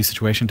emergency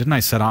situation. Didn't I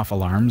set off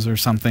alarms or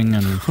something?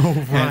 And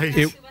right.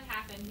 That's what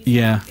happened.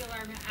 Yeah. The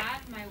alarm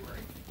at my work.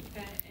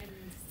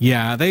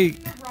 They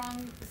the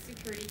wrong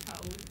security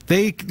code.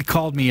 They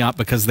called me up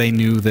because they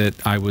knew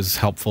that I was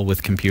helpful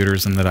with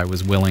computers and that I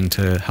was willing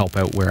to help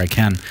out where I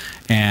can.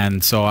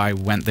 And so I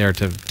went there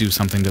to do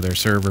something to their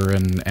server,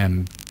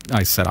 and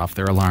I set off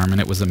their alarm,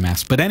 and it was a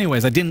mess. But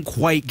anyways, I didn't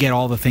quite get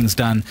all the things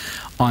done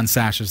on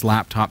Sasha's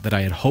laptop that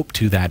I had hoped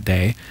to that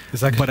day.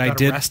 Is that because you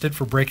got arrested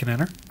for break and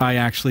enter? I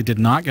actually did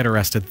not get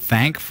arrested,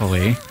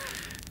 thankfully,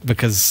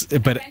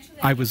 but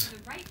I was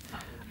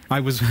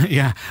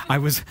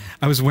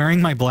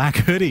wearing my black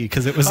hoodie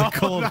because it was a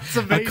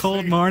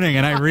cold morning,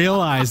 and I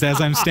realized as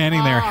I'm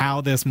standing there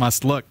how this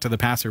must look to the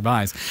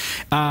passerbys.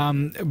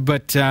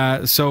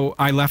 So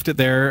I left it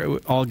there,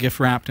 all gift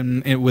wrapped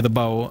and with a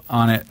bow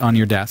on it on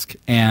your desk,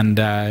 and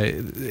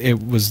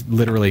it was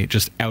literally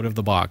just out of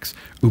the box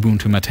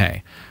Ubuntu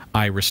Mate.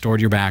 I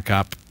restored your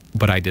backup,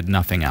 but I did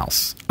nothing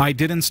else. I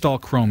did install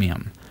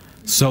Chromium,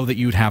 so that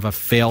you'd have a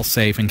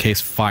fail-safe in case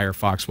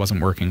Firefox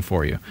wasn't working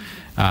for you.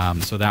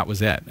 So that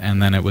was it,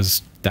 and then that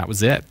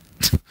was it.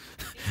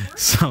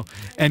 So,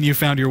 and you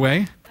found your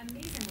way?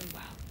 Amazingly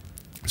well.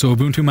 So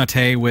Ubuntu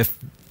Mate with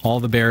all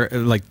the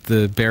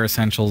bare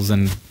essentials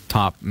and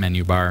top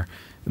menu bar.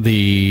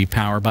 The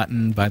power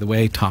button, by the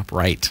way, top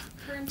right.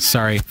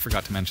 Sorry,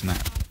 forgot to mention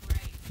that.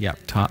 Yep,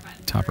 top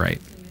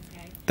right.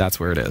 That's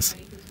where it is.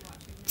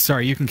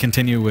 Sorry, you can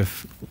continue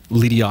with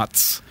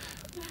Lidiots.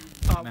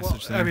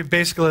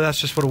 Basically that's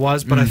just what it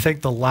was, but I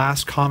think the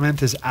last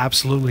comment is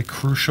absolutely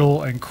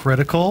crucial and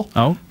critical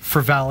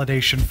for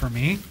validation for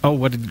me. Oh,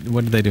 what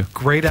did they do?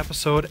 Great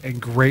episode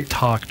and great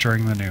talk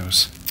during the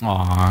news.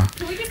 Aww.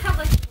 Can we just have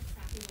like a little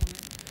sappy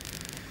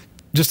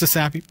moment? Just a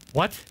sappy...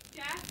 What?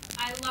 Jeff,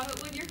 I love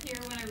it when you're here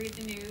when I read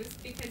the news,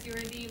 because you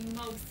are the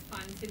most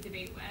fun to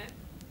debate with.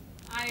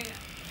 I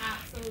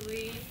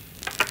absolutely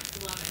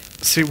love it.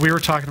 See, we were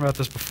talking about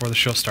this before the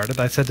show started.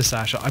 I said to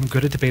Sasha, I'm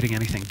good at debating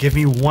anything. Give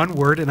me one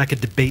word and I could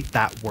debate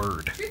that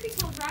word. Truth be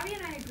told, Robbie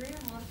and I agree on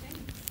a lot of things.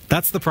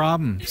 That's the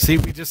problem. See,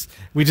 we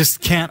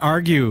just can't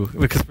argue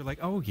because we're like,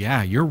 oh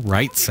yeah, you're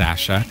right,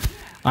 Sasha.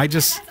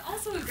 That's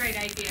also a great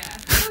idea.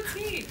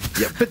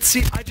 Yeah, but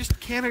see, I just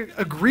can't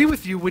agree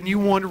with you when you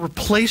want to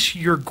replace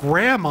your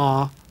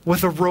grandma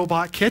with a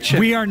robot kitchen.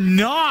 We are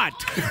not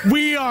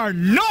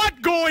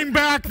going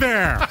back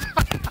there.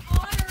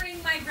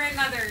 Honoring my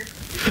grandmother.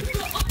 Honoring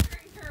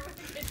her with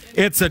a kitchen.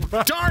 It's a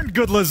darn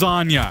good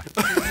lasagna.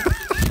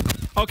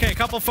 Okay, a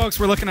couple folks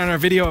were looking at our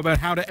video about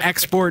how to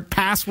export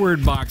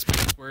password box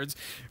passwords.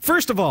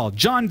 First of all,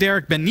 John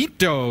Derek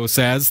Benito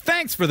says,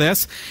 thanks for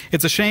this.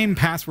 It's a shame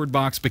password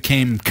box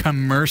became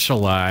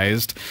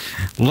commercialized.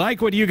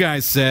 Like what you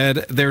guys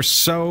said, they're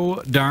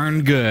so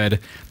darn good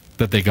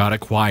that they got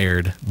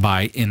acquired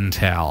by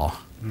Intel.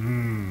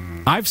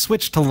 I've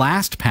switched to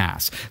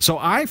LastPass, so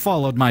I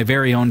followed my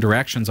very own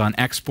directions on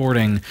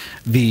exporting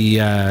the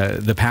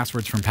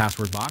passwords from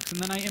Password Box,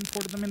 and then I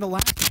imported them into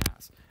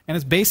LastPass. And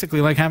it's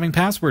basically like having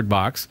Password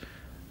Box,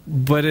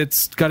 but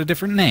it's got a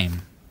different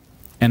name,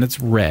 and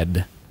it's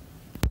red.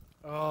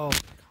 Oh,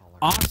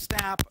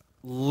 Ostap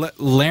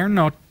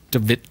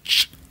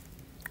Lernotovich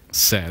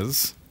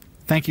says,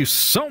 thank you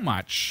so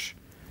much.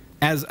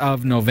 As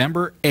of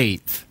November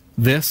 8th,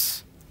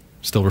 this,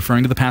 still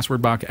referring to the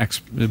Password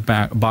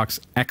Box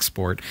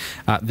export,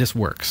 this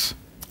works.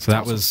 So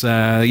that was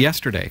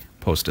yesterday,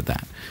 posted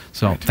that.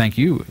 So thank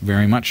you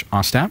very much,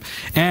 Ostap.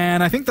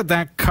 And I think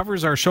that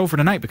covers our show for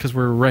tonight because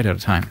we're right out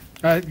of time.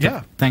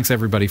 Yeah. Thanks,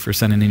 everybody, for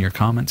sending in your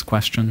comments,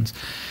 questions,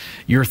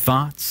 your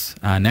thoughts.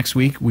 Next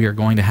week, we are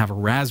going to have a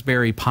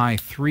Raspberry Pi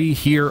 3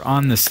 here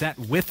on the set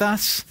with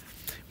us.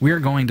 We're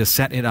going to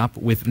set it up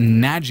with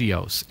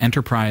Nagios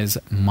Enterprise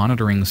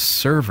Monitoring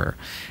Server.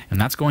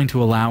 And that's going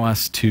to allow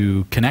us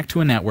to connect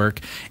to a network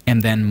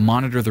and then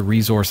monitor the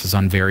resources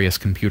on various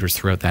computers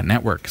throughout that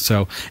network.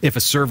 So if a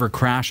server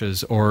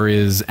crashes or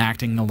is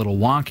acting a little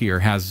wonky or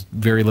has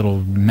very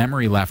little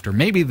memory left, or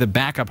maybe the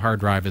backup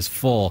hard drive is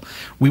full,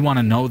 we want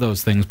to know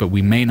those things, but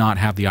we may not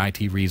have the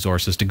IT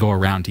resources to go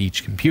around to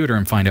each computer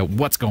and find out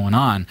what's going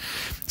on.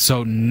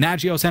 So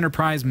Nagios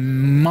Enterprise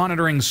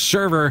Monitoring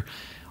Server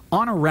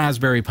on a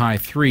Raspberry Pi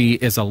 3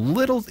 is a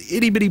little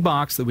itty-bitty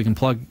box that we can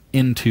plug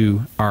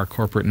into our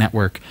corporate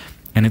network,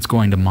 and it's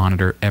going to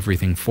monitor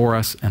everything for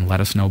us and let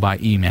us know by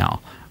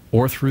email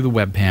or through the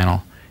web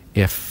panel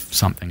if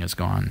something has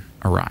gone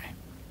awry.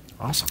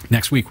 Awesome.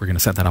 Next week, we're going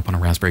to set that up on a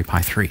Raspberry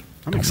Pi 3.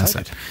 I'm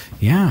excited.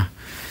 Yeah.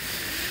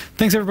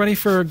 Thanks, everybody,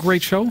 for a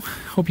great show.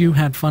 Hope you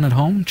had fun at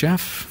home.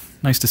 Jeff,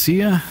 nice to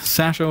see you.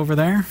 Sasha over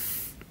there.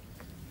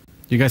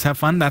 You guys have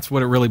fun? That's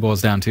what it really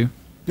boils down to.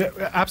 Yeah,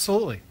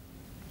 absolutely.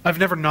 I've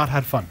never not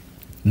had fun.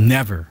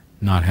 Never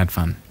not had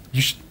fun.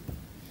 You should,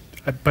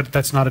 but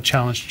that's not a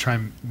challenge to try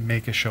and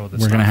make a show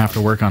that's We're going to have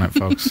to work on it,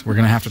 folks. We're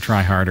going to have to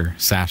try harder,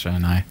 Sasha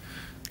and I.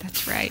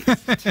 That's right.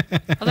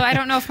 Although I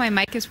don't know if my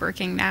mic is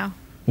working now.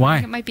 Why?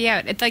 It might be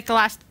out. It's like the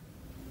last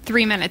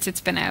 3 minutes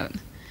it's been out.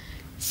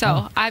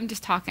 So I'm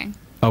just talking.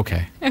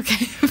 Okay.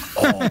 Okay.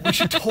 Oh, we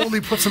should totally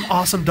put some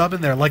awesome dub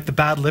in there, like the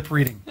bad lip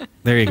reading.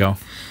 There you go.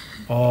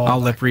 Oh, I'll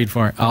lip read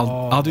for it.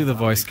 I'll do the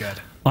voice. Good.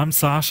 I'm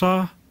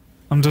Sasha.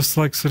 I'm just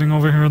like sitting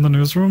over here in the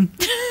newsroom.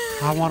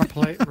 I want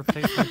to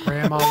replace my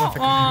grandma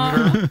with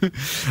a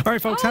computer. All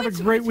right, folks, have a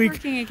great week.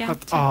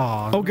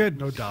 Oh, good.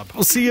 No dub.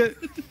 We'll see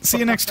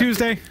you next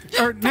Tuesday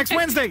or next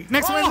Wednesday.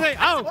 Wednesday.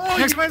 Oh,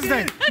 next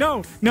Wednesday.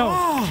 No.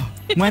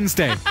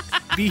 Wednesday.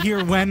 Be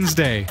here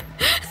Wednesday.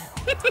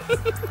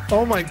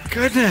 Oh my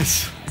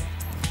goodness.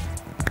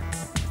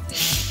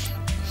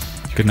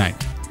 Good night.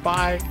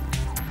 Bye.